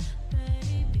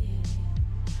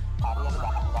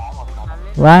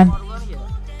බා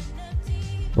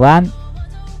 1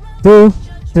 2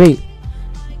 3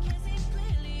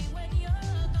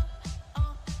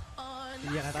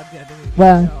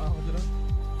 Bang.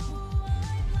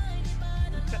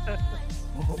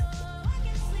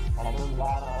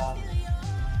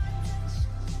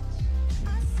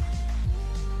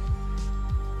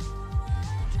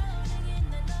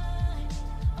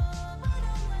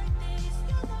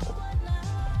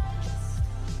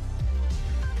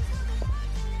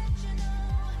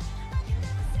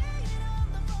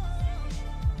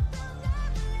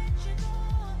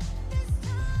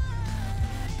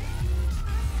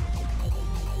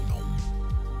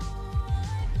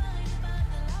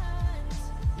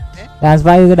 Dance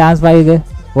five ke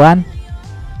 1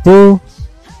 2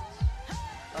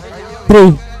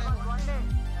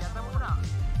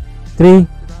 3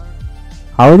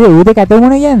 Howde ude kata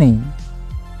muna yani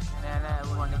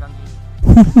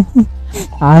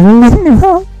Arun ni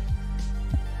bang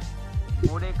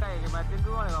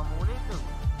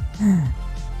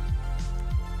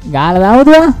Gala tahu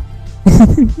tu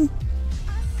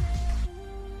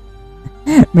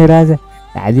Mera aja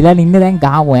Adila ninne dan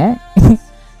kamu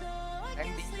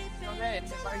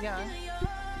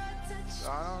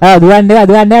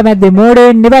දුවන්න මැද්දේ මෝඩ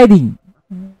වෙන්න එපා ඉතින්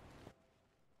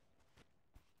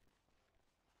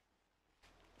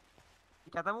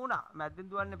කැතම වුණා මැද්දෙන්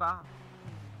දුවන්න එපා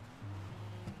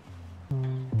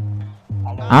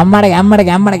අම්මට ගැම්ම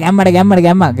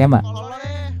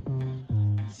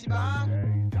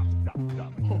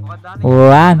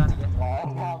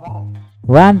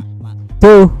 1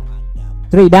 2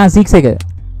 3 dance 6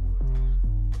 එක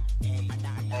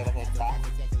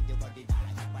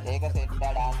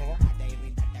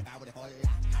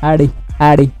Adi.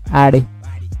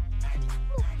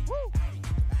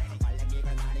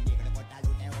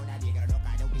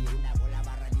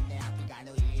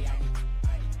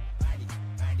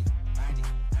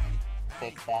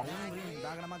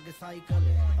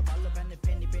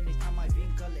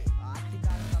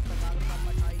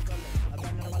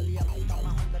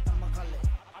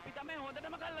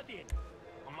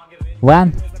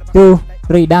 One, 2,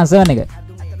 3, dance nigga.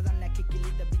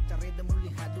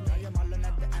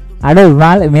 Aduh,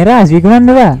 merah sih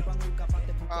kemana ba?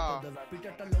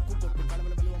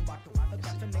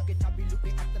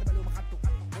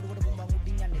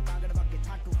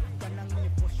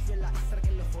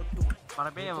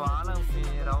 මේ වාන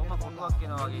මේ රවුම කොටුවක්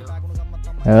කියනවා වගේ.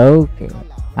 ඕකේ.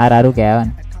 අරු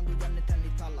කෑවන්.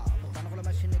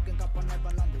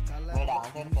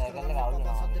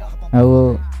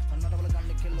 ඔව්.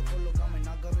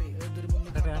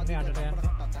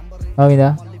 ඔව්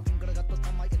ඉදා.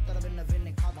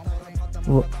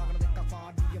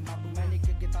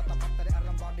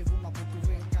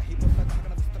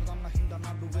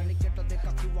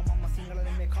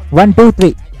 One, two,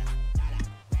 three.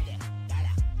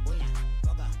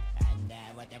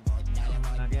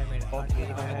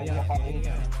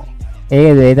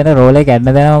 එතන රෝල් එක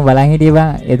කැඩන තැනම බලන් හිටිය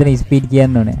බං. එතන ස්පීඩ්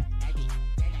කියන්න ඕනේ.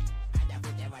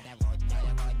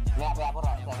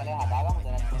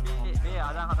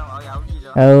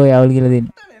 ඔව් යවුල් කියලා දෙන්න.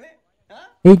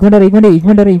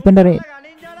 ඉක්මනට.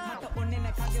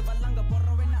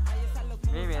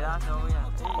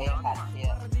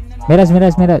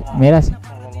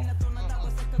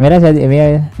 මෙරස්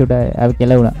මේ චුට අපි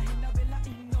කෙලවුණා.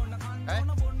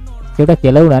 චුට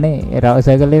කෙලවුණානේ. රව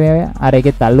සර්කල් එකේ මේ අර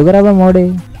එකේ තල්ලු කරපන් මොඩේ.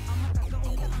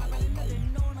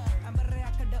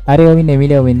 හරි ඔවින්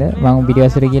එමිලි ඔවින්ද මම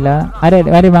පිටිවස්සට ගිහලා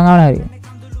හරි මං ආවන හරි.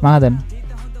 මං හදන්න.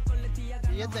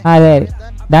 හරි.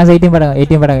 ඩාන්ස් 18 පටන්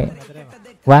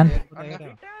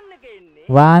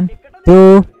 1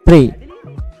 2 3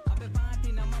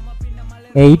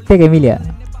 8 එක එමිලියා.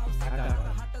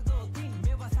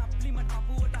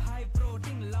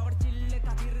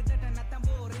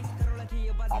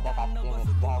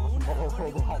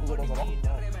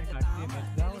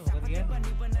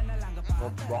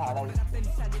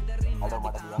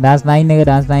 Dance 9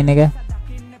 එක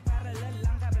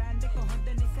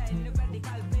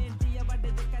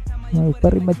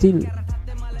උපරිම chill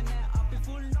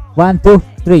 1 2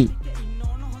 3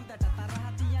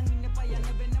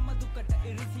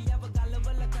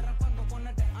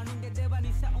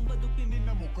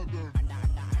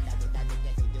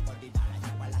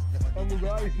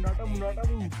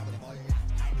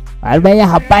 Albaya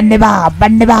hapanne ba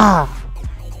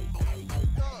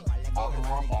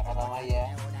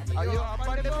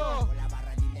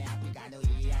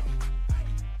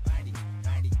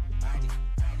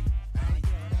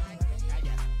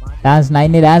Dance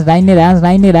 9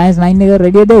 එක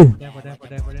ready ද?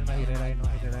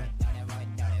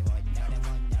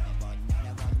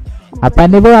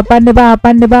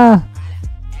 අපන්නේ බා.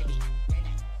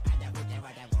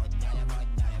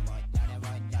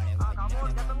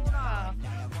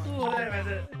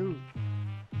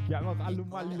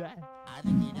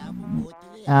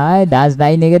 ආ dance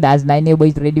 9 එක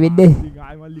boys ready වෙන්න.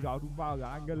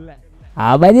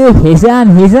 ආබදි හිසාන්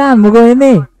මොකෝ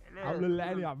එන්නේ?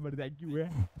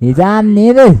 හිසාන්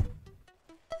නේද?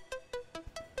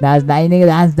 dance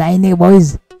 9 එක boys.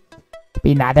 අපි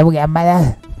නාටපු ගැම්මද?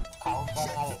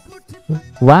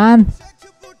 1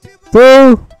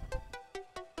 2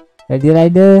 ready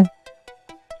rider.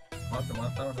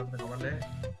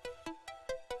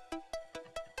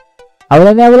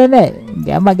 අවුලන්නේ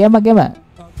ගැම්ම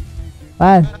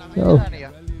 1 2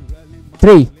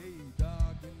 3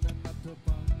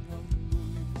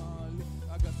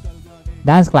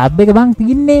 dance club එක බං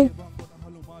තින්නේ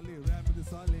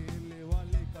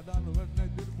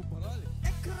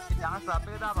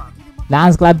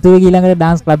dance club තුවේ ඊළඟට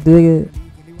dance club එක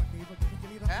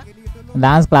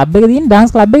තියෙන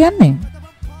dance club එක යන්නේ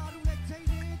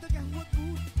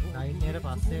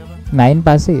 9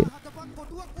 පස්සේ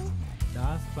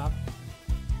dance club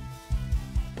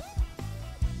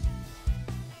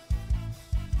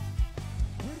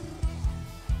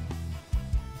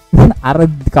අර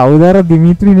කවුද අර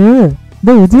දිමිත්‍රි නේද?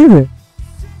 උදේද?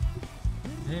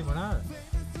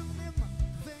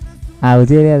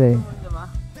 උදේද?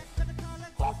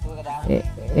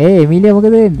 එමිලියා මොකද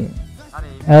වෙන්නේ?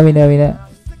 අවින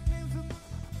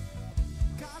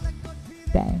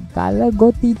දැන් කල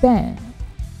ගොති තැන්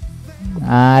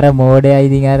ආර මෝඩේ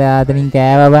ඉතින් අර ආතනින්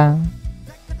කෑවා බං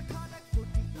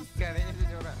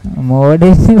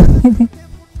මෝඩේ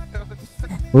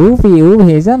ඌ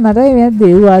හේසන් නටයි මම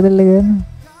දෙව් ආදල්ල කරන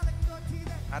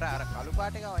අර කළු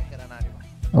පාට එක වයින් කරන්න හරි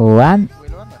 1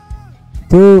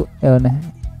 2 එවන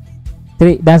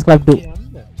 3 dance club 2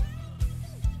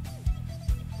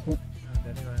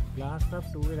 dance club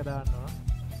 2 එක දාන්නවා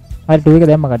හරි 2 එක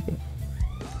දැම්ම කට්ටිය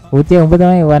ඌතිය උඹ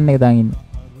තමයි 1 එක දාන් ඉන්නේ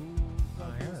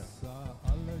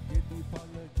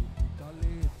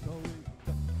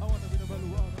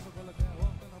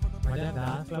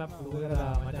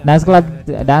dance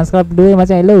club 2 එක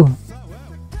මචං එළෝ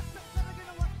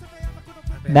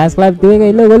dance club 2 එක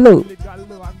එළෝ ගොල්ලෝ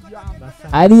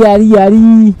හරි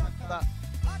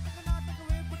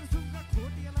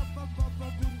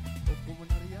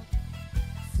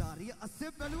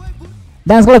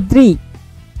Dance Club 3.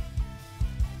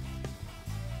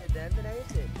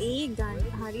 ඒ ගන්න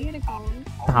හරියට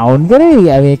කවුන්ට්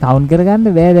කරේ මේ කවුන්ට්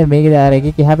කරගන්න බෑ දැන් මේකේ අර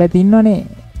එකක එහා පැත්තේ ඉන්නවනේ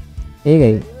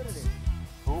ඒකයි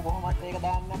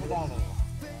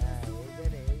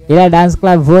ඊළඟ dance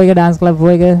club 4 එක dance club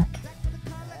 4 එක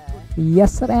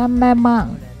yes sir යන්නේ මම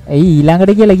ඇයි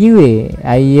ඊළඟට කියලා කිව්වේ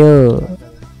අයියෝ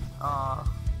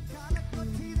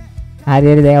හරි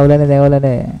හරි දැන් අවුලනේ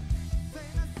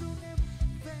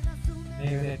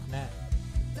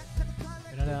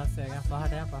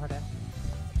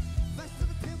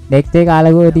next එක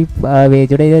ආලගෝ වේ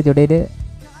චොටේද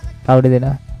කවුද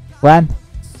දෙනවා 1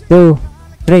 2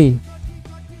 3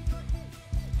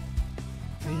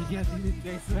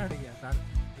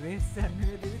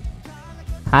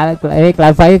 ඒ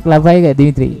club 5 එක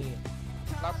Dimitri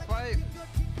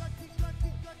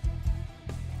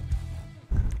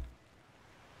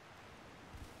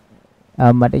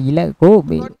මට ඊළ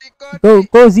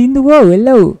කෝ සින්දු කෝ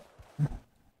වෙල්ලෝ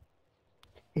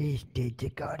ඒ ස්ටේජ්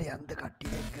එක කාඩේ අන්ද කට්ටිය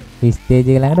එක්ක ස්ටේජ් එක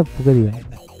ළඟට පුක දිනවා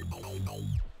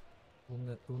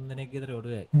තුන් දෙනෙක් ගෙදර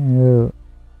ඔඩුවයි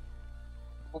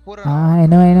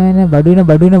එනවා බඩු වෙන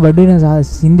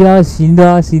සින්දුවා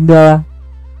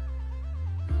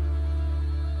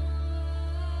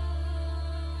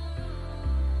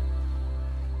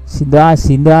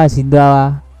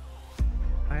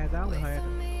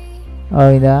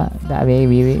oh ඉදා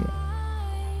වේ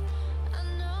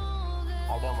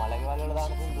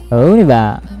ඕනේ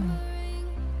බා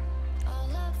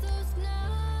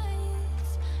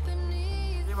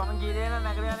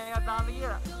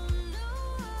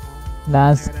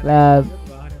dance club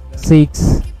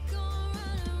 6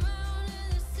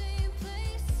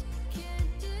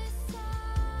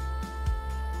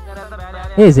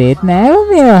 සේට් නෑ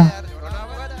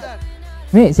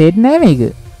මේ සේට් නෑ මේක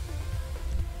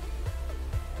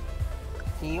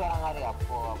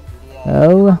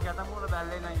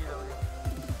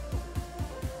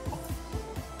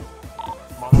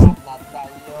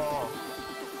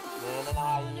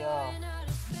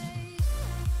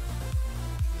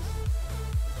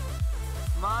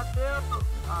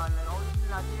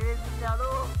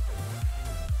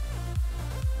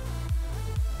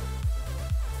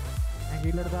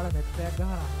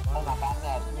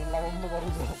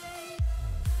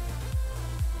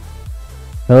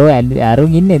ඔව්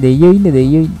අරුන් ඉන්නේ දෙයියෝ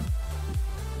ඉන්නේ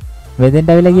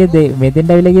මෙතෙන්ට අවිලා ගිය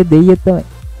දෙයියෙක් තමයි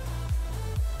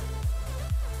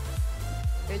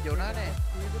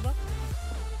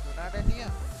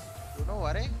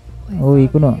ඔව්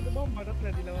ඉක්ුණා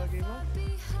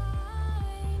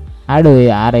අඩෝ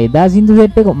අර එදා සින්දු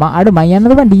සෙට් එක අඩ මම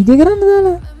යන්නද බං ඩීජේ කරන්න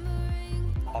දාලා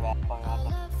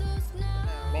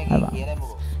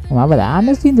මම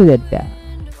දාන්න සින්දු සෙට් එක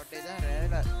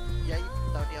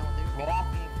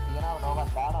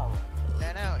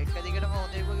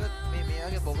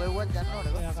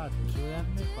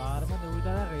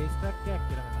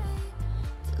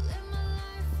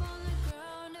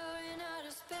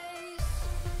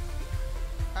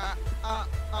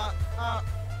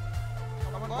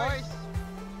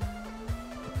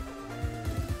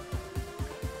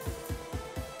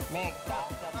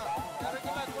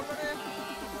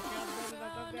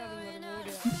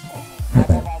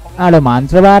අර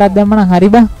මන්ත්‍ර බාරක් දැම්මනම් හරි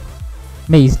බං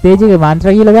මේ ස්ටේජ් එකේ මන්ත්‍ර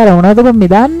කියලා දාලා මොනවද බං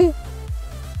මේ දාන්නේ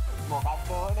මොකක්ද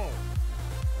ඕනේ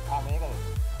මේකද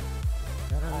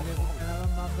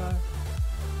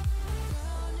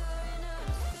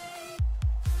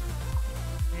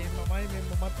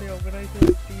මමත් මේ ඕගනයිසර්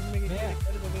ටීම් එකේ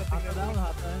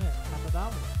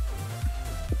හතදාම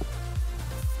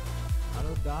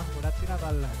අලුත් ගාස් ගොඩක් තියනවා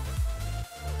කල්ලා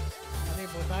අනේ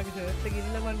බොසාගේ ෂර්ට් එක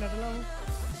ඉන්න මන් නටලමු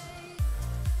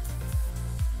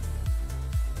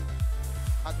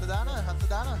හත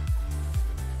දාන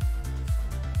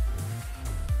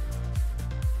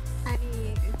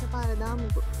හරි එකපාර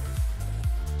දාමුකෝ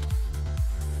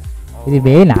ඉතින්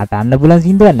මේ නටන්න පුළුවන්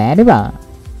සින්දුවක් නෑනේ බා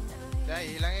දැන්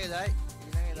ඊළඟේ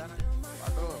දාන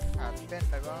අඩෝ හැප්පෙන්න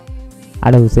බා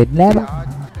අර උසෙත් නෑ බා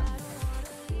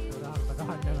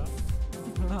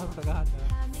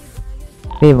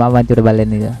මේ මම චුට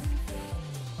බලන්න ඉතින්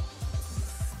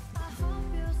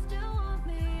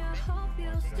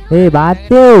Hey,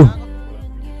 Batu.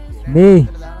 Nih.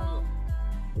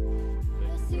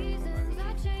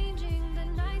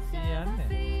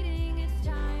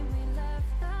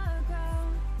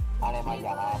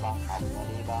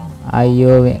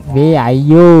 Ayo,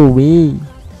 Bi.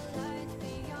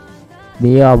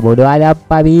 Bi, bodoh ada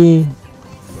apa, Bi?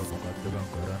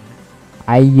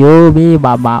 Ayo, Bi,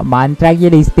 mantra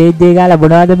ki di stage dega lah,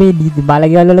 bodoh ada Bi,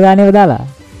 malah kita lalu gane udah lah.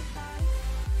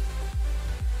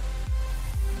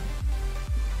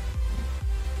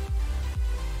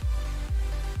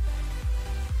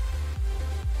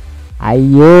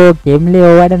 අයියෝ කෙම්ලි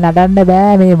ඕවට නටන්න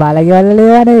බෑ මේ මලගෙවල් වල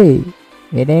ඒවා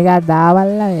වෙන එකක්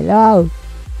දාවල්ලා එලව්.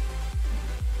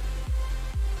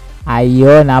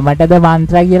 අයියෝ නමටද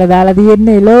මන්ත්‍ර කියලා දාලා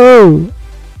තියෙන්නේ එලෝ.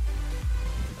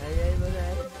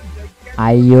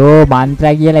 අයියෝ මන්ත්‍ර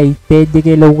කියලා ස්ටේජ්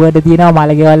එකේ ලොකුවට තියෙනවා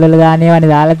මලගෙවල් වල දාන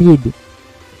ඒවානේ දාලා තියෙන්නේ.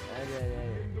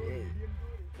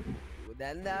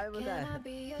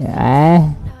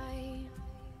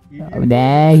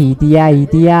 නෑ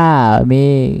හිටියා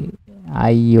මේ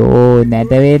අයියෝ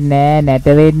නැට වෙන්නේ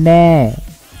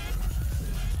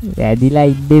වැදිලා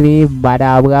ඉන්නේ මේ බඩ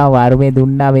ආපු ගාම වරුමේ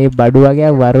දුන්නා මේ බඩු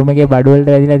වගේ වරුමගේ බඩු වලට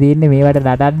වැදිලා තින්නේ මේවට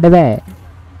නටන්න බෑ.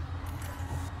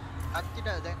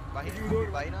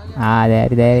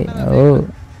 දැන් ඔව්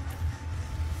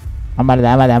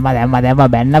අම්මලා දැම්ම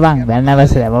බැන්න බං බැන්න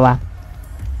පස්සේ දැම්මවා.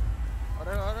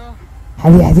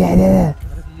 හරි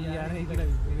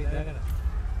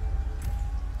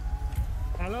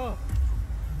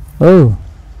Oh.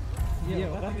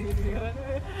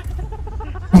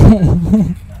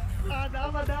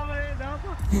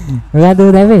 Aduh,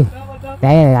 tapi.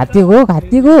 Saya hatiku.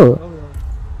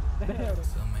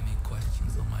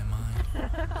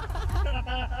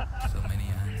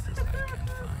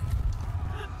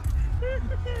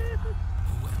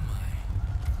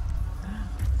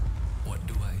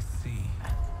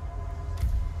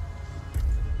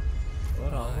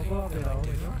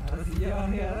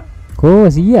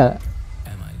 Kok sia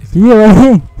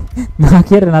weh. Nah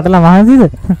akhir natala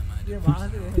mahansiද?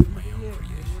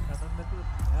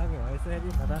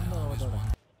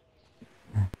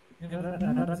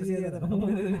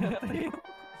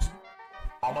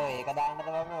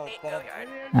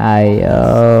 Ayo.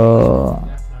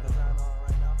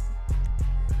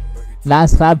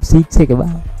 Last rap 6 එක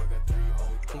බා.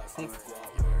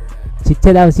 6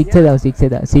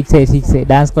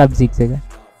 dance club 6 එක.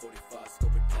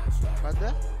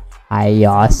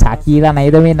 අයියෝ සකීලා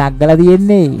නේද මේ නග්ගලා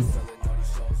තියෙන්නේ.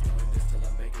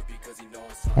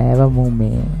 ඒව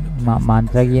මේ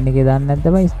මන්ත්‍ර කියන එකේ දන්නේ නැද්ද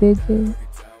බයි ස්ටේජ් එකේ?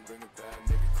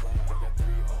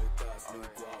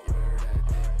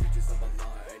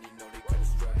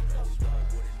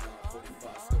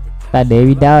 තා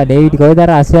ඩේවිඩ් කොහෙද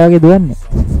අර ආසියා වගේ දුවන්නේ?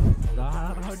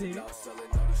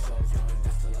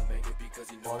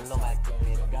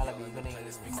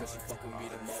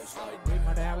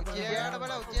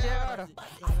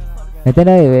 මෙතන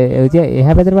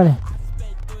එහා පැත්තට බලන්න.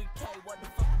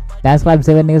 dance club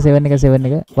 7 එක 1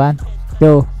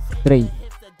 2 3.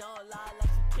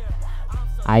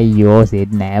 අයියෝ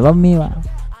සෙට් නෑ බම් මේවා.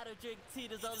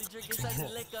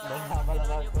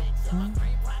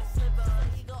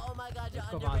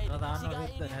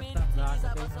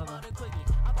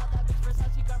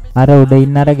 අර උඩ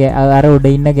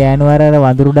ඉන්න ගෑනු අර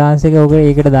වඳුරු dance එක ඔක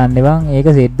ඒකට දාන්න බං. ඒක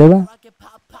සෙට්ද බං?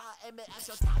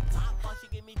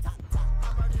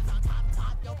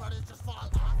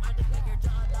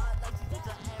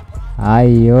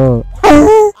 අයියෝ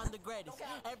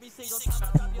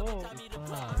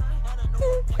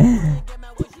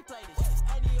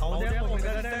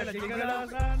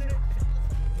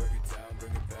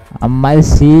අම්මල්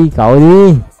සී කවුද?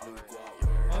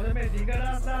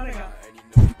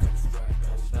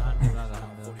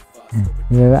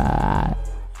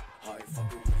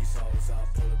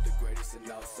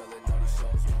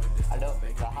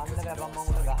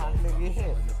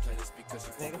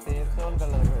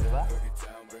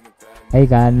 Hey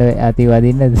kan ati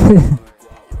wadinna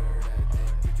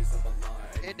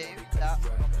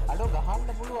aduh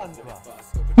gahanna puluwan ba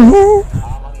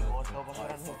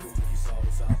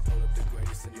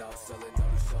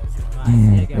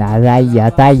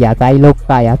යතයි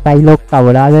ලොක්කා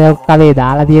වඩාද ලොක්කා මේ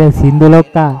දාලා තියෙන සින්දු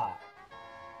ලොක්කා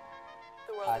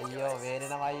අයියෝ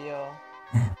වේරෙනවා අයියෝ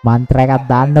මන්ත්‍ර එකක්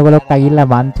දාන්නකො ලොක්කා ගිල්ලා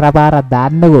මන්ත්‍ර පාරක්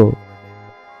දාන්නකො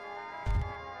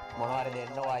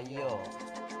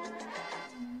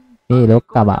මේ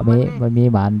ලොක්කා මේ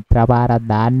මන්ත්‍ර පාරක්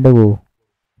දාන්නකො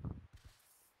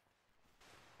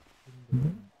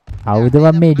කවුද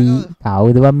මම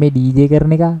මේ ඩීජේ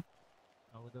කරන එක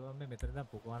කවුද මම මෙතන දැන්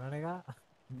පුකවනන එක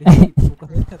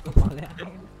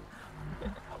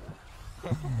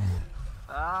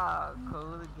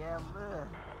කවුද ගෑම්බ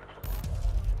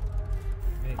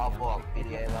අපෝ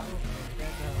පිළියවා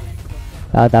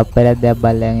තා තප්පරයක් දැක්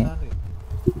බල්ලයන්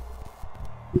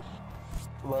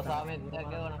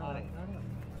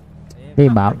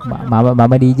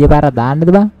මම ඩීජේ පාරක් දාන්නද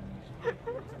බං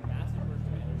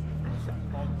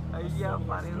අයියා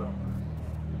පරිලෝ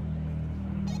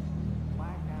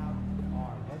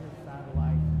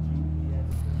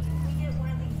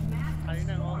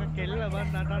අයින ඕක කෙල්ල බන්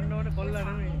නටන්න ඕනේ කොල්ල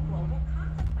නෙමෙයි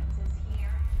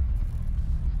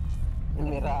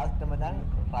මේ රාष्ट्र මචං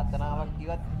රචනාවක්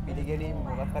කිව්වත් පිළිගැනීම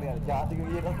මොකක් හරි අර ජාතික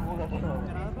විදියට මොකක්ද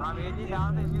ආ වේදී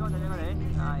දාන්න ඉන්නේ දෙනවනේ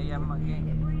ආ ඒ අම්මගේ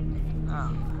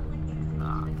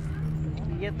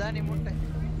ඊයේ දාන්නේ මුට්ට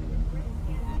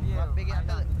අපේ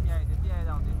යන්නද දෙතියයි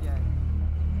දාන්න දෙතියයි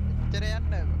එච්චර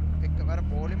යන්න එකවර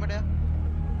පොලිමට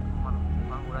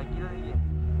මම උරා කියලා ඉන්නේ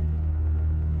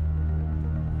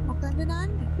මොකන්ද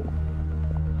දාන්නේ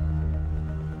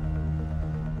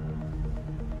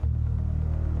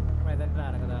මම දැන්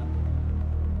අරක දාන්න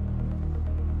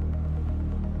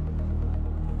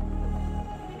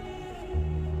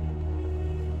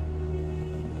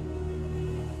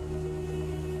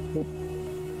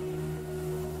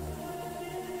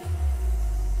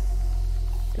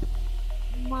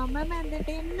මම මැදට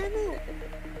එන්නද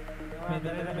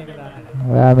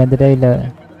ඔයා මැදට ඇවිල්ලා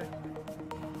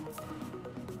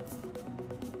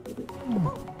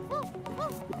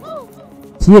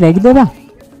සීය නැගිටලා බං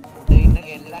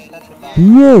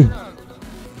සීයේ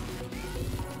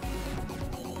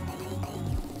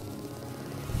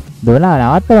දොලා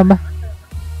නවත්තපන් බං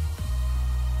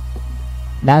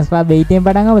ඩාන්ස් ක්ලබ් 8 න්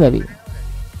පටන් ගමුද අපි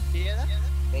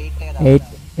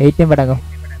 8 න් පටන් ගමු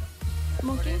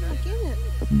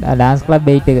ඩාන්ස් ක්ලබ්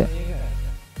 8 එක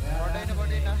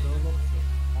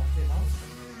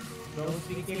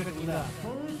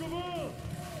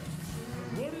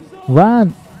One,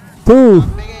 two,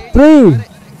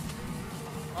 three.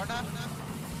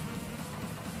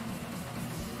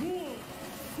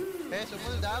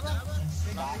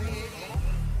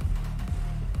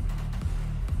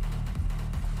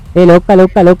 Hey, lokka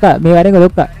මේ වැඩේ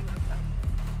lokka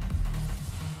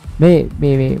මේ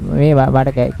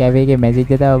මට කැෆේ එකේ මැසේජ්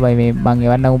එක තාව බයි මේ මං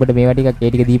එවන්නම් උඹට මේවා ටිකක් ඒ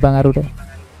ටික දීපන් අරුට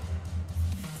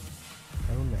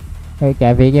ඒ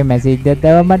කැෆේ එකේ මැසේජ් එකක්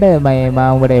තාව මට මම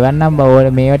උඹට එවන්නම්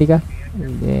බව මේවා ටික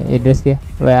ඇඩ්‍රස්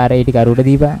එක ඔය අර ඒ ටික අරුට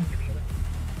දීපන්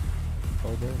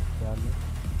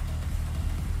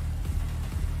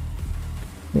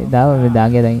මේ දාව මේ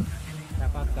දාගේ දැන්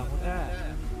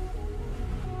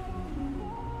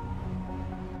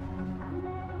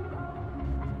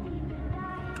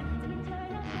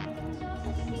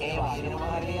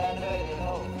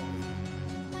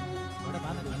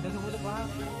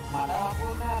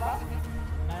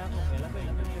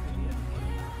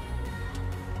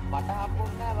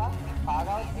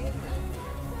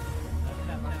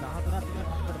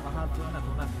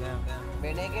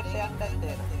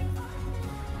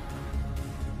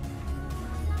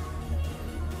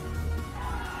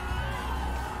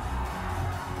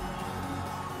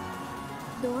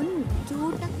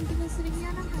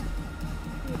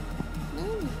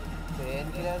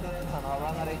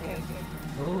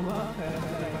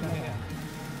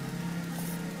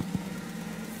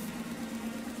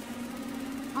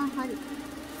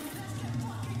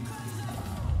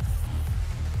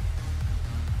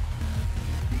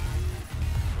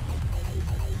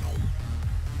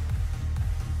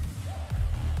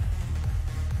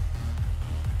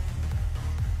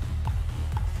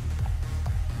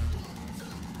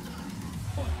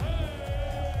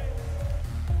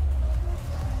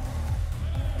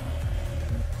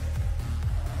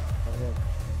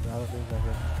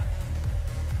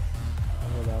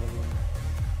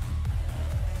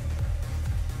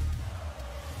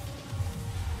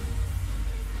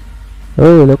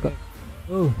Oh, look.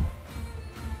 Oh.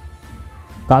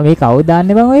 Kami kau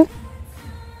දාන්නේ බං ඔය?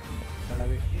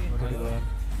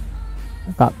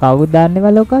 කවුද දාන්නේ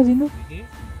බං ලෝකා සින්දු?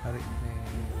 හරි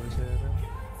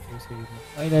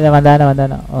මේ ඔය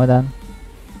දාන. ඔය දාන්න.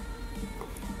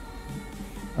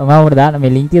 මම දාන්න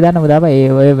මේ ලින්ක් එක දාන්න මොකද ආපා ඒ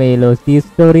ඔය මේ lost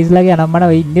stories ලගේ අනම්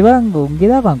මම ඉන්නේ බං උන්ගේ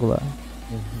දාපන්කෝ බං.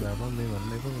 දාපන් මේ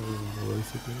වන්න එක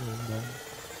voice එකෙන් දාන්න.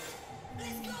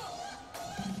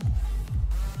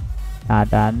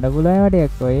 ආටන්න පුළුවන්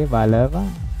වටයක් ඔය බලපන්.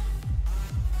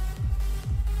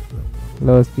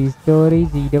 lost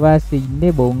stories ඊට පස්සේ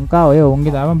ඉන්නේ බොන්කා ඔය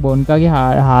උන්ගේ දාපන් බොන්කාගේ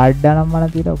hard දානම්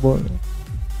මන තියෙනවා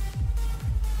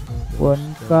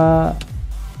බොන්කා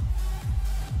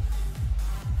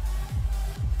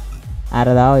අර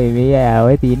දාව ඒ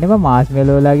ඔය තියෙන්නේ බා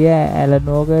මාස්මෙලෝ ලගේ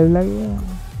ඇලනෝකල් ලගේ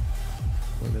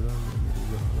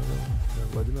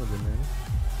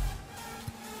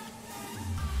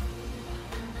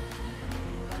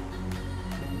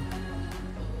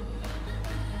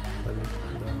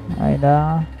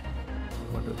අයිදා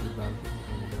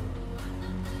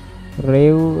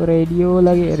රේව් රේඩියෝ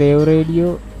ලගේ රේව්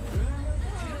රේඩියෝ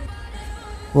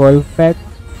වොල්ෆැක්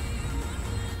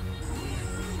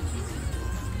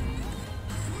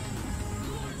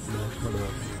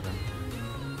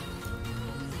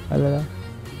අලලා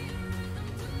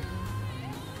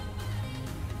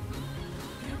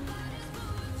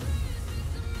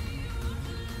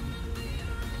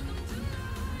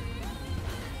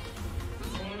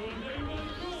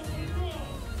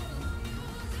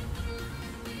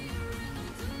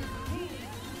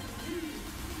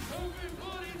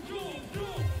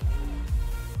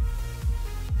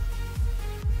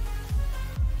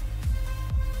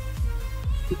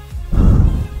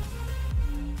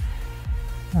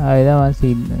ආයෙත්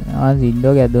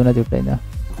සින්ඩෝ ගැද්දුණා චුට්ටක් ඉඳලා.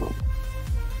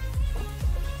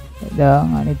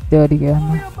 දැන් අනිත් ඒවා ටික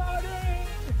යන්න.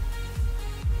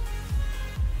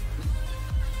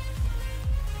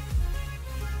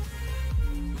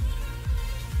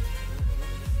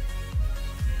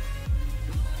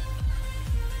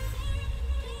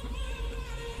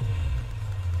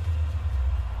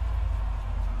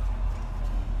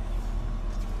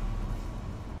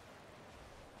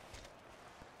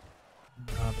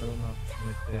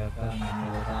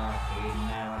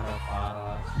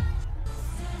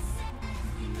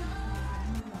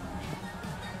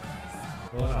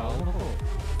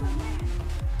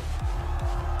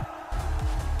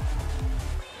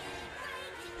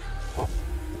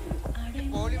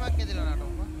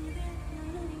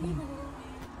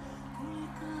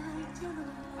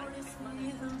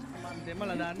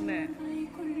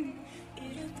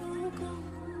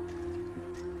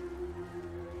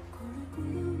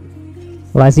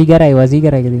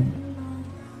 වසීකරයි ඉතින්.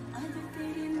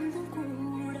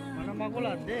 මන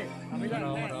මගුලක්ද? අපි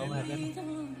දන්නේ නැහැ.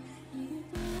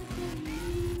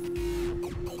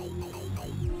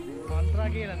 මන්ත්‍රා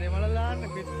කියලා දෙමළ දාන්න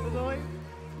පිස්සුදෝයි.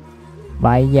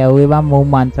 වයි යව්වේ බං මෝ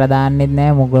මන්ත්‍ර දාන්නෙත්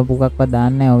නැහැ මොකක් පුකක්වත්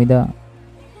දාන්නේ නැහැ ඔවිද.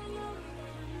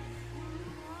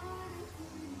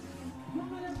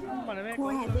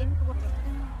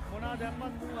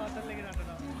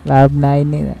 ක්ලබ් 9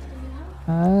 නේද?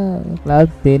 ක්ලබ්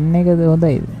 10 එකද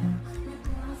හොඳයිද?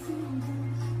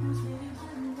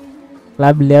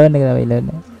 ක්ලබ් 11 එක තමයි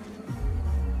 11.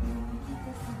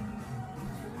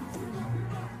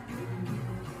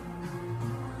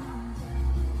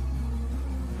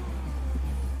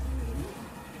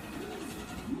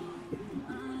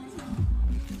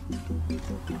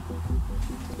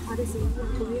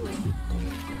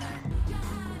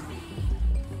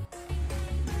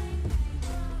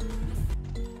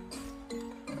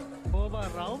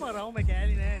 රවුම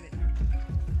කෑලි නෑනේ.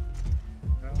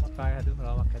 රවුම කාය හදුන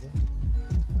රවුමක් හදේ.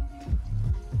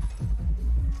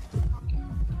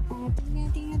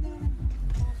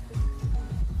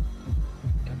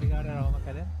 අපි ගාන රවුමක්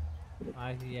හදේ.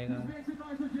 ආයි එක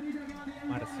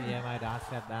මට සීයමයි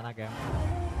රාස්‍යයක් දාන ගෑම.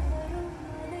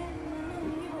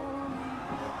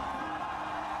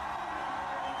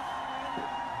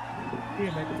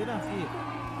 මේ මෙතන සී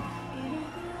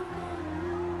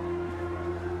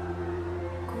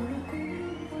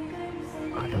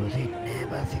Aduh, nෑ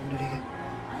බා සින්දුර එක.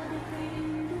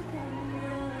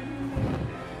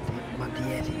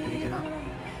 මන්තියේ සින්දුර එක නම්.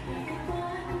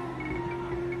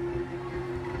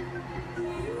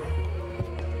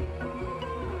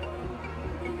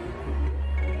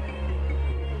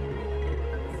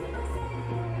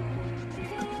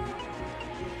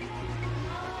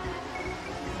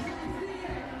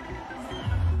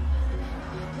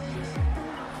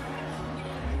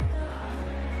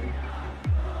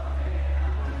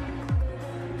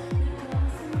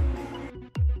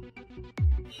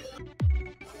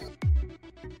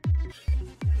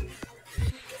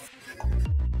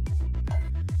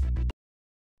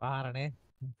 පාරනේ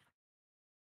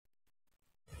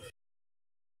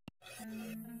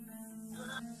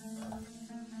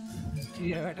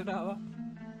චිය වැටෙනවා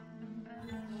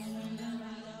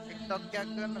TikTok එකක්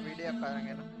කරන වීඩියෝ එකක් අරන්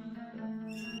එනවා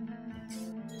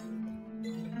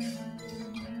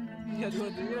ඊයෝ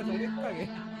දෙවියන් සොනික් වගේ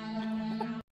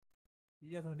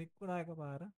ඊයෝ සොනික් වුණා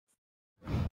එකපාර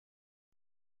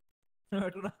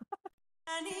වැටුණා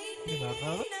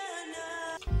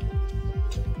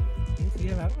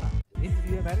සිය මැරෙනවා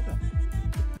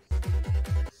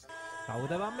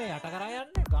කවුද බම් මේ යට කරා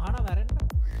යන්නේ ගහන මැරෙන්න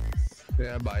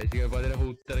එයා බයිසිකල් පදලා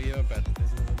උත්තර කියව පැත්ත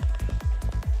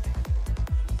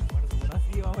මට දුනා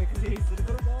සියව එකසේ ඉස්සර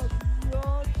කරා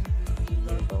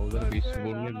කවුද පිස්සු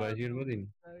බොන්නේ බයිසිකල් පදින්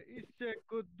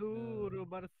ඉස්සෙක් දුර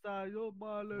බර්සායෝ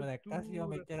මාල දැක්කා සියව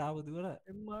මෙච්චර ආව දුර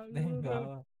දැන්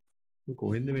ගාවා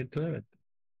කොහෙන්ද මෙතන වැත්ත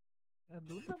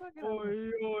ඔය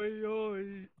ඔය ඔය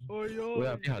ඔය ඔය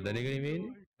අපි හදන එක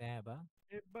නෙමෙයිනේ නෑ බා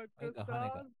ඔය ගහන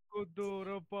එක කුදුර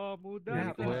පාමුදා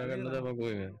හොයාගන්න තමයි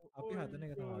කොහෙද අපි හදන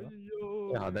එක තමයි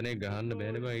ඔය හදන එක ගහන්න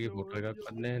බෑනේ බා ඒකේ ෆොටෝ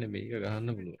එකක්වත් නැහැනේ මේක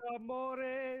ගහන්න පුළුවන්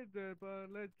මොරේ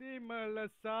දපලති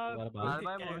මලසා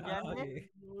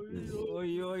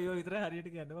ඔය ඔය ඔය විතර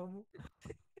හරියට කියන්න මම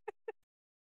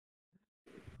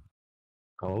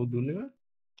කවුද දුන්නේ බා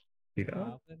ඉරා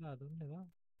අපේ දුන්නේ බා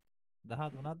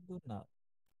 13ක් දුන්නා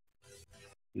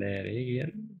නෑ නේ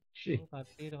කියන්නේ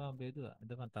කට්ටියට මම බෙදුවා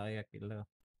එතන මම තව එකක් ඉල්ලගා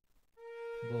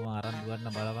බෝ අරන් දුවන්න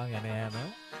බලපන් යන යෑම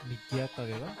නික්කියක්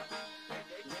වගේ බා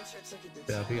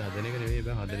අපි හදන එක නෙමෙයි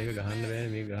බා හදන එක ගහන්න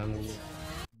බෑනේ මේක ගහන්න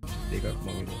දෙකක්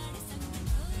මම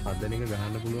හදන එක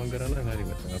ගහන්න පුළුවන් කරලා හරි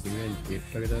මචං අපි මේ චේප්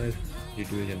එක තමයි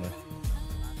සිටුේෂන් එක.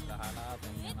 ගහලා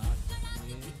දැන් යනවා.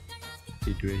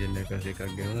 සිටුේෂන් එකක්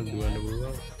ගෙනලා දුවන්න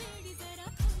පුළුවන්.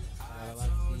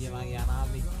 ආවත් මගේ යනා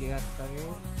මික් එකක්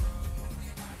වගේ.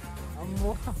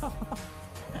 අම්මෝ.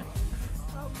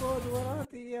 අම්මෝ දුවනවා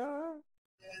තියා.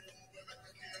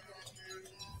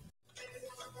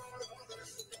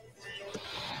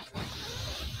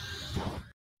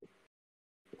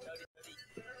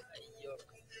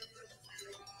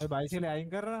 ඒ බයිසිකල් අයින්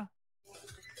කරලා.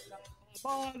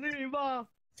 Arriba,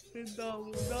 da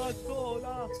una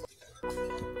sola.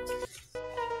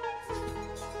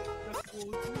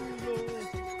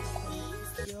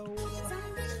 Y ahora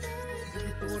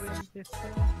el torrente está.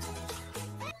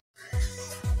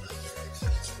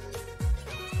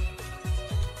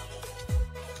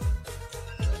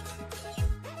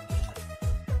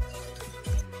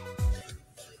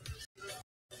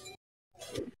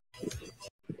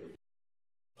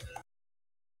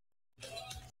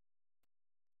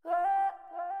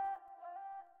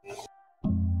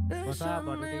 Masa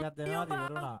baru tingkat dengar di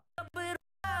Verona.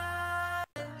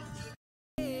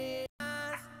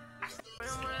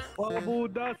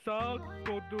 Pabuda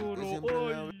sakto duro,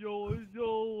 oy oy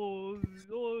oy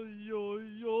oy oy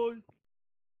oy.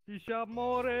 Isha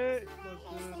more,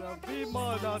 Ravi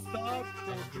mana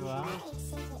sakto duro.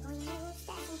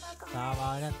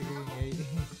 Samanya tinggi.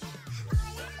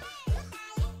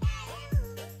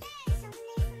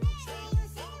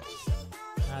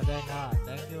 Ada nggak?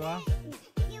 Thank you ah.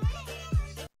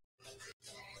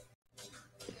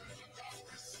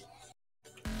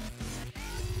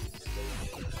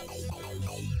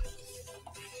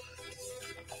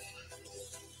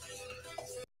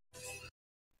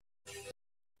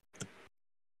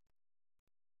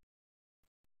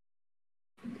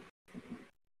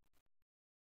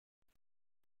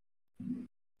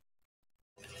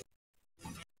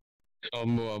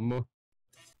 Ammo.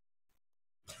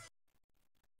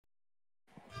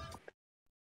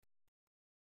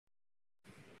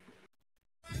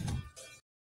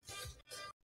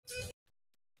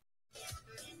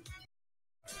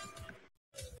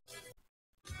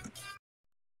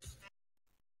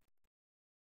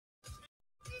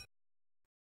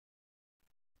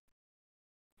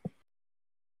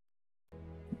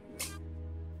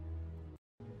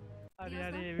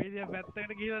 Hari video better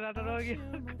gila nata lagi.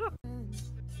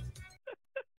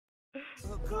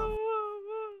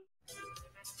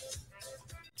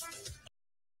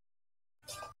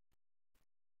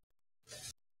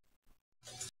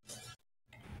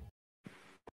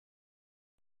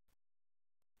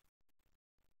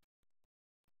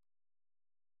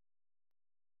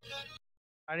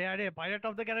 Hari Pirate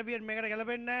of the Caribbean මේකට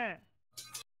ගැලපෙන්නේ නැහැ.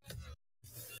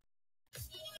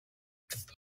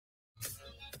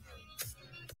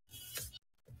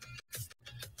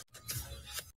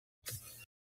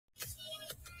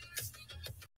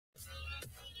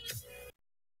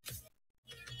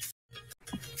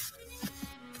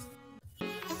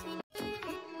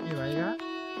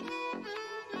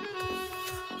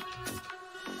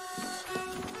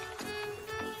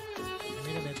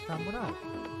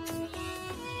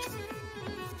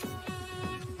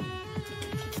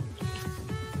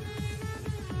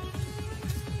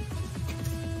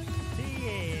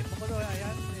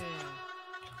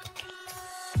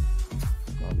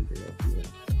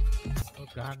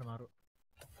 ගහන්න මාරු.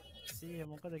 සීයේ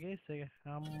මොකද gaze එක?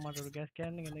 අම්මට gas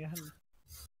can එක ගහන්න.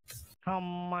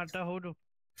 අම්මට හොඩු.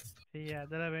 සීයේ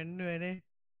ඇදලා වෙන්නේ නේ.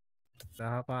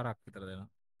 10 පාරක් විතර දෙනවා.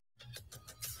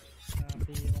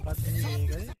 සීයේ මොකක්ද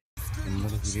මේකේ?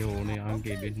 අම්මට කිරේ ඕනේ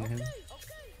ආන්ගේ දෙන්නේ නැහැ.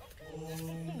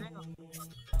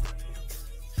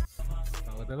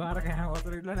 තවද බාර කෑ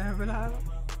වතුර ඉල්ල නැහැ වෙලාව.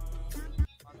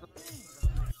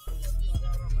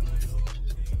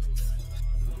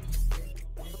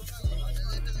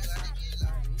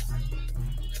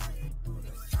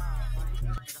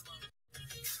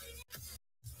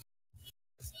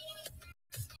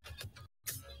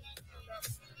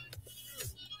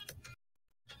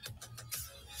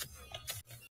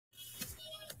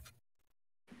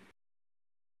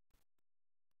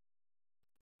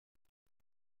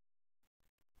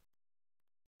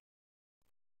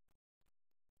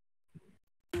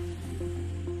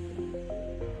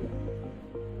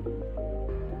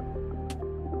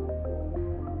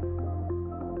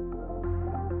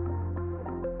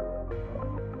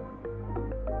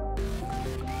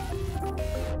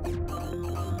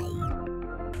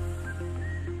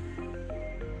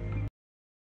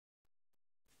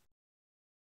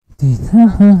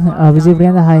 Abhijit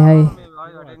Priyanka hi.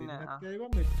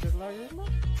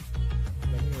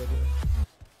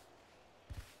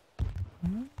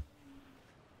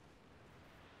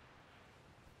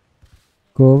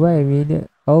 කොහොමයි වීඩියෝ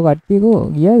ඔව් කට්ටිය කෝ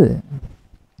ගියාද?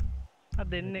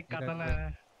 දෙන්නෙක් අතන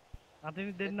අතින්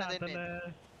දෙන්න අතන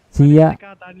සීයා එක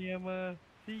තනියම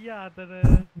සීයා අතන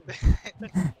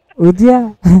උදියා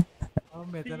මම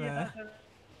මෙතන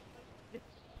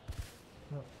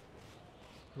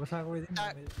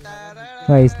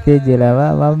මම ස්ටේජ් එලා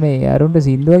මම මේ අරුන්ට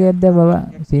සින්දුවක් දැම්මම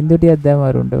සින්දු ටිකක් දැම්ම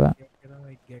අරුන්ට බා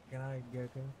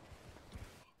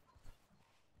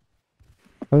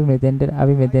අපි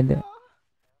මෙතෙන්ට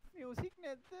මියුසික්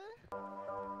නැද්ද?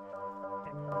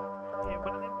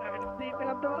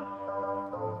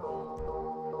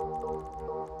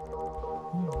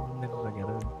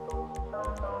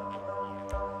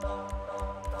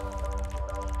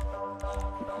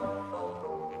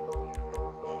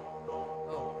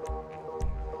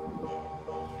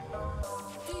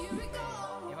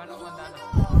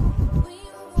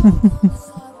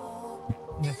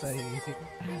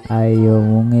 අයියෝ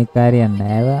මුන් ඒ කාරියක්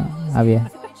නෑ බා අවිය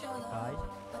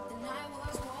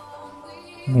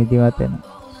නිදිමත වෙන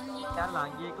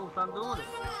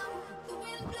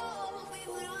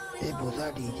ඒ බොසා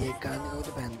ඩීජේ ගන්න කවුද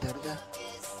පැන්තරද?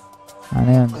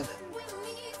 අනේ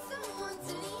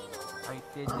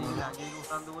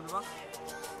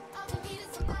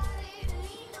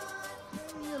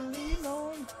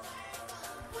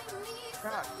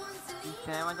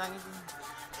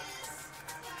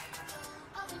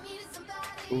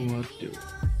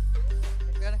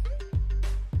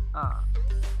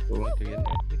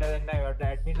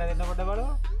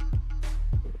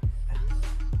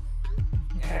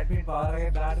ඇඩ්මින් පාරේ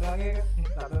දාන්න වගේ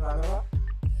අද නරවා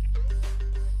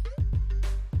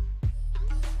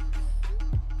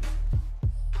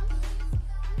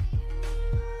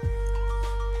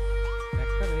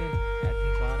දැක්කද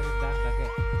ඇඩ්මින් පාරේ දාන්න දැක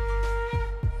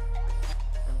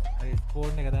අර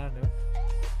ස්කෝන් එක දාන්න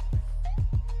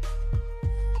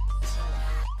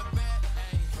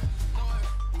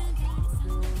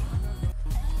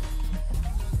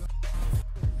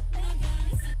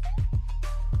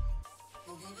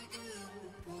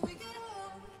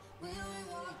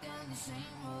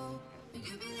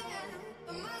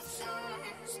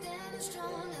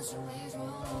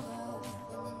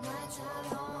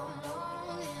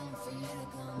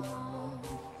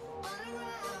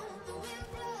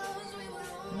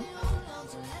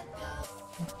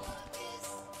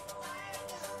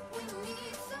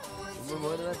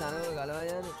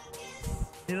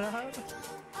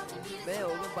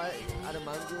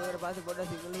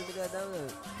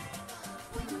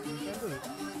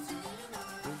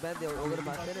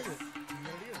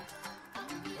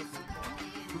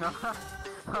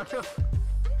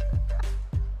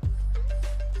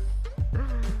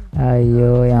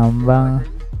අයියෝ යම්බං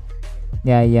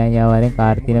යා වරෙන්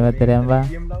කාර්තින පැත්තට යම්බං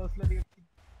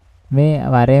මේ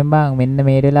වරෙන් බං මෙන්න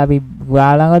මේ වෙලාව අපි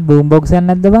ගාලංගවත් බූම් බොක්ස් එකක්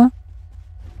නැද්ද බං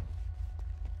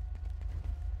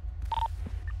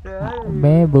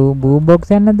මේ බූම් බොක්ස්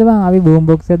එකක් නැද්ද බං අපි බූම්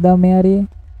බොක්ස් එකක් දාමු මේ හරියේ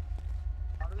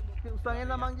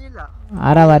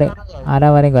අර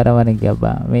වරෙන් ගියා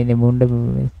බං මේ මුණ්ඩ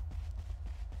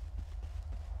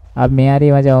अब मैं यार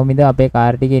ये मजा उम्मीद है अपने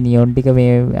कार टी के नियॉन टी का मैं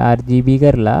RGB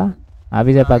कर ला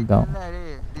अभी से पक गाऊं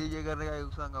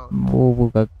वो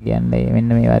का क्या नहीं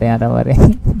मैंने मैं वारे यार वारे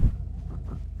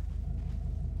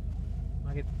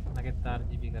नगे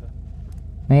RGB करा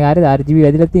मैं यार RGB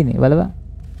वैसे लगती नहीं वाला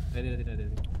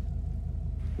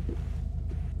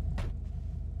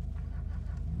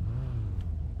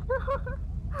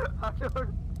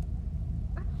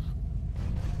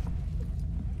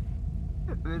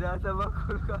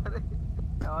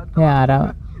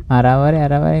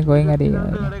आराम कोई नहीं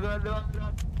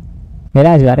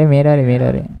मेरा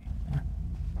मेरे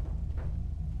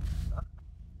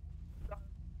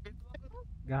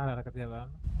गाना रख दिया बा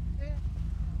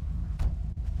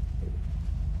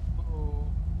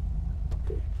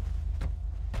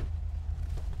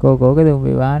को के तुम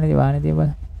वाने दी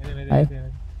बस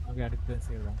आगे आदित्य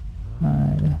से रहा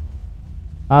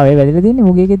हाँ वे बदले दिन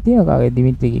मुझे कितनी हो कागे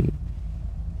दिमित्री की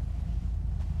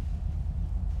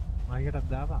मार्केट अब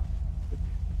दावा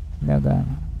लगा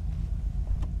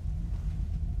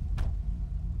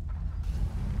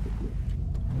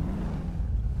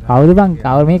काउर बंग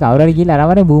काउर में काउर वाली की लारा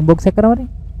वाले बूम बॉक्स से करा वाले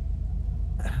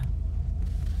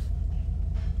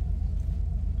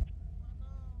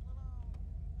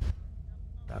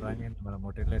तारांगे तुम्हारा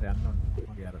मोटे ले रहे हैं ना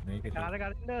यार नहीं के चार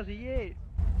करते हैं सीए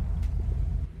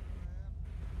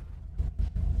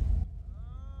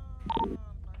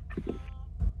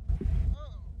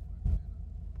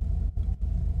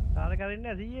चार करते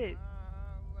हैं सीए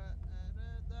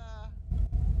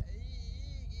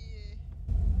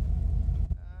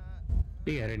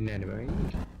ठीक है रहने भाई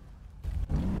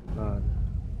हाँ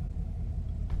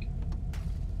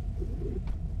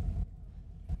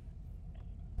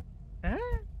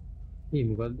ඒ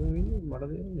මොකද්ද වෙන්නේ මට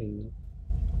තේරෙන්නේ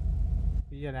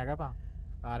ඊය නැගපන්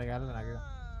කාර් එක ඇල්ල නැග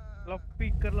ලොක්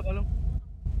පික් කරලා බලමු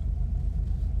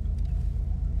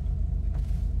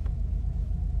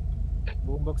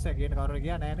බූම් බොක්ස් එක කියන කවුරුර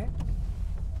ගියා නෑනේ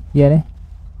කියන්නේ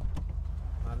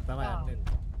මම තමයි යන්නේ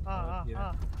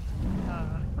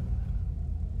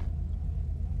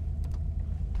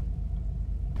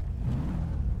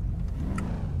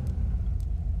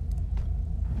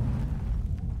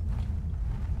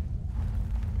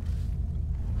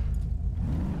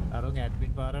අරුන්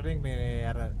ඇඩ්මින් පාරෙන් මේ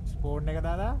අර ස්පෝන් එක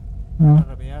දාලා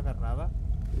අර මෙයා කරනවා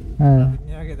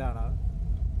රතිඤ්ඤාගේ දානවා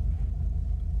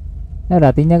නෑ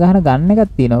රතිඤ්ඤා ගහන ගන්න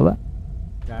එකක් තියෙනවා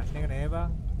ගන්න එක නේ බං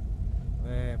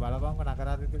ඔය බලපංකො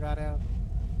නකරාදිත්‍යකාරය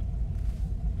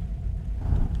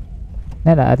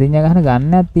නෑ රතිඤ්ඤා ගහන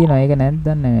ගන්නක් තියෙනවා ඒක නැද්ද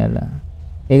දන්නේ නෑලා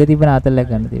ඒක තිබුණ අතල්ලක්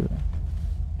ගන්න තිබුණා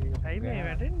ඇයි මේ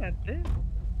වැටෙන්නේ නැත්තේ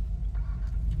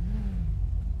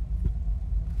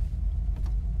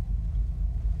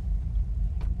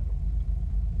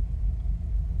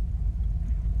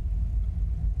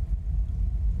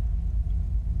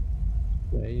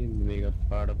ඇයි මේක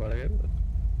පාඩ කරුවා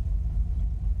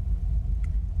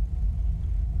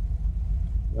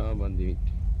බන්දිවිට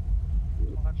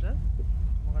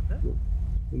මොකද්ද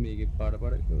මේකේ පාඩ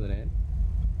කිව්වද නෑ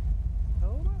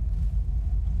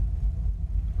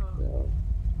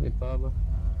මේ පාබ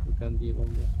නිකන් දීපන්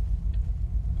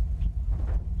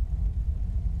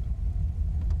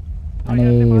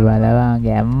අනේ බලවන්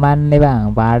ගැම්මන්නේ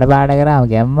බං පාඩ කරාම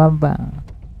ගැම්මම් බං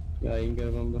අයින්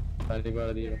කරපන් බං හරි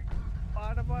පාඩ දීපන්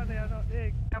පාට යනවා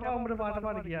ඒ කැමවුම්ට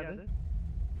පාට කියාද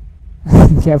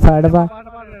කිය පාට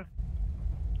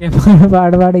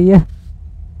ගියා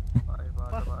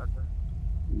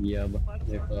ගියා බං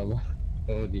මේ පාබ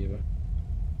ඔව් දීපන්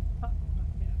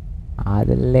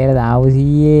ආදල්ලේට දාපු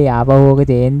සීයේ ආපහු ඕක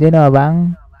චේන්ජ් වෙනවා බං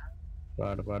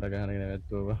පාට ගහනගෙන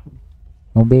නැවතුව බං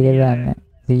උඹේ කියලා දන්නේ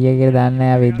 100 කියලා දන්නේ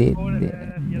නැහැ අපි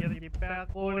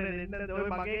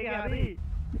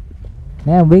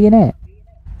නෑ උඹේ නෑ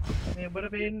මේ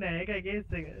උඹට පේන්නේ නැහැ ඒකයි කේස්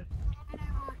එක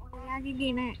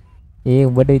ඔයාගේ නෑ ඒ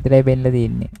උඹට විතරයි පෙන්නලා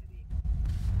තියෙන්නේ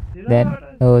දැන්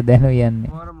ඔව් දැන්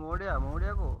යන්නේ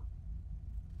මෝඩයකෝ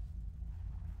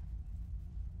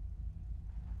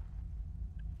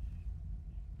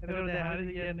එතකොට දැන් හරිද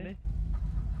කියන්නේ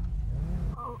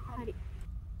ඔව් හරි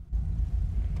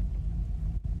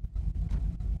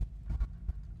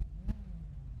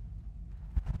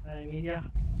අය මීඩියා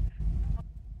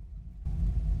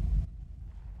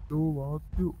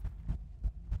මාත්‍යු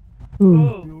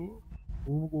ඕම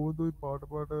කොහොමද ඔය පාට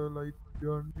ලයිට්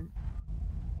යන්නේ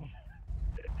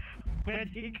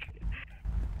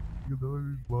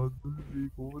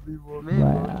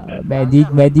මැජික්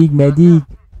මැජික්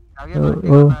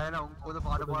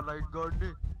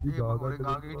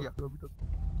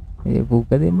ඒ පුක්ක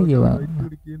දෙන්න කිව්වා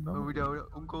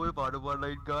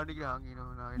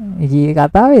ඒ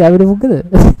කතාවේ අපිට පුක්කද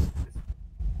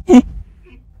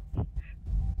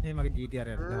මේ මගේ GTR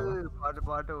එක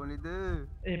පාට ඕනිද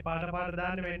ඒ පාට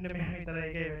දාන්න වෙන්න මෙහෙම විතරයි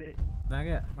ඒකේ වැඩේ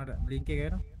නාගේ මට ලින්ක් එක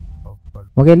එනවා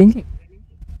මොකේ ලින්ක් එක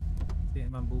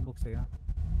මම බූම් බොක්ස් එක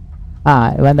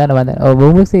වන්දන ඔව්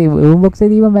බූම් බොක්ස් එක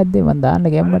දීම මැද්දේ මම දාන්න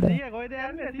ගැම්මට කොහෙද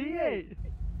යන්නේ 100යි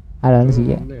අර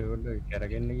 100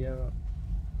 කරගෙන ගියා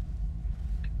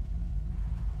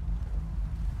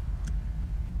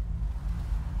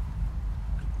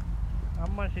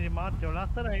අම්මා ශ්‍රී මාත්‍යෝ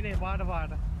ලස්සනයි නේ පාට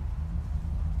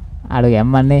අර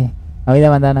ගැම්මන්නේ අවිද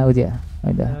වන්දන උදියා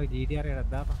අවිද GTR එකක්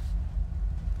දාපන්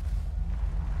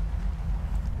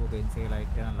ඔය වෙන්ස් එක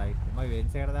ලයිට් කරන ලයිට් මම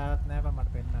වෙන්ස් එකට දාලත් නෑ බං මට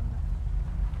පෙන්නන්න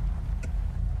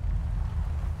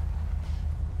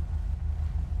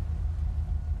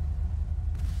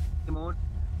emote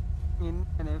in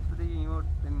an F3 emote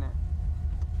දෙන්න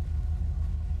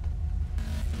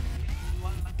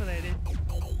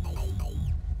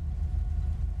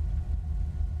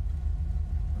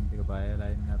අන්තික බයලා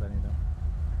ඉන්න තනියම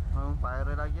මම ෆයර්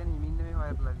වෙලා කියන්නේ හිමින්නේ මේ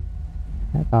ෆයර් ලාගේ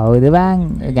කවුද බං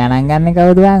ගණන් ගන්න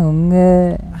කවුද බං උන්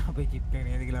අපේ චිප් එක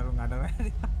නේද කියලා අරුන් අඬනවා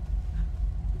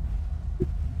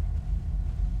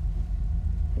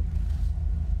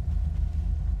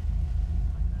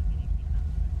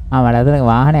මට අතන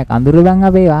වාහනයක් අඳුරු බං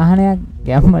අපේ වාහනයක්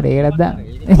ගැම්මට ඒකටත් දාන්න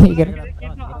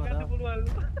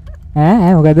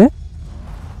ඈ මොකද මට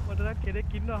නම්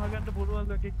කෙනෙක් ඉන්න අහගන්න පුළුවන්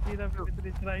ලෝකෙක් කියලා මෙතන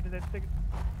ඉස්සරහින් සෙට් එක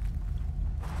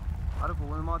අර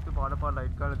කොහොමද මාත් පාට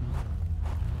ලයිට් ගාලා තියෙන්නේ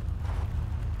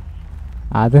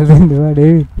ආදරෙන් දුවා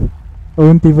ඩේවිඩ්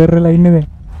ඔවුන් තිබරලා ඉන්නේ දැන්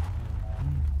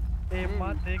ඒ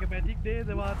මාත් ඒක මැජික් නේද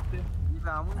මාත් ඊට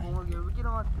අමු කොහොමද ගෙව්වේ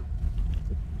කියලා මාත්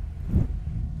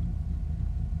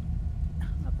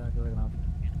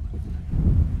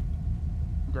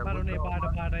බරුනේ පාට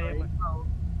පාට එහෙම.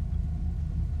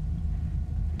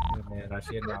 මේ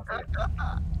රෂියන් මාෆියා.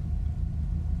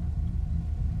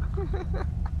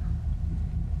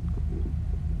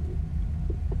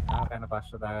 ආකන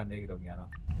පස්ස දාගන්න ඒක කියනවා.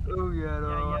 ඔව්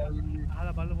යනවා.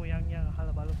 අහලා බලමු යන්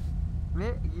අහලා බලමු.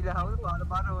 මේ ගිහලා හවුද පාට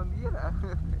පාට වොන් දියලා.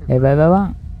 ඒ බබා.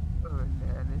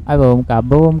 අර ඕම්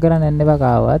කබ්බෝම් කරන්න එන්න එපා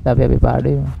කාවත් අපි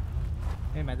පාඩුවෙමු.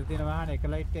 මේ මැද තියෙන වාහන එක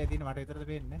ලයිට් එකේ තියෙන මට විතරද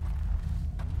පේන්නේ.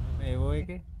 මේ ඕ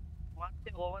එකේ මාත්‍ය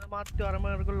ඕවන මාත්‍ය අරම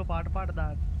අරගොල්ලෝ පාට පාට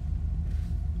දාන්න.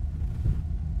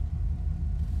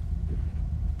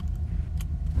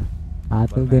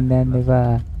 ආතල් දෙන්න යන්න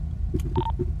එපා.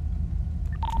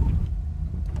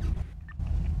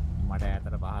 මට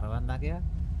ඈතට බහරවන්න ගියා.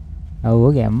 ඔව්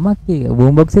ගැම්මක් කී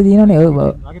බූම් බොක්ස් එක තියෙනවනේ ඔය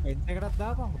මගේ බෙන්ච් එකටත්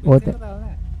දාපන් බෙන්ච් එකට දාලා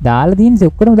නැහැ. දාලා තියෙන්නේ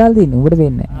ඔක්කොම දාලා තියෙන්නේ උඹට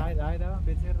වෙන්නේ ආයෙ දාපන්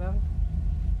බෙන්ච් එකට දාපන්.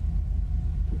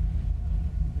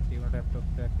 ටීම ලැප්ටොප්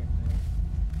එකක් එන්නේ.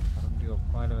 අරුන් ටි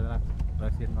ඔක්කොම වල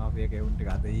රෂියන් මාෆියා එකේ උන් ටික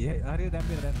අද ඊයේ හරිය දැන්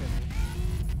මෙතන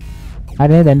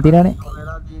හරිනේ දැන් තියෙනවනේ. කොර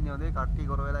වෙලා තියෙන්නේ ඔතේ කට්ටි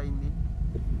කොර වෙලා ඉන්නේ.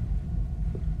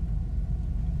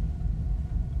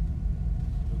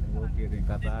 ඕකේෙන්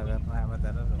කතා කරන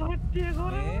හැමතැනම කට්ටිය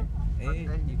කොර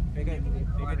ඒ ජිප් එක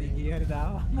දිගී හරි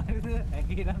දාවා හරිද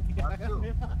ඇඟේ නම් ටික කරගන්න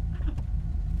එපා.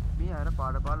 මේ අර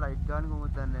පාට පාට ලයිට් ගන්න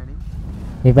කොහොමද දන්නේ නැණි.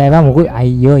 එපා එපා මොකෝ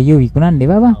අයියෝ විකුණන්න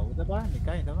එපා බං. හවුද බං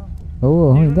නිකයි තමයි. ඔව්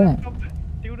ඔහොම ඉඳලා.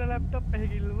 ටියුන ලැප්ටොප් එක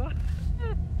කිල්ලුවා.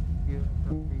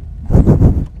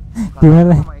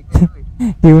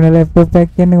 ටියුන ලැප්ටොප්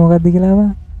එකක් කියන්නේ මොකද්ද කියලා බං?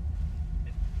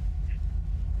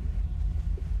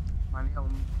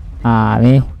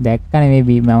 මේ දැක්කනේ මේ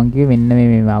මම කිව්වේ මෙන්න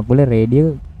මේ මගුල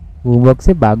රේඩියෝ බූම් බොක්ස්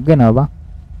එක බග් වෙනවා බං.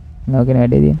 නෝකනේ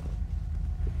වැඩේ තියෙන්නේ.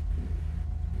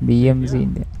 BMC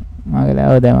ඉන්නේ. මගේ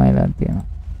ලාව දැමයිලා තියෙනවා.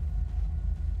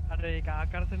 අර ඒක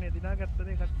ආකර්ෂණය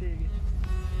දිනාගත්තනේ කට්ටියගේ.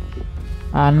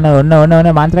 අන්න ඔන්න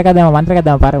මන්ත්‍රයක්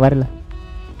දාම පාර වරලා.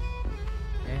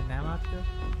 නෑ මාත්‍යෝ.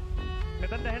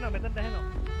 මෙතන ඇහෙනවා.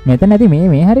 මෙතන නැති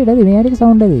මේ හරියට ඇති මේ හරියට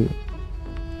සවුන්ඩ් ඇති.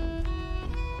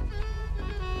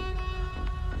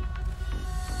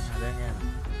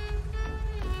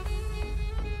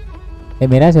 ඒ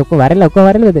මෙරාස් ඔක්කොම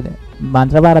වරලා දෙන්න.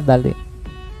 මන්ත්‍ර පාරක් දාලා දෙන්න.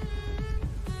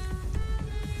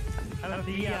 අර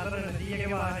 100 අර 100 ගේ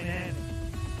වාහනේ නෑ.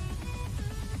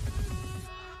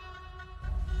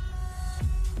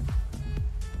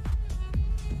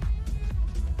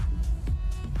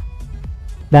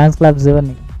 ඩාන්ස් ක්ලබ් 7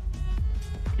 එක.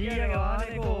 100 ගේ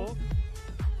වාහනේ කෝ.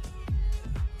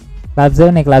 ක්ලබ්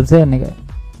 7 එක.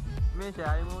 මේ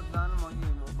ෂයි මෝඩ් දාන්න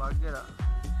මගේ බග් කරා.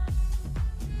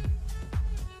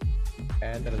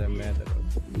 ඈතට දැම්ම ඈතට.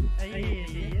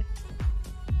 අයියේ.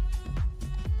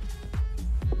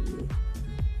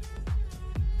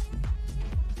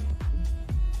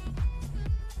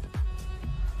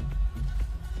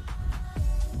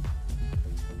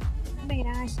 මේ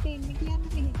රාෂ්ට්‍රේ ඉන්න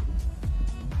කියන්නේ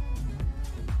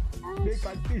මේ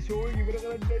කට්ටි ෂෝ එක ඉවර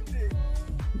කරන්න දැන්නේ.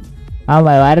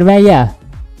 වර්මయ్యා.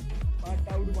 පාට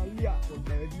අවුරු මල්ලියා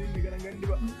පොඩ්ඩක් වෙද්දින්න කරන් ගන්න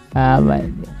බා.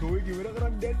 ෂෝ එක ඉවර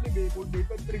කරන්න දැන්නේ මේ පොඩ්ඩක්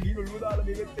පැත්තට ගිහින් ඔළුව දාලා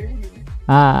මේ පැත්තට එමුනේ.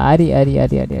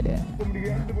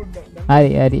 හරි.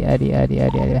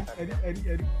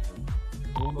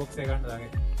 බූම් බොක්ස් එක ගන්න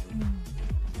දාගෙන.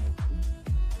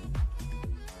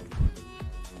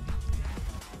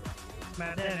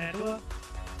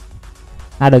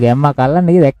 අඩ ගැම්මක් අල්ලන්න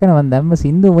ඉතින් දැක්කනේ මම දැම්ම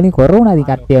සින්දු මුලින් කොර වුණාද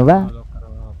කට්ටිය බා.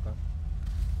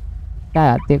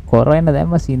 තාත්තේ කොර වෙන්න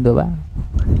දැම්ම සින්දු බා.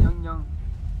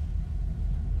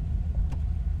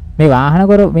 මේ වාහන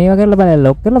කොර මේවා කරලා බලලා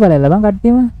ලොක් කරලා බලලා බං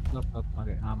කට්ටියම. ලොක්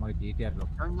මගේ මගේ GTR ලොක්.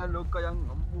 යන් ලොක් යන්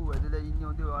අම්බු වැදලා ඉන්නේ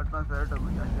ඔතේ වාට්මන් සර්ට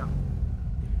මචං.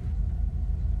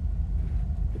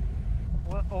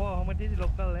 ඔහමදී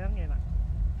ලොක් කරලා යන් එන.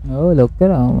 ඔව් ලොක්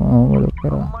කරා.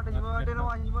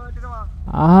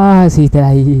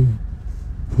 සීතයි.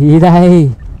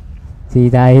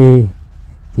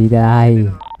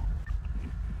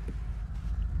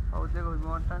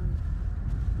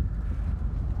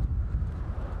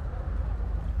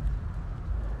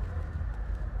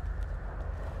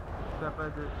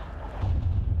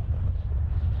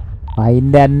 පයින්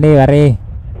යන්නේ වරේ.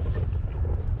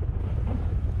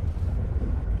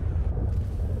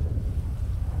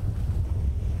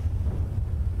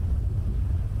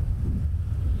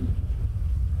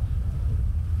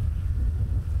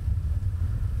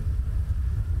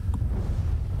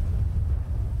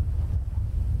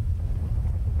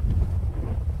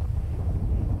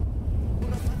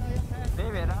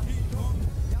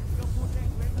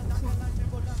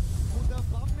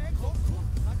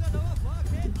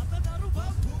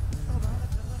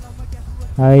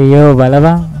 අයියෝ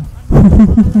බලපන්.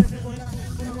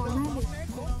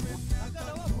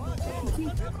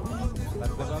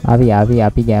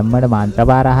 අපි ගැම්මට මන්ත්‍ර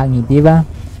පාරහන් හිටියේ බං.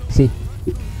 සි.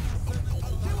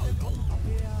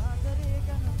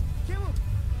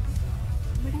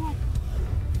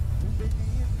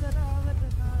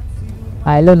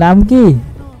 हेलो नाम की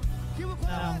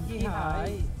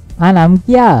हाँ नाम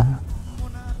क्या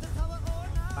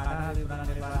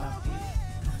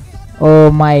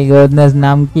oh my goodness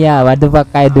नाम क्या what the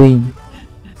fuck I doing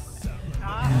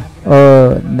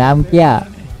oh नाम क्या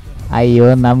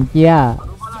ayo नाम क्या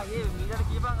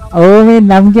oh මේ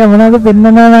नाम क्या මොනවද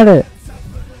පෙන්නනවා නේද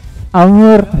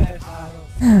අමුර්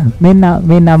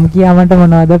මේ नाम क्या මට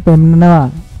මොනවද පෙන්නනවා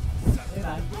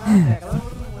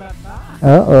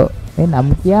oh මේ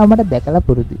නම් කියා මට දැකලා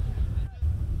පුරුදුයි.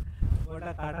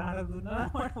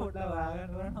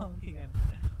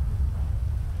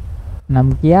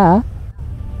 නම්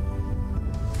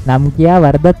කියා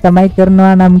වරදක් තමයි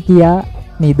කරනවා නම් කියා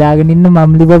නිදාගෙන ඉන්න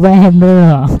මම්ලි බබා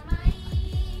හැම්බෙනවා.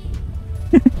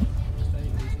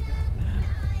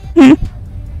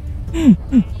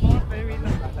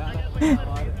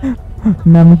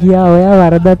 නම් කියා ඔයා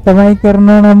වරදක් තමයි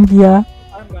කරනවා නම් කියා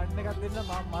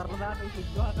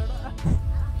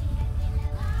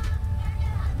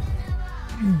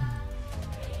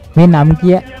මේ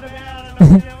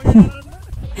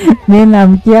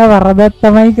නම් කියා වරදක්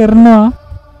තමයි කරනවා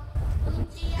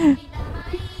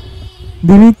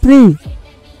දිමිත්‍රි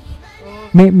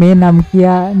මේ නම්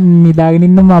කියා නිදාගෙන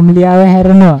ඉන්න මම්ලියාව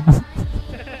හැරෙනවා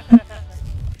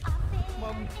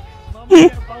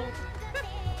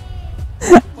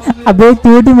අබේ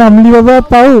චූටි මම්ලි බබා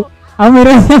පව්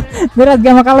මෙරත්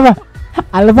ගම කලබ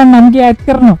අල්ලපන් නම් කියා ඇඩ්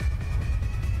කරනවා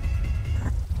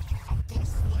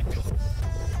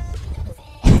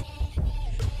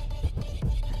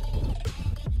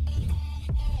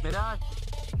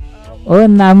oh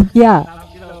नाम क्या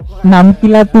नाम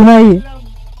किला तुम्हारी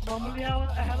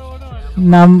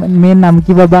नाम में नाम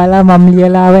की बबाला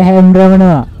ममलियाला आवे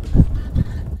हैमरवනවා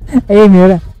ඒ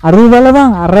මෙර අරු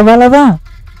බලපන් අර බලපන්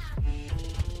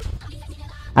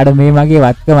අර මේ මගේ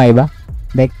වත්කමයි බා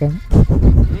දැක්කම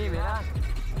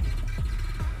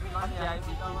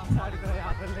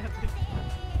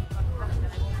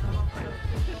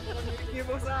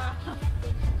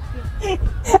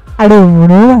අර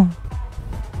මොනවා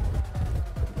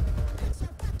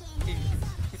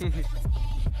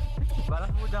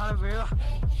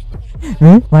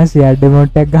masih ada mau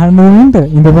tag gahana උන්ට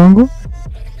ඉඳපන්කෝ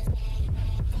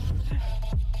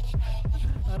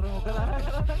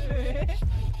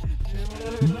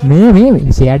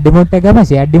මේ share demo tag ගහපන්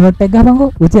share demo tag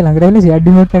ගහපන්කෝ උචේ ළඟට ඇවිල්ලා share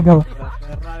demo tag ගහපන්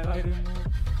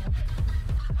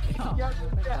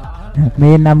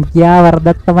මේ නම් කියා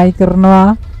වරදක් තමයි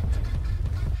කරනවා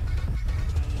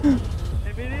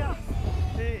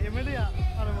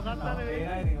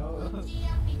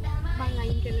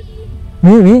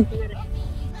මේ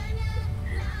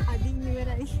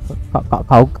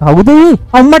කවුද මේ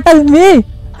අම්මට මේ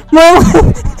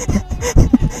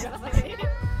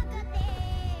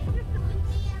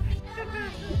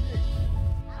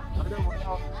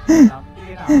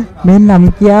මේ නම්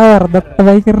කියා වරදක්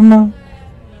තමයි කරනවා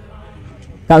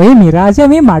කවේ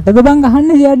මිරාසියා මේ මටද බං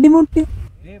ගහන්නේ සියඩ්ඩි මුට්ටි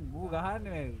මේ මූ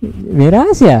ගහන්නේ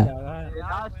මිරාසියා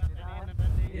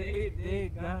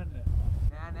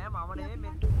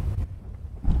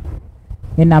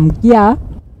ये नाम क्या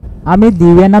हमें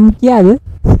दिव्या नाम क्या है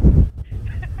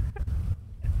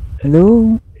हेलो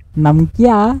नाम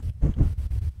क्या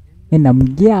ये नाम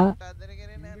क्या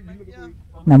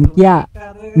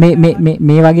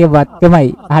මේ වගේ වත්කමයි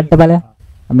අහන්න බල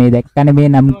මේ දැක්කනේ මේ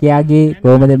නම් කියාගේ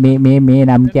කොහමද මේ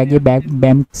නම් කියාගේ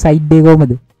බෑම් සයිඩ් එක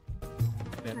කොහමද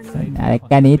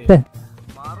දැක්කනේ ඉත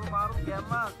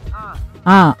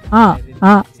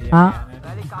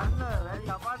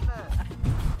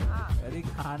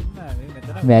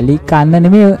වැලි කන්න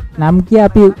නෙමෙයි නම් කිය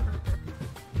අපි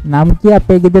නම් කිය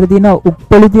අපේ ගෙදර තියෙන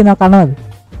උප්පලු තියෙන කනවද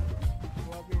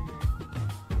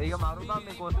ඒක මාරු බම්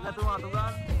මේ කොස්ලා තුම අතු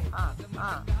ගන්න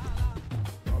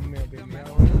අම්මේ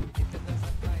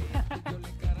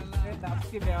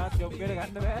ඔබේ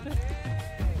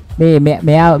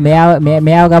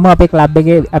මෙයාව ගමු අපේ ක්ලබ්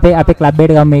එකේ අපේ ක්ලබ්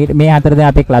එකට ගමු මේ හතර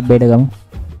දෙනා අපේ ක්ලබ් එකට ගමු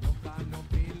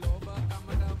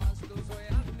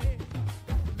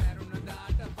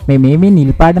මේ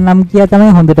නිල් පාට නම් කියා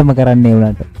තමයි හොඳටම කරන්නේ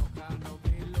උනට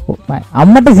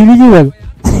අම්මට සිරිජිවල්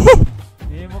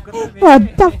මේ මොකද මේ what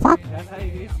the fuck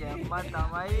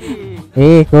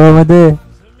ඒ කොහමද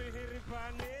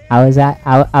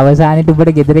අවසානෙට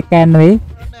උඹට ගෙදර එක්ක යන්න වෙයි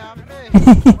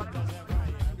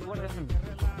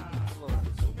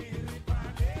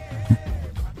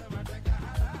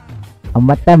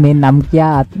අම්මට මේ නම්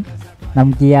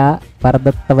කියා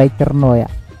වරදක් තමයි කරනවා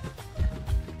යා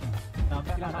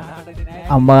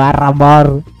Amar.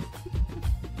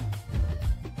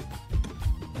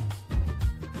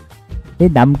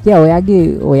 නම් කිය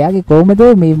ඔයාගේ කොහමද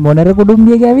මේ මොනර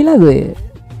කුඩුම්බිය ගෑවිලාද ඔය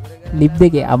ලිප්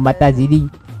දෙකේ අම්මතා සිරි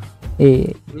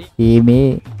මේ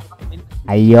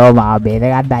අයියෝ මා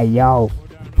බේරගන්න අයියෝ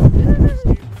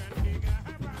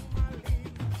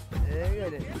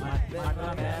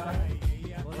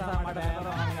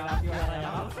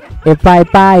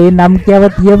එපා ඒ නම් කියව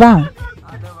තියවා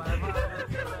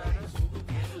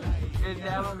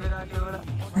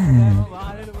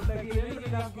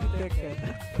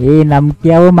ඒ නම්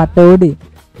කියව මත උඩේ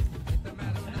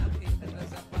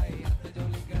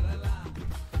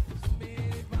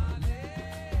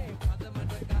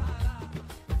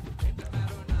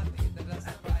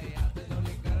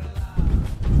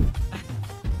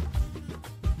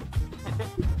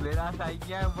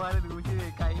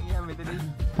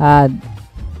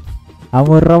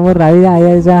amur Ravi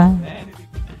ayah sah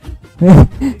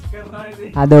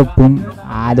aduh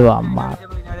amma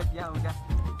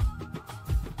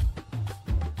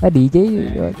DJ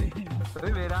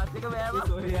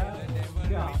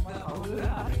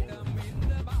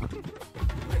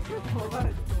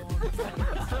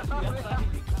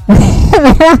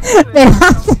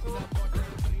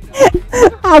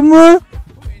amur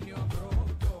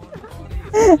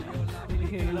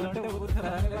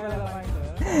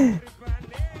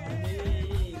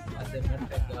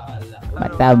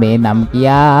Mata mẹ nằm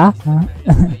kia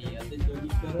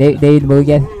đi mua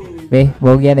kia về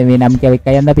mua kia này mẹ nằm kia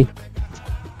cây anh đó đi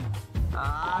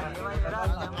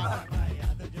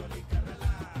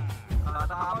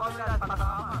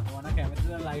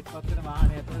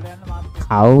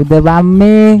khẩu de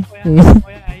bamme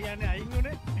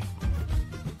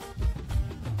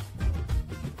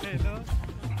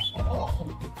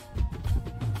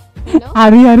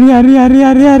hari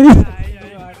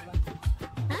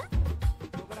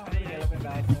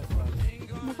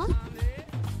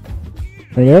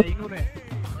Yep.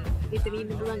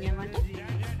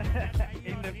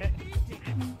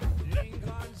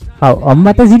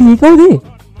 Amma tak sini kau ni.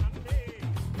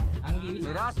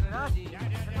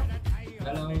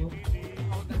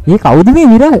 Ye kau tu ni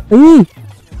Mira.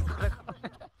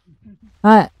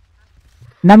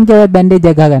 Nam jawab bandage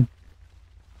jaga kan.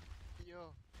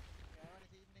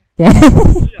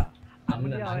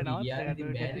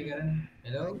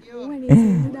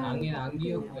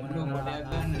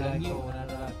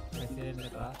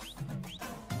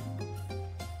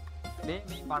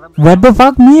 What the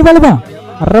fuck me balapa?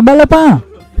 Rabalapa.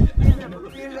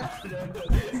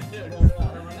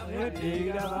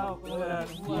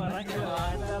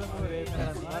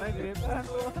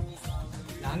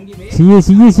 See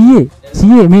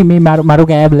me maru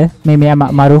kaya me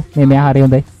maru me hari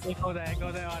undai.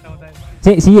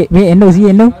 See me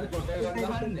endo.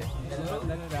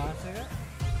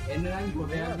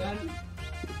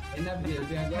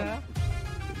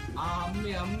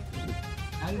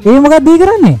 ये मगा दिख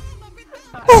रहा ने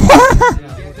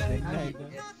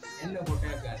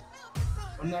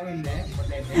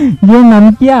ये नाम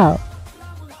क्या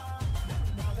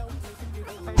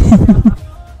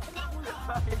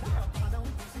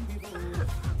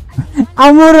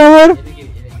amur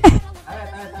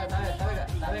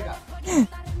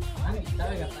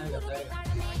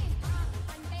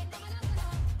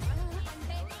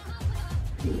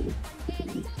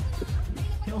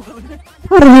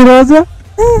Arun Raja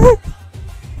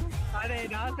अरे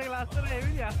dance class तो नहीं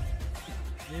भी यार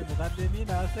ये बता दे नहीं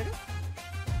डांस का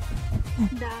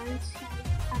डांस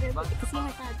अरे किसी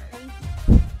हटा दे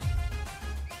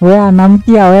वो नाम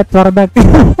क्या है त्वरदक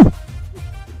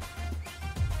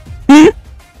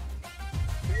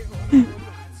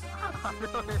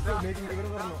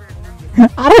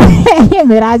अरे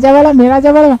मेरा Jabala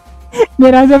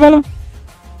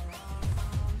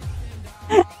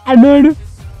अडोड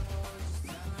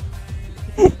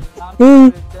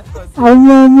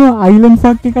Amu island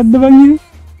fuck ke kadda bangi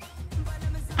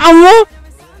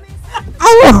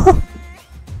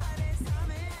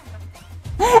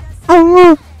amu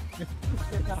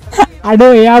ado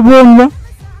ya bomba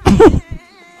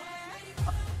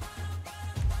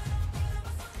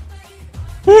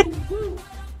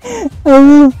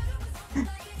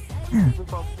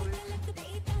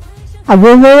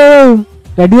abu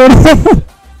radio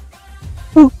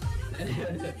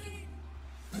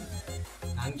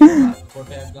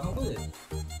කොටයක් ගහමුද?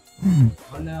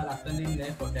 ඔන්න ලස්සනින් නේ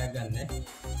කොටයක් ගන්න.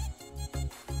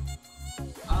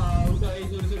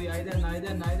 සෝරි ආයිදන්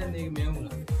මේක මෙහෙම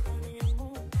වුණා.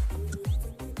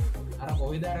 අර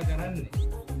කොහෙද අර කරන්නේ?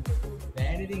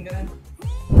 බෑනේ ඉතින් කරන්නේ.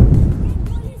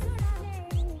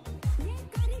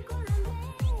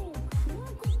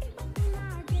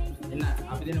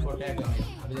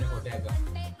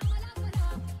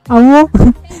 අම්මෝ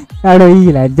අර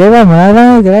ඊ ලැජ්ජව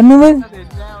මොනවද කරන්නේ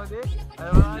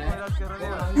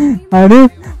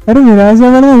අර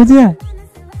මිරාජා බලන්න හිටියා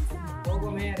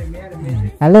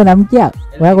හලෝ නම් කියා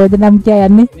ඔයා කොහෙද නම් කියා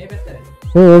යන්නේ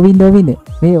ඔය ඕවින්ද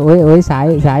මේ ඔය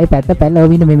සායි පැත්ත පැල්ල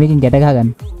ඕවින්ද මේ මේකෙන් ගැට ගහ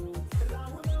ගන්න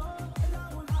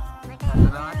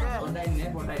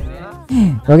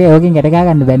ඕකේ ඕකෙන් ගැට ගහ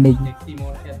ගන්න බෑන්නේ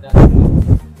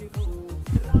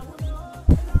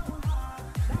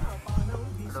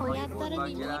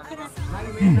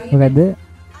මොකද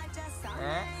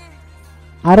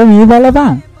අර මේ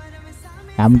බලපන්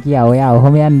නම් කියා ඔයා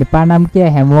ඔහොම යන්න එපා නම්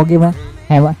කියා හැමෝගෙම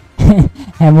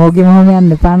ඔහොම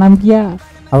යන්න එපා නම් කියා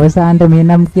අවසානට මේ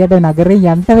නම් කියට නගරේ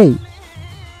යන්න වෙයි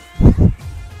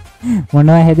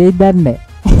මොනවා හැදෙයිද දන්නේ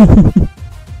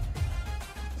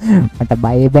මට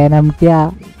බය බෑ නම් කියා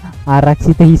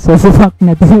ආරක්ෂිත හිස්වසුමක්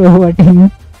නැතුව ඔවට එන්න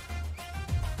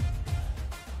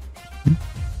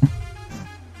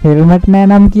හෙල්මට් නෑ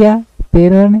නම් කියා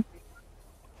තේරෙන්නේ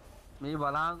මේ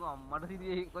බලාංගු අම්මට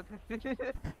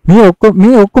සිරියේ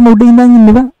මේ ඔක්කොම උඩ ඉඳන් ඉන්න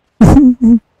බා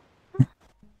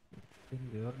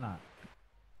ඉවරනා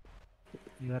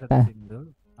ඉවරද සින්දු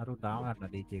අරු තාම ගන්න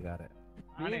ඩීජේ කාරය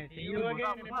අනේ ටීවී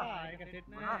වගේ නෙපා ඒක සෙට්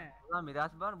නෑ මොසා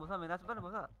මිරාස් බාන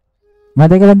මොසා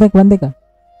මදක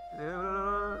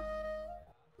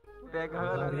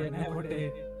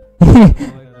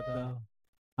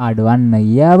අඩවන්න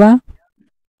ඊයාබා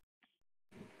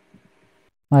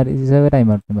හරි ඉස්සෙවරයි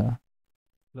මට බා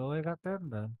ලෝ එකක්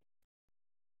කරන්න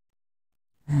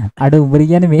අඩ උඹරි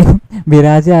කියන්නේ මේ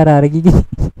මිරාජය අර කිකි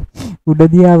උඩ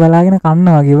දිහා බලාගෙන කන්න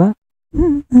වගේ වා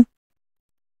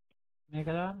මේක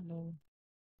දාන්න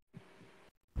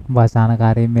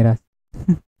වාසනාකාරයෙන් මිරාජ්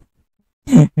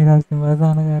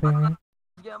වාසනාකාරයෙන්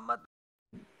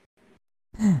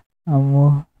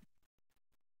අම්මෝ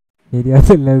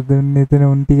එරියසල් දුන්නේ එතන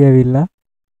උන් ටික ඇවිල්ලා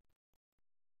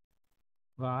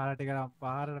වාහන ටික නම්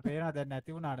පාරට පේනවා දැන්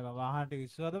නැති වුණාට වාහන ටික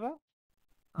ඉස්සුවද බා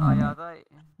ආයතයි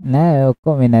නෑ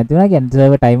ඔක්කොම මේ නැති වුණා කියන්නේ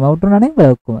සර්වර් ටයිම් අවුට් වුණා නේ බල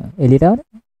ඔක්කොම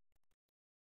එළියටවනේ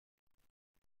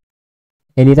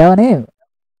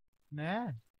නෑ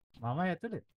මම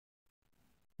ඇතුලේ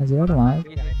අජිවට මා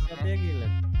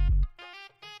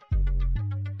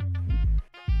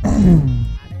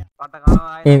කට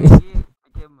කනවා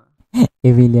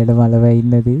එවිලියට මලවයි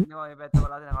ඉන්නදී මේ පැත්ත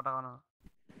බලාගෙන කට කනවා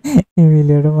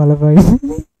එවිලියට මලවයි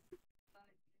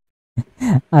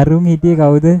අරුන් හිටියේ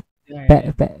කවුද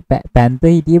පැන්ත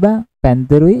හිටියේ බා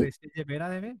පැන්තරුයි ස්ටේජ්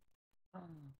බේරාද මේ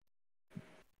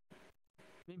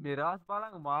මිරාස්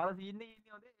බලංග මාර සීන් එකේ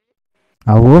ඉන්නේ ඔතේ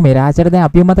අවෝ මිරාජට දැන්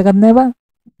අපිව මතකත් නෑ බා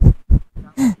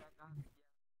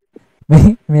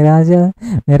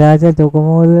මිරාජ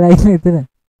චොකමෝල්ලා ඉන්නේ එතන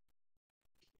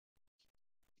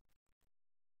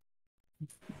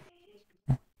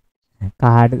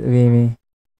කාඩ් මේ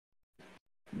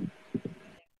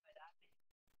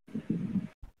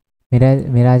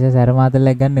මිරාජ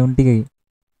සරමාතල්ලක් ගන්න උන් ටිකගේ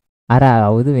අර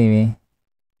අවුද මේ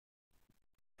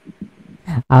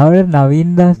අවුල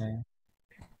නවීන්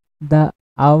දා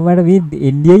අවමට වී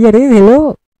ඉන්දිය යරේ හෙලෝ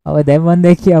අව දැන් මන්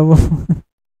දැක්කේ අවු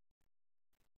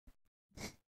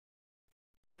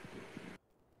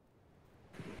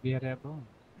බියර් අපෝ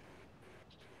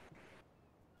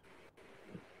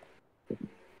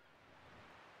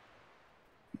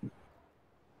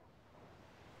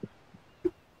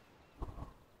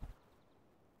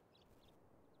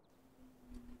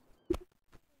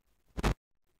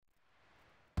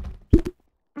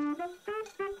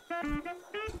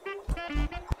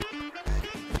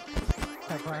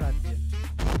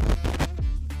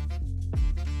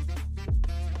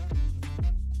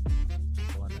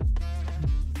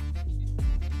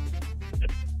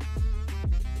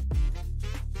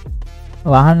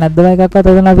වාහන නැද්ද බා එකක්වත්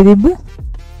ඔතන අපි තිබ්බ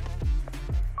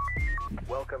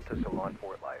Welcome to Salon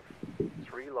Fort Life,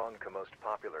 Sri Lanka most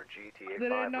popular GTA 5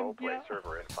 roleplay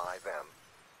server in 5M.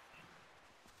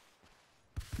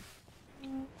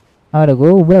 අර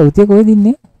ගෝ උඹ උතිය කොහෙද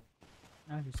ඉන්නේ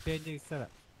ස්ටේජ් එක ඉස්සර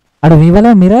අර මේ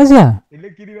බලන්න මිරාජා එල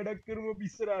කිරි වැඩක් කරමු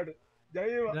පිස්සරාට ජය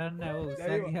වේවා දන්නේ ඔව්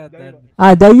උසගියා දන්නේ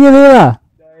ජය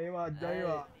වේවා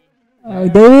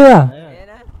ජය වේවා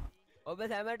ඔබ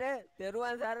සැමට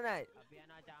තෙරුවන් සරණයි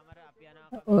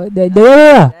ජය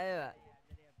වේවා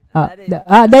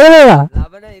ජය වේවා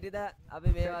ලබන ඉරිදා අපි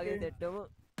මේ වගේ සෙට්ටමු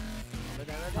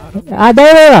ජය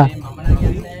වේවා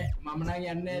මම නම්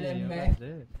යන්නේ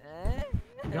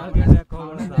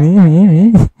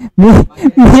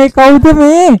මේ කවුද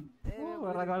මේ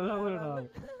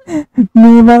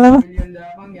මේ බලව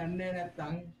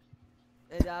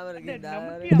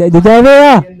ජය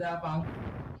වේවා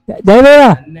ජය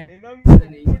වේවා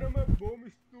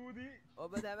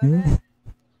ඔබ සැමට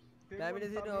පැමිණ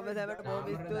සිටින ඔබ සැමට බොහොම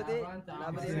ස්තුතියි.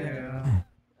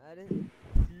 හරි.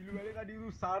 සීලු වැඩ කටයුතු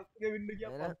සාර්ථක වෙන්න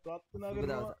කියලා ප්‍රාර්ථනා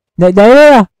කරනවා. ජය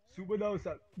වේවා. සුබ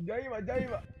දවසක්. ජයවා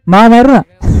ජයවා. මා මැරුණා.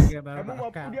 හැමෝම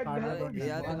අප්පුඩියක් ගහලා.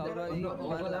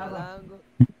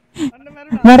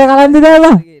 මට කලන්ත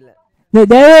දාලා. ජය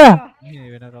වේවා.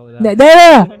 ජය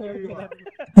වේවා.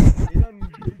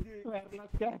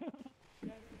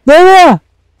 දෙවියා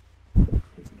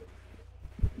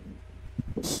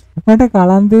මට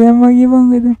කලන්ත දැම්මා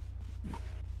කියපන් එද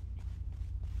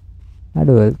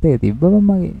අඩවලට තිබ්බම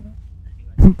මගේ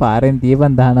පාරෙන්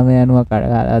තියපන් 19 යනුවක්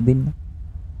අදින්න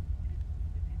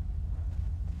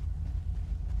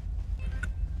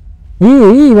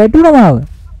ඊ වැටුණා මාව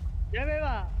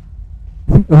යවේවා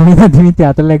ඔය දිවිති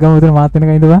අතල එකම උතර මාත්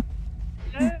වෙනකන් ඉඳපන්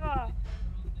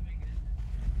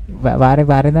පාරේ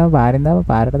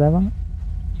පාරට දාපන්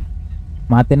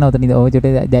මාත් එන්න උතන ඉඳ ඔය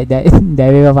චුටේ ජය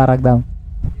වේවා පාරක් දාමු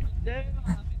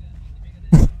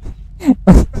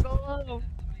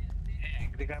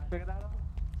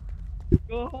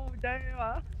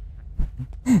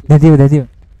දැතිව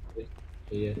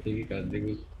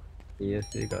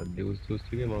ESC කද්දෙකුස්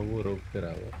සුස්තිගේ මම රොක්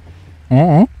කරාවා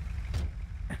ඈ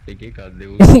එකේ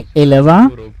කද්දෙකුස් එලවා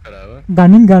රොක් කරාවා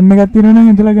ගණන් ගන්න එකක් තියෙනවා නම්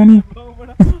එතලා ගනි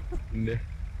නේ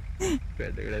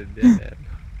වැඩකට දෙන්න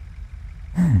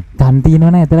තන්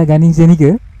තියෙනවා නම් එතලා ගනි සෙනික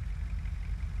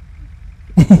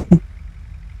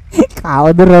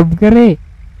කවද රොබ් කරේ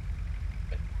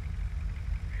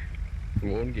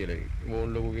මොන් කියලා මොන්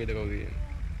ලොකු කීයද කවුද කියන්නේ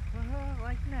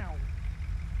right now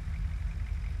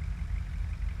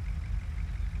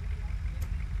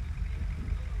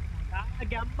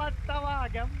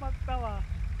ගැම්මත්තවා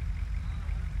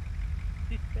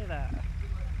සිස්සලා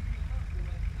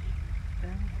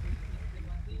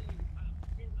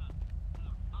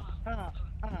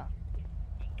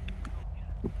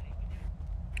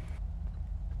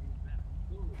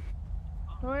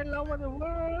Ôi lâu mà được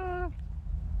quá.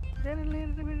 Lên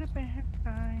bad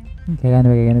time. Kaya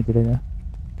tidak.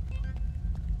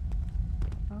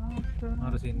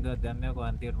 Harus indah dannya kok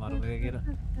antir maru kayak gitu.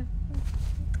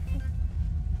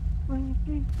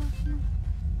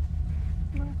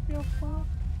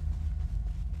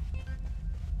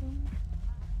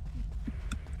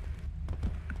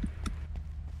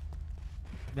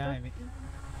 Dah ini.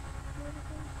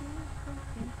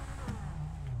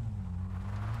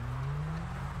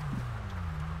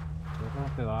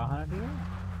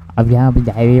 अब यहाँ पे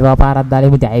जय विवाह पारत डाले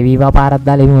मुझे जय विवाह पारत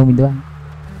डाले मुझे मिलवा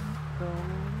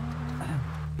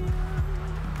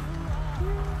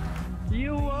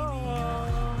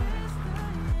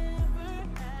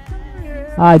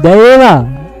हाँ जय विवाह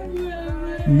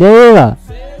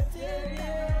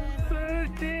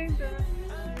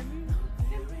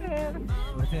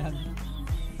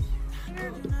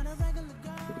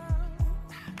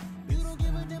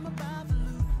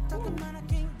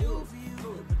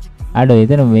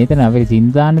අඩෝ මෙතන අපේ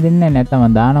සින්දු දාන්න දෙන්නේ නැත්නම්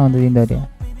මම දානවා හොඳ සින්දුවට.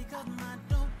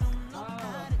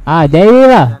 ජය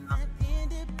වේවා.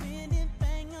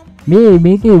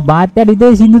 මේකේ මාත්‍යට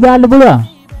ඉතින් සින්දු දාන්න පුළුවන්.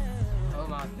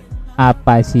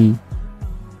 අප්පසි.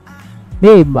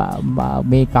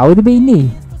 මේ කවුද මේ ඉන්නේ?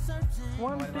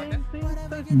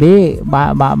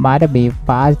 මාර මේ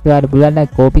පාස්ට් වල පුළුවන්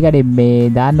නම් කෝපි කඩේ මේ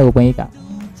දාන්න ඕපන් එක.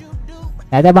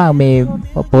 නැත්නම් මේ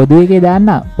පොදු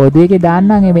එකේ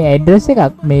දාන්නම් මේ ඇඩ්‍රස්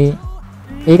එකක් මේ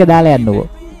ඒක දාලා යන්නකෝ.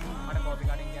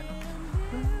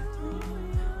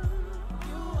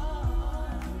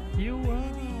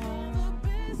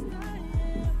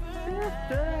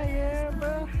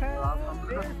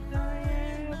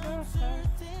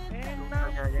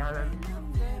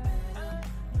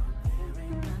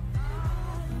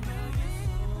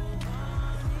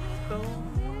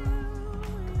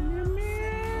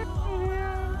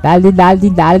 डाल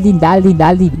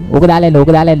दी ओको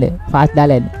डालें फास्ट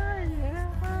डालें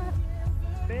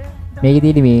මේකේ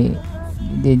තියෙන්නේ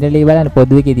මේ ජෙනරලි බලන්න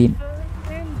පොදුවේ තියෙන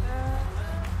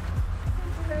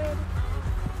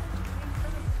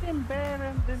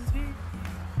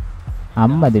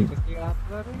අම්මද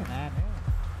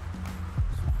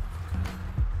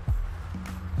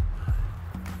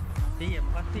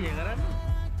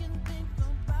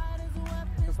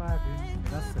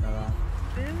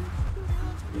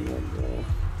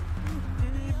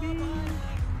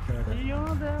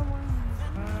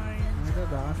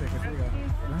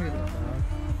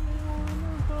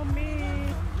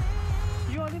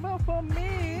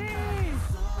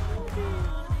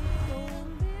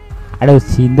අඩෝ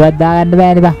සින්දුවක් දාගන්න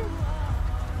බෑනේ බා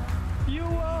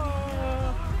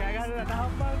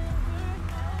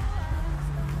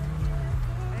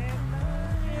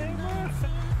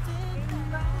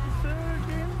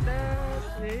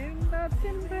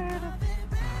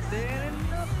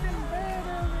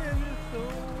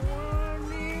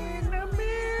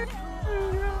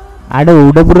අඩ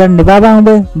උඩ පුරන්න එපා බං උඹ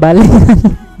බලේ.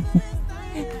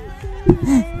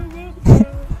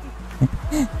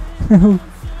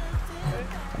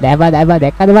 දැබා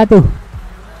දැක්කද බතු?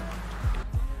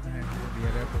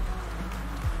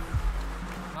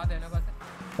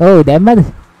 ඔව් දැම්මද?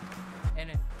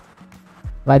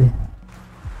 වද.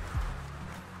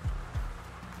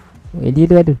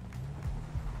 එළියට වැටු.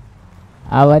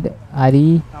 ආවද? හරි.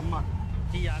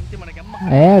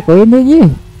 කොහෙන්ද ගියේ?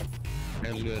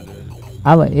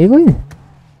 ආව ඒ කොහෙද?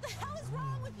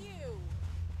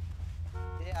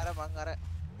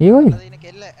 ඒ කොහෙද?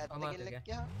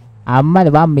 අම්මද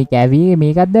බම් මේ කැවි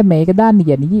මේකක් දැන් මේක දාන්න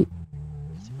කියන්නේ කි.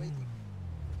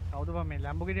 කවුද බම් මේ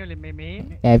ලැම්බෝගිනි වල මේ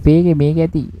කැපේගේ මේක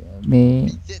ඇති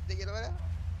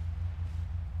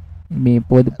මේ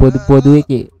පොදු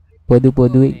එකේ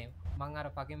පොදු එකේ මං අර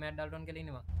ෆකින් මැඩ් ඩල්ටන් කියලා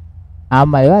ඉන්නේ මං.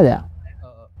 අම්මද වද?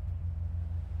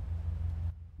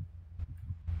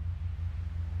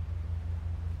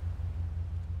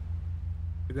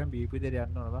 දැන් බීපී දෙට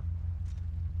යන්න ඕන බා.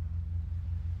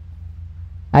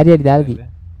 හරි දාල්කි.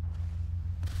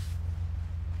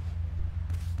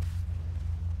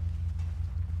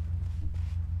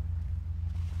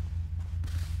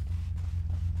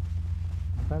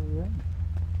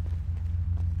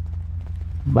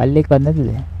 බල්ලෙක් වන්නද?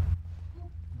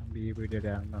 බීපී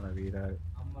දෙට යන්න ඕන වීරා.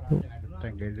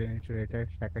 දැන් ගෙල්ලේ ඉන්ෂුරේටර්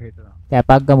සැක හිටනවා.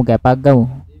 කැපක් ගමු.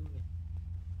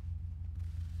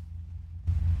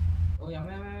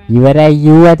 ඉවරයි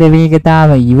යුවට මේක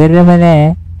තාම ඉවරම නෑ.